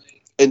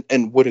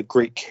 And what a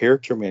great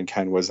character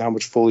Mankind was, how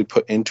much Foley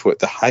put into it.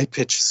 The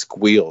high-pitched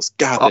squeals.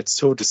 God, that's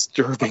so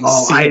disturbing.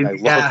 I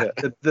love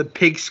it. The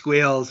pig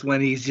squeals when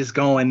he's just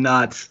going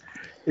nuts.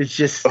 It's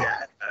just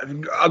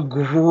a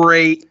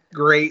great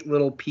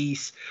little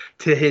piece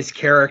to his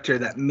character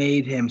that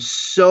made him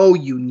so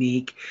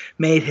unique,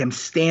 made him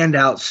stand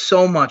out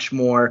so much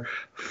more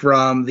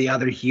from the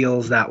other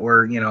heels that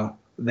were,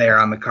 there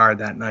on the card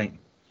that night.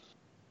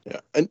 Yeah,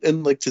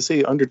 and like to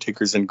say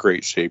Undertaker's in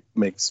great shape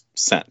makes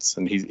sense,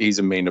 and he's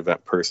a main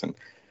event person.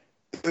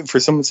 For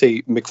someone to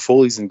say Mick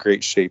Foley's in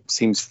great shape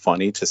seems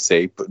funny to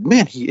say, but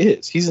man, he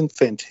is. He's in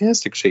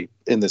fantastic shape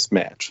in this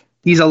match.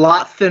 He's a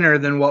lot thinner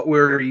than what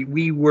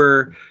we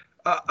were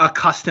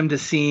accustomed to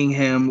seeing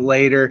him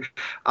later.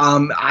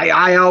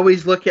 I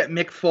always look at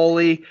Mick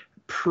Foley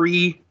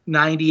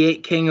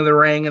pre-98 King of the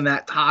Ring and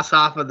that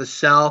toss-off of the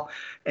cell,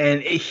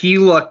 and he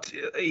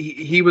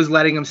was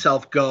letting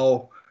himself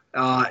go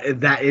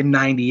that in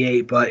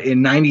 98, but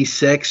in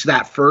 96,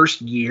 that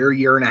first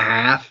year and a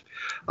half,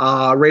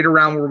 right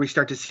around where we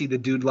start to see the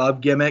Dude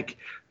Love gimmick,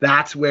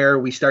 that's where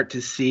we start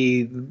to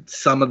see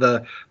some of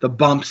the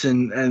bumps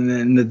and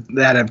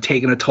that have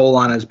taken a toll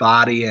on his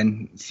body,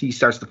 and he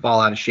starts to fall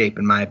out of shape,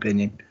 in my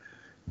opinion.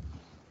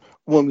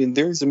 Well, I mean,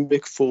 there's a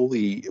Mick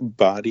Foley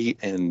body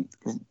and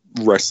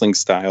wrestling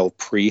style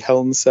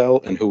pre-Hell in a Cell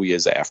and who he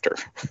is after.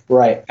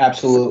 Right,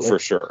 absolutely. For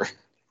sure.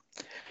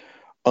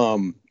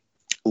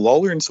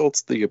 Lawler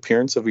insults the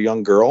appearance of a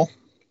young girl.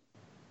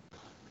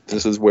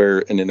 This is where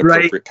an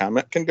inappropriate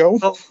comment can go.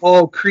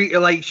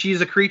 Like she's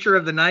a creature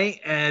of the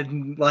night,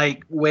 and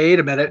like, wait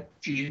a minute,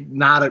 she's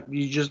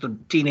just a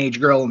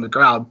teenage girl in the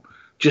crowd,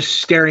 just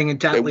staring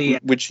intently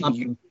at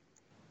something.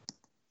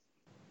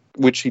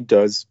 Which he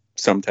does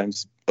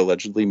sometimes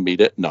allegedly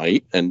meet at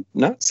night and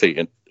not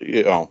say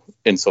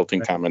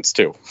insulting comments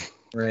too.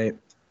 Right.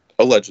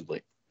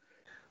 Allegedly.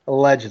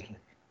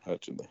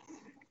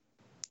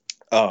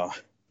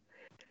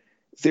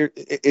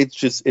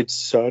 It's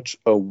such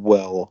a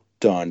well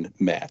done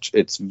match.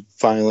 It's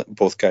violent.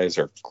 Both guys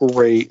are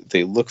great.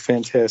 They look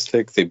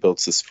fantastic. They build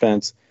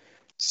suspense.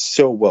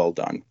 So well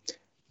done.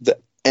 The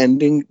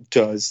ending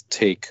does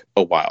take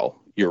a while.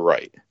 You're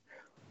right.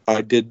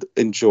 I did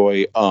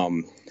enjoy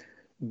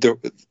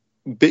the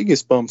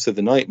biggest bumps of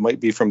the night might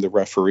be from the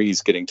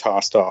referees getting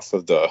tossed off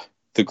of the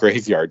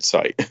graveyard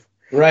site.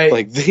 Right.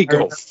 Like they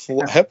go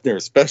Hebner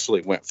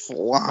especially went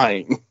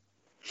flying.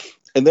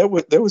 And that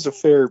was a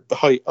fair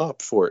height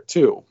up for it,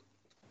 too.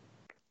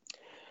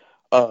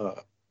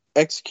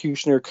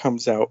 Executioner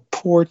comes out.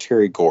 Poor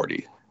Terry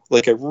Gordy.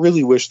 Like, I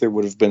really wish there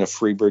would have been a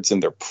Freebirds in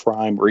their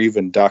prime, or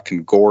even Doc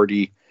and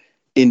Gordy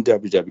in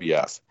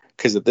WWF.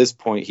 Because at this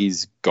point,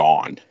 he's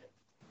gone.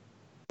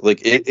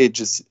 Like,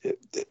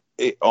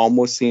 it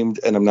almost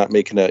seemed, and I'm not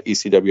making a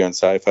ECW on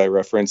Sci-Fi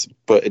reference,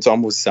 but it's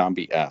almost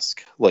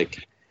zombie-esque.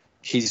 Like,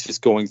 he's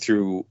just going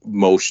through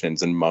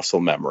motions and muscle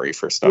memory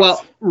for stuff.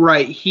 Well,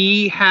 right.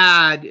 He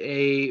had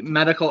a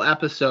medical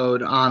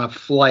episode on a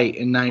flight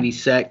in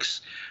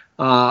 96.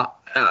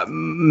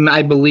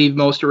 I believe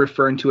most are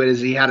referring to it as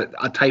he had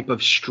a type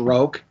of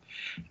stroke.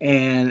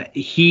 And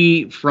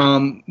he,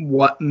 from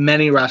what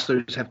many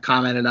wrestlers have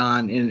commented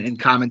on and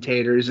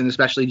commentators, and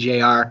especially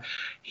JR,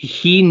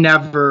 he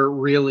never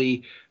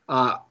really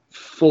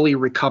fully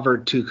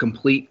recovered to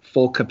complete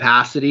full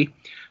capacity.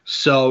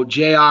 So,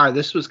 JR,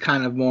 this was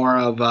kind of more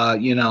of,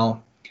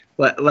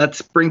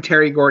 let's bring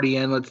Terry Gordy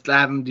in. Let's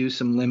have him do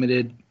some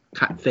limited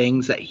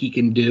things that he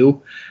can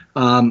do.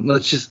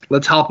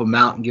 Let's help him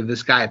out and give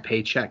this guy a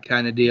paycheck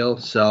kind of deal.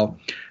 So,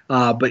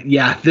 but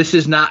yeah, this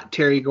is not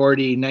Terry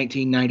Gordy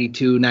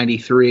 1992,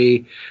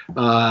 93,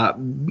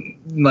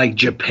 like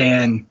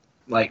Japan,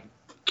 like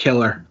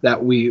killer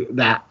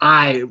that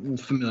I'm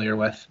familiar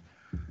with.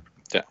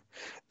 Yeah.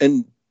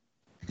 And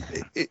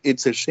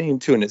it's a shame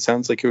too, and it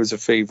sounds like it was a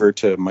favor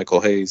to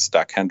Michael Hayes,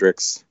 Doc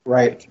Hendricks,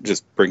 right?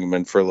 Just bring him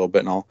in for a little bit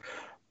and all,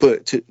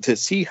 but to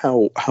see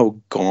how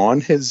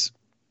gone his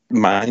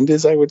mind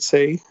is, I would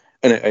say,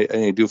 and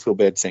I do feel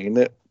bad saying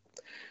that,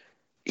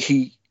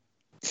 he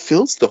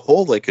fills the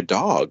hole like a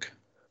dog.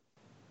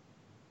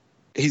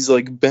 He's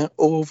like bent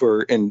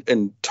over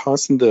and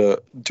tossing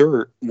the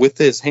dirt with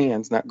his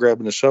hands, not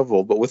grabbing a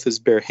shovel, but with his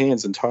bare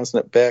hands and tossing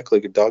it back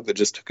like a dog that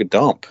just took a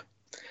dump.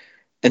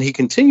 And he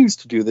continues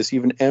to do this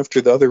even after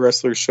the other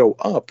wrestlers show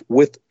up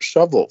with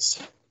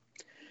shovels.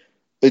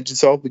 It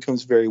just all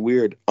becomes very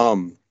weird.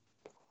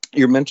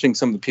 You're mentioning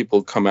some of the people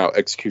who come out,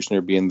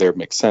 Executioner being there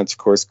makes sense. Of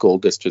course,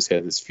 Goldust just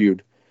had his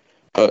feud,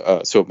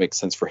 so it makes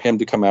sense for him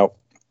to come out.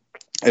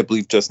 I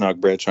believe Justin Hawk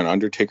Bradshaw and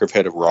Undertaker have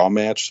had a Raw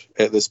match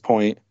at this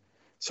point,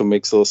 so it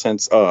makes a little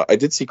sense. I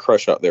did see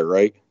Crush out there,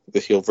 right? The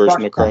heel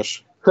version of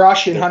Crush.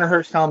 Crush and Hunter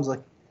Hearst Helmsley.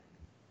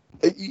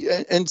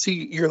 And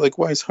see, you're like,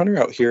 why is Hunter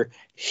out here?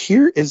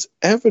 Here is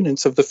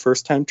evidence of the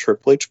first time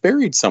Triple H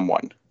buried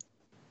someone.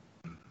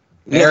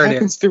 There it it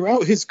happens is.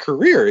 throughout his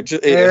career. It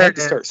There had it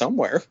to start is.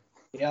 somewhere.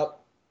 Yep.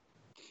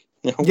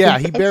 You know, Yeah,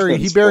 what he the buried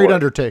evidence for?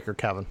 Undertaker,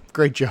 Kevin.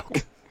 Great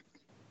joke.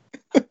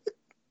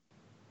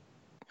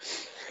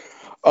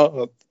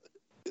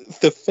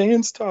 The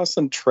fans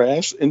tossing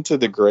trash into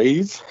the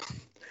grave.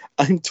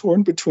 I'm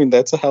torn between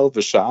that's a hell of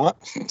a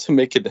shot to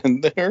make it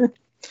in there,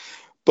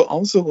 but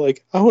also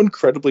like how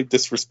incredibly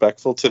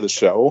disrespectful to the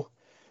show.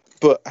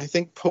 But I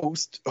think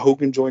post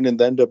Hogan joining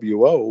the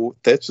NWO,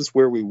 that's just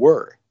where we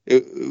were.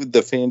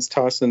 The fans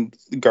tossing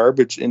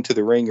garbage into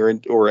the ring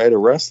or at a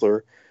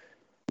wrestler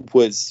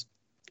was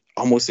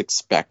almost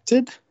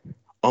expected,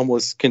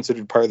 almost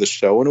considered part of the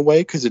show in a way,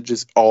 because it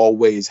just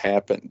always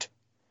happened.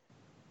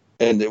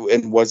 And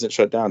it wasn't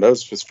shut down. That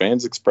was just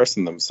fans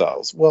expressing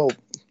themselves. Well,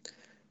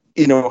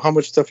 you know, how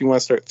much stuff you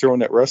want to start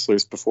throwing at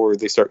wrestlers before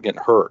they start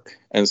getting hurt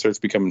and it starts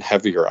becoming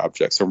heavier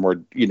objects or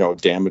more, you know,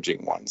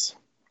 damaging ones.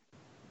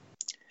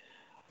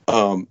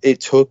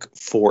 It took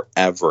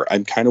forever.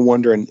 I'm kind of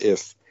wondering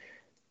if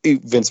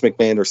Vince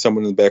McMahon or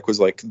someone in the back was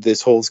like,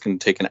 this hole's going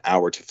to take an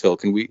hour to fill.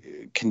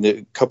 Can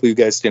a couple of you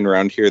guys stand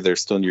around here? They're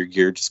still in your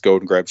gear. Just go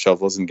and grab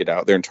shovels and get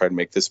out there and try to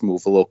make this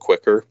move a little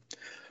quicker.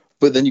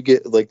 But then you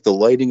get like the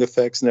lighting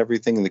effects and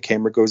everything, and the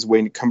camera goes away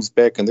and it comes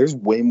back, and there's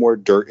way more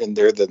dirt in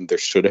there than there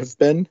should have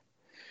been.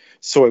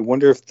 So I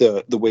wonder if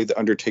the way the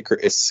Undertaker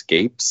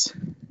escapes,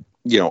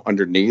 you know,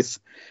 underneath,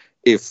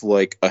 if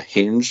like a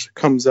hinge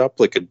comes up,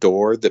 like a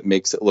door that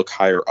makes it look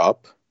higher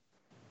up.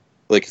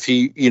 Like if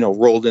he, you know,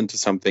 rolled into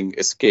something,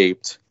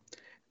 escaped,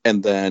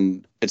 and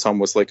then it's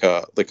almost like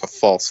a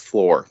false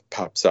floor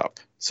pops up.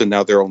 So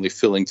now they're only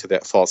filling to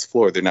that false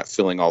floor. They're not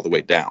filling all the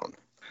way down.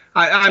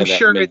 I'm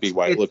sure that may be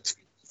why it looked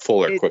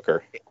fuller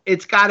quicker.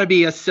 It's got to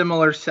be a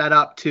similar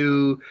setup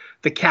to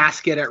the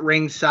casket at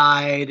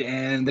ringside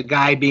and the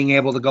guy being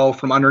able to go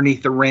from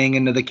underneath the ring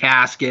into the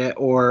casket,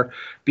 or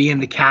be in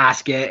the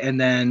casket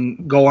and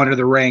then go under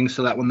the ring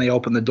so that when they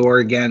open the door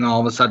again, all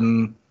of a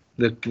sudden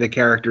the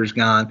character's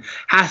gone.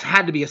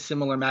 Had to be a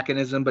similar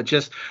mechanism, but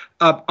just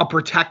a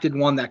protected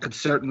one that could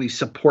certainly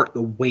support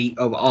the weight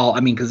of all.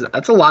 I mean, because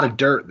that's a lot of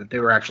dirt that they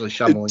were actually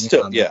shoveling.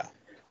 Still, yeah.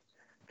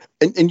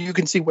 And you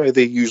can see why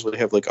they usually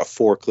have like a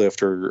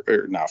forklift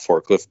or not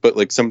forklift, but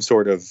like some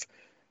sort of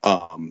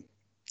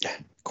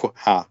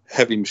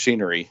heavy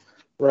machinery,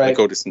 right, like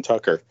Otis and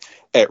Tucker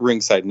at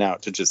ringside now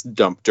to just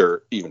dump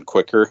dirt even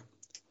quicker.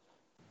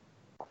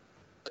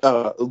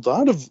 A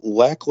lot of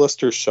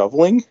lackluster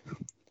shoveling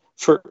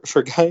for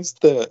guys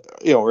that,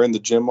 you know, are in the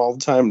gym all the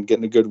time and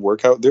getting a good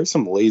workout. There's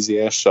some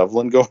lazy ass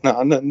shoveling going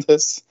on in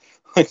this,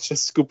 like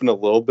just scooping a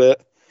little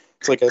bit.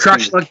 It's like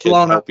asking the kid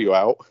to help you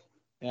out.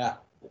 Yeah.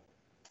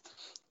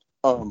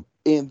 And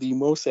the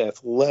most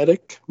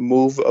athletic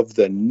move of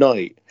the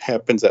night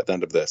happens at the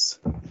end of this.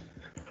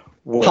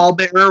 Paul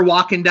Bearer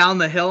walking down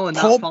the hill, and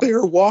Paul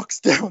Bearer walks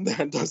down there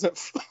and doesn't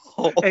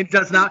fall. And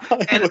does not.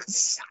 I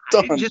was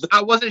stunned.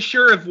 I wasn't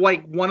sure if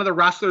like one of the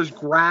wrestlers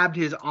grabbed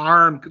his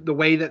arm the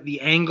way that the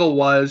angle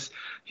was.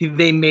 He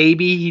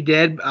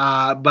did,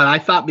 but I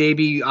thought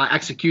maybe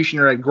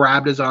Executioner had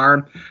grabbed his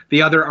arm,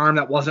 the other arm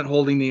that wasn't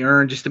holding the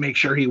urn, just to make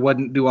sure he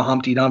wouldn't do a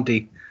Humpty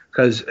Dumpty,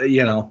 because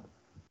you know.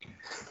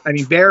 I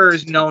mean, Bearer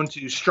is known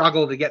to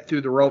struggle to get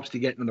through the ropes to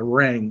get in the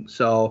ring.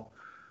 So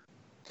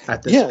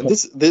at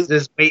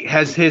this point,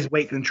 his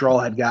weight control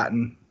had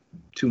gotten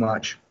too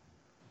much.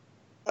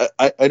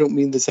 I don't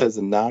mean this as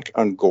a knock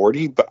on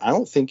Gordy, but I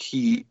don't think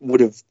he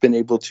would have been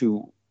able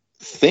to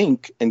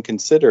think and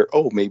consider,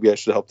 oh, maybe I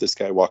should help this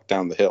guy walk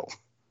down the hill.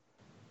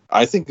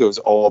 I think it was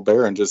all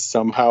Bearer, and just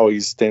somehow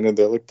he's standing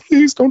there like,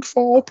 please don't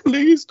fall,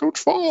 please don't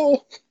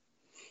fall.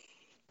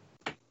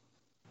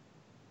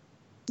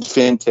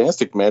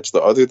 Fantastic match, though.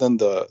 Other than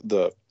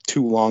the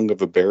too long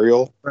of a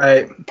burial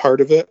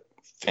part of it,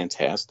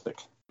 fantastic.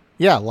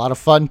 Yeah, a lot of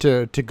fun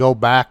to go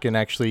back and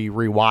actually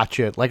rewatch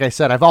it. Like I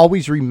said, I've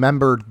always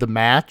remembered the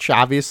match,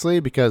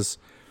 obviously, because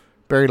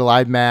Buried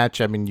Alive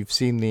match. I mean, you've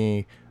seen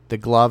the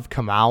glove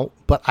come out,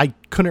 but I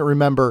couldn't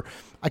remember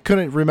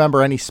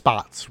any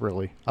spots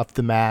really of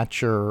the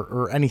match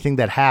or anything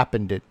that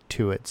happened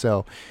to it.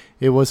 So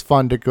it was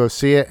fun to go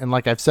see it. And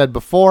like I've said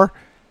before,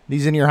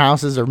 these In Your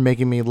Houses are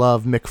making me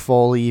love Mick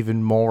Foley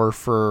even more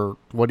for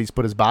what he's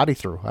put his body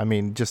through. I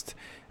mean, just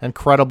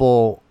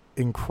incredible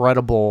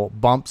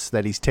bumps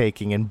that he's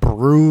taking, and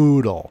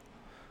brutal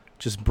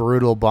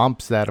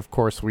bumps that, of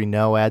course, we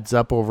know adds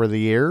up over the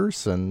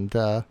years, and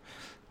that's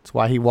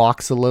why he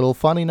walks a little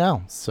funny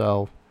now.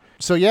 So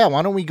yeah,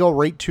 why don't we go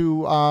right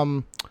to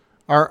our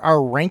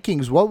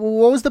rankings? What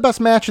was the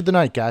best match of the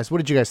night, guys? What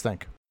did you guys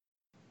think?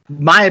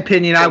 My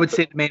opinion, I would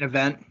say the main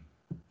event.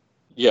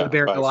 Yeah, the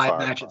Buried Alive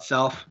match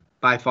itself,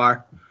 by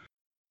far.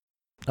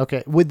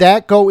 Okay, would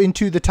that go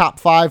into the top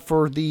 5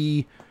 for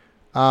the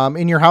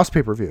In Your House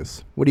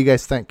pay-per-views? What do you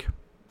guys think?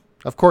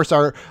 Of course,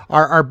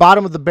 our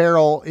bottom of the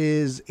barrel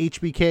is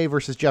HBK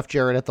versus Jeff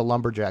Jarrett at the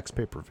Lumberjacks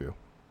pay-per-view.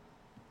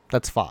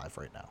 That's 5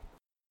 right now.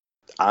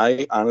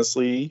 I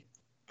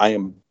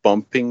am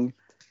bumping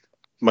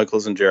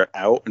Michaels and Jarrett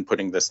out and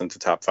putting this into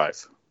top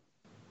 5.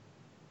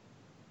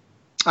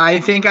 I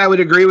think I would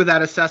agree with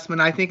that assessment.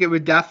 I think it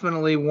would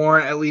definitely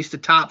warrant at least a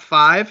top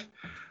 5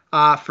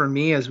 for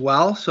me as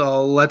well.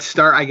 So let's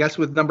start, I guess,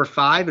 with number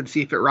 5 and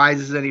see if it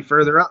rises any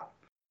further up.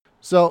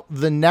 So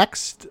the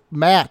next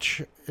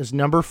match is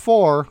number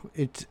 4.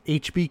 It's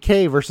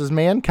HBK versus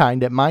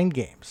Mankind at Mind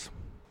Games.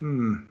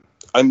 I'm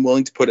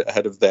willing to put it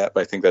ahead of that,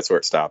 but I think that's where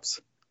it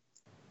stops.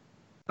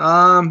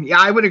 Yeah,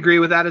 I would agree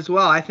with that as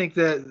well. I think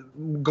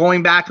that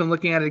going back and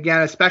looking at it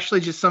again, especially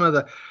just some of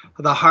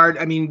the hard,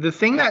 I mean, the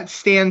thing that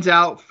stands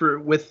out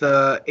with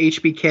the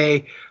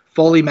HBK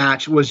Foley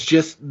match was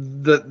just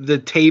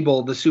the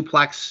table, the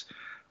suplex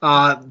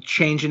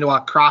change into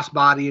a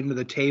crossbody into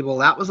the table.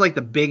 That was like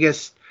the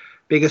biggest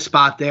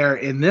spot there.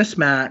 In this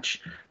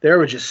match, there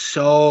were just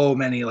so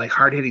many like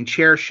hard-hitting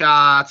chair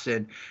shots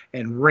and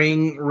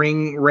ring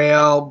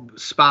rail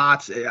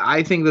spots.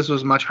 I think this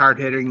was much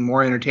hard-hitting,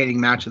 more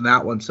entertaining match than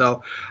that one.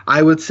 So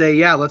I would say,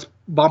 yeah, let's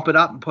bump it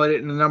up and put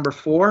it in the number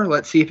 4.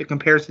 Let's see if it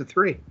compares to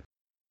 3.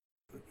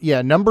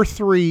 Yeah, number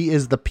 3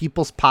 is the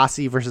People's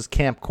Posse versus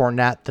Camp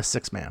Cornette, the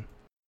 6-man.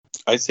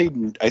 I say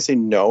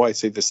no. I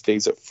say this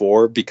stays at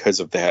 4 because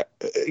of that.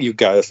 You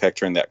got to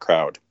factor in that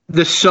crowd.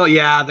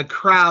 The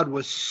crowd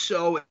was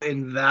so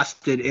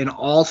invested in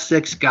all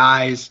 6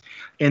 guys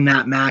in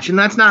that match. And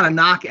that's not a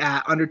knock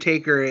at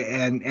Undertaker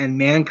and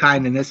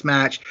Mankind in this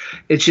match.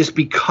 It's just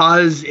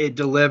because it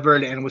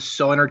delivered and was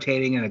so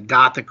entertaining and it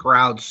got the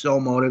crowd so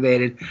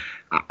motivated.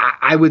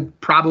 I would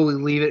probably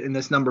leave it in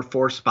this number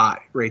 4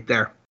 spot right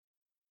there.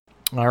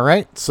 All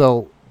right.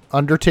 So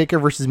Undertaker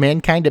versus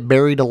Mankind at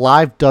Buried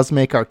Alive does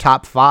make our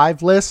top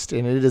 5 list,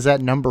 and it is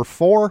at number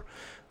 4.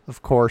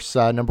 Of course,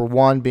 number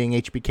 1 being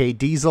HBK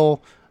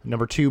Diesel.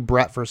 Number 2,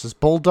 Brett versus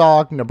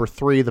Bulldog. Number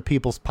 3, the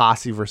People's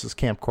Posse versus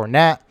Camp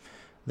Cornette.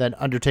 Then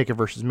Undertaker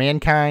versus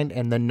Mankind.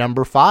 And then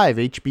number 5,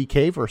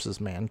 HBK versus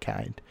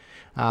Mankind.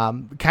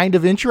 Kind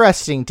of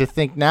interesting to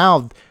think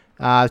now,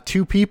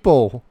 2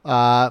 people.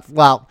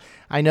 Well,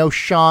 I know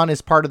Sean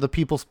is part of the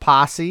People's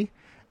Posse.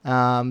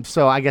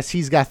 So I guess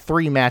he's got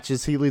 3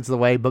 matches. He leads the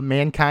way, but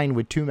Mankind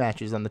with 2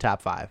 matches on the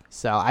top 5.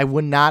 So I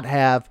would not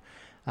have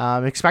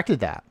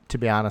expected that, to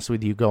be honest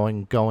with you,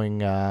 going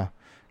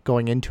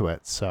into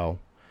it. So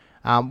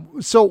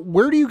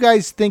where do you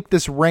guys think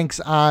this ranks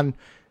on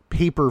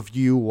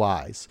pay-per-view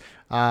wise?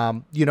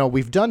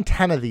 We've done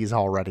 10 of these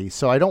already,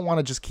 so I don't want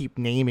to just keep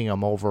naming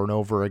them over and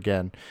over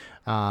again.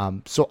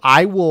 So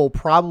I will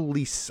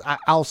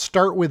I'll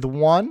start with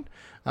 1.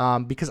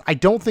 Because I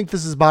don't think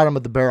this is bottom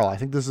of the barrel. I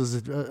think this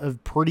is a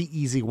pretty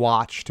easy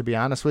watch, to be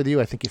honest with you.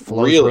 I think it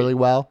flows really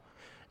well.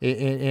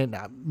 And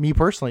me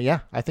personally, yeah,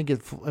 I think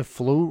it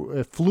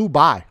flew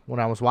by when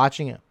I was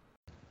watching it.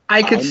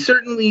 I could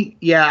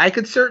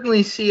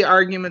certainly see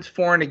arguments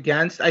for and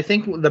against. I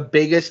think the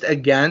biggest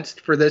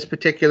against for this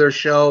particular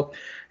show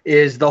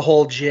is the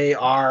whole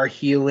JR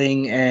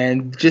healing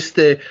and just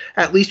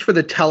at least for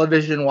the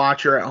television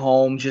watcher at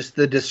home, just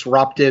the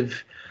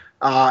disruptive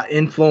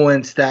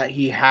influence that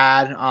he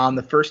had on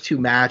the first 2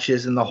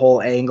 matches and the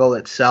whole angle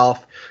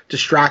itself,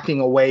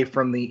 distracting away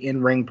from the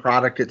in-ring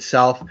product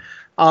itself.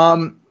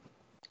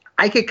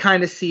 I could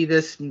kind of see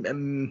this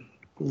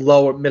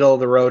lower middle of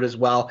the road as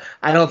well.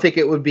 I don't think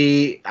it would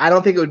be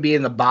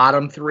in the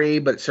bottom 3,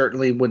 but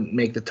certainly wouldn't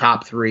make the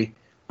top 3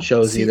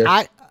 shows either.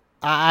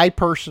 I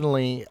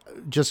personally,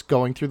 just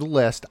going through the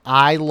list,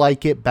 I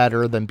like it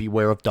better than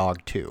Beware of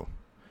Dog 2.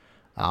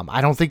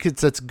 I don't think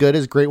it's as good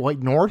as Great White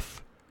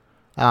North.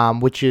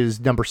 Which is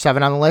number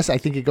 7 on the list. I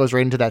think it goes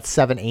right into that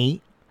 7-8.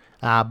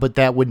 But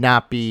that would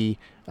not be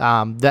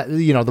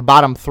the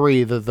bottom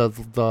 3.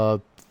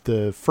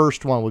 The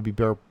first one would be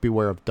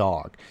Beware of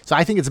Dog. So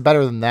I think it's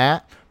better than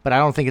that, but I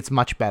don't think it's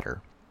much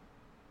better.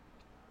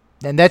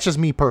 And that's just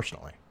me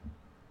personally.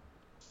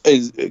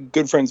 Is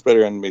Good Friends,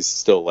 Better Enemies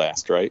still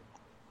last, right?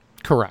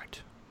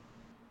 Correct.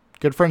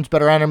 Good Friends,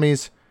 Better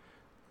Enemies,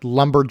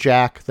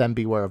 Lumberjack, then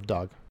Beware of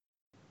Dog.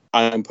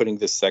 I'm putting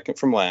this second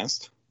from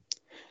last.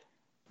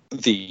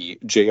 The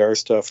JR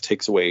stuff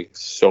takes away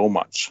so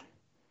much.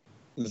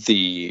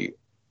 The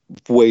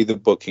way the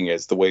booking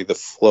is, the way the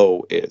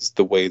flow is,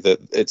 the way that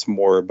it's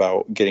more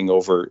about getting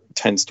over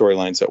 10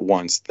 storylines at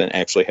once than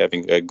actually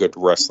having a good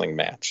wrestling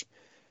match.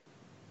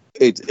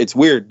 It's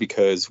weird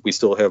because we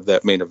still have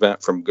that main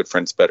event from Good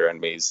Friends, Better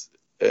Enemies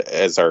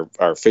as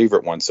our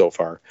favorite one so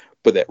far,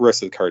 but that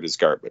rest of the card is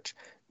garbage.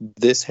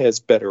 This has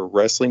better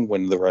wrestling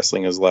when the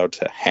wrestling is allowed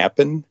to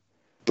happen,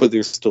 but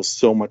there's still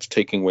so much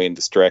taking away and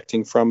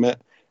distracting from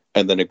it.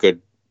 And then a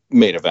good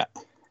main event.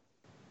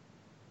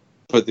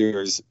 But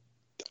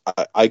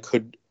I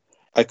could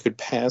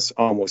pass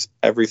almost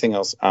everything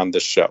else on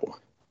this show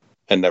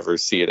and never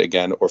see it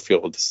again or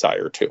feel a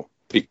desire to,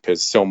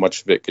 because so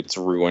much of it gets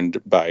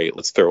ruined by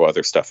let's throw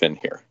other stuff in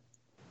here.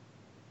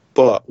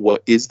 But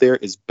what is there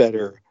is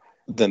better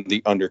than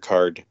the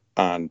undercard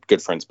on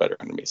Good Friends, Better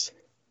Enemies.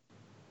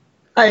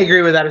 I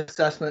agree with that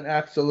assessment,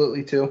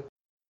 absolutely too.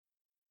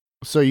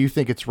 So you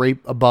think it's right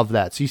above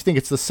that? So you think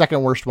it's the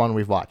second worst one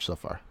we've watched so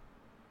far?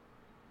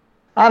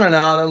 I don't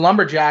know. The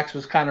Lumberjacks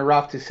was kind of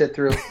rough to sit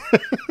through.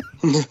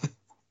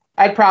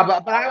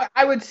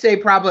 I would say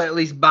probably at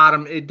least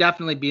bottom. It'd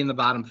definitely be in the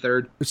bottom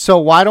third. So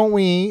why don't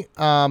we?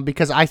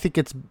 Because I think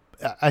it's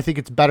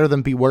better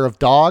than Beware of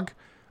Dog,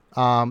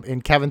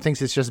 and Kevin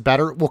thinks it's just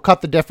better. We'll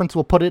cut the difference.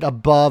 We'll put it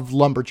above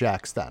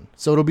Lumberjacks then.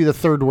 So it'll be the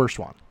third worst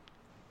one.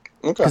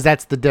 Okay. Because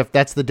that's the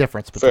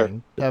difference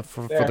between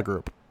for the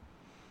group.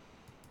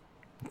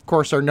 Of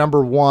course, our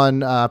number one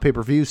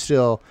pay-per-view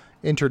still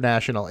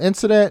International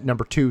Incident,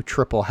 number 2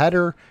 Triple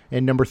Header,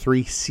 and number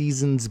 3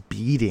 Seasons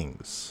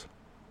Beatings.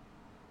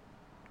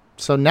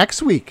 So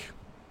next week,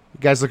 you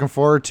guys looking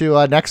forward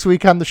to next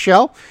week on the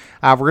show?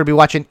 We're going to be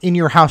watching In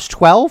Your House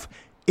 12.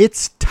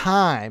 It's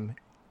Time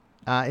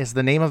is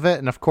the name of it.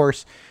 And, of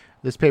course,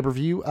 this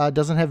pay-per-view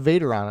doesn't have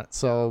Vader on it.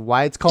 So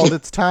why it's called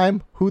It's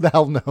Time, who the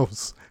hell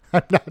knows?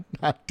 I'm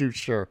not too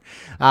sure.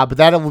 But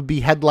that will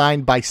be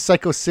headlined by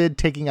Psycho Sid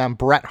taking on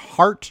Bret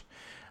Hart.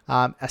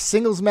 A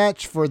singles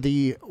match for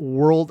the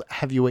World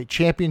Heavyweight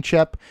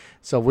Championship.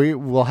 So we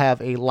will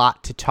have a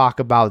lot to talk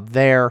about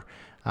there.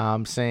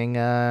 Saying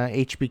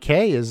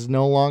HBK is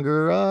no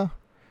longer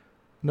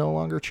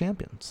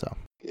champion. So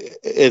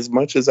as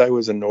much as I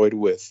was annoyed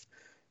with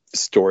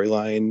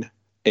storyline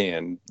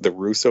and the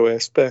Russo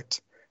aspect,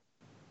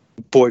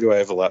 boy, do I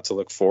have a lot to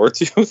look forward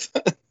to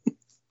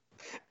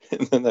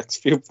in the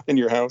next few In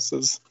Your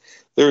Houses.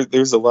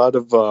 There's a lot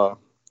of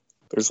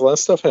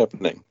stuff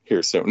happening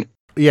here soon.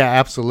 Yeah,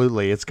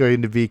 absolutely. It's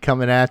going to be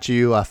coming at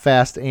you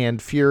fast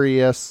and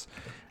furious.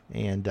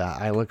 And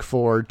I look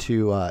forward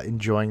to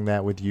enjoying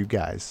that with you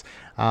guys.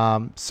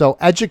 So,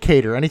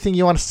 Educator, anything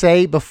you want to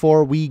say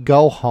before we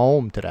go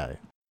home today?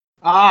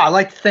 I'd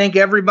like to thank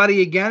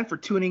everybody again for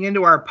tuning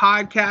into our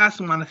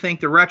podcast. I want to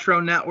thank the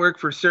Retro Network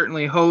for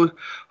certainly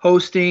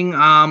hosting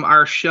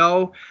our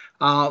show.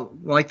 I'd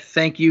like to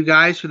thank you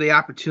guys for the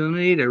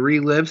opportunity to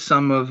relive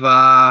some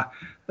of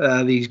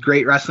these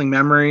great wrestling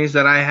memories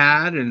that I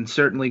had, and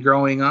certainly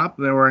growing up.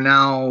 And we're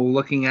now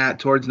looking at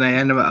towards the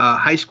end of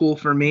high school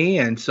for me,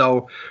 and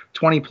so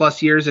 20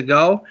 plus years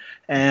ago.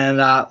 And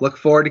look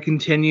forward to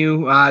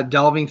continue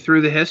delving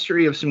through the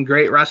history of some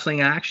great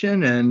wrestling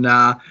action and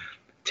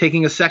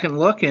taking a second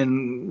look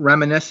and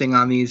reminiscing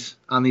on these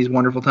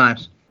wonderful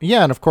times.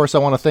 Yeah, and of course I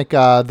want to thank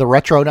the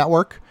Retro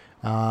Network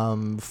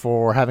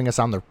for having us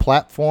on their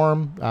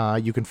platform.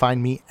 You can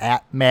find me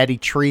at Matty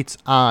Treats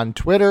on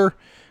Twitter.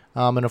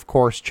 And, of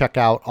course, check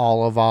out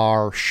all of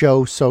our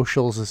show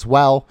socials as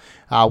well.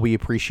 We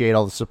appreciate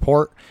all the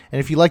support. And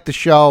if you like the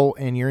show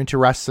and you're into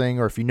wrestling,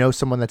 or if you know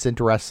someone that's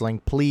into wrestling,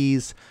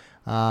 please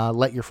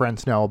let your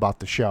friends know about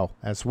the show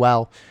as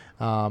well.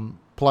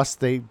 Plus,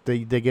 they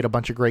get a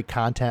bunch of great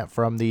content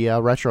from the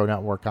Retro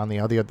Network on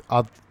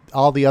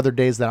all the other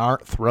days that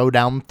aren't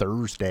Throwdown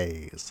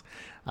Thursdays.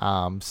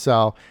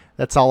 So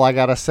that's all I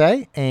got to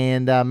say.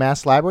 And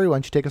Mass Library, why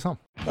don't you take us home?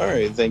 All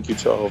right. Thank you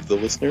to all of the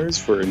listeners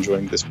for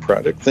enjoying this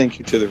product. Thank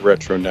you to the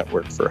Retro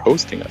Network for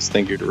hosting us.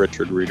 Thank you to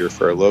Richard Reeder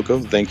for our logo.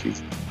 Thank you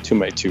to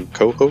my 2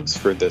 co-hosts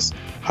for this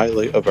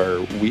highlight of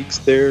our weeks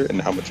there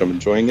and how much I'm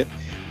enjoying it.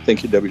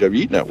 Thank you,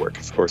 WWE Network,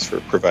 of course,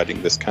 for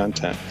providing this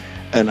content.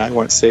 And I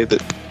want to say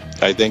that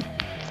I think...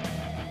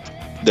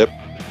 Yep.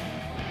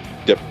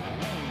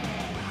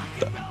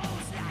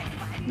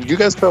 You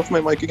guys cut off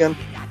my mic again?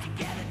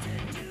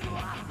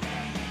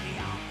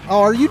 Oh,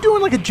 are you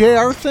doing like a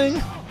JR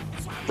thing?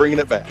 Bringing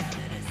it back.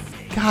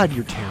 God,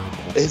 you're terrible.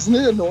 Isn't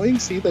it annoying?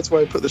 See, that's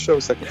why I put the show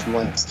second from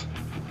last.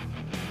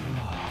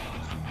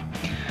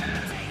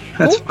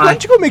 That's fine. Why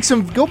don't you go make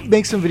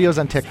some videos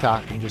on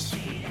TikTok and just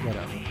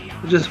whatever.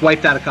 We'll just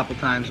wipe that a couple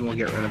times and we'll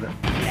get rid of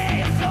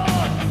it.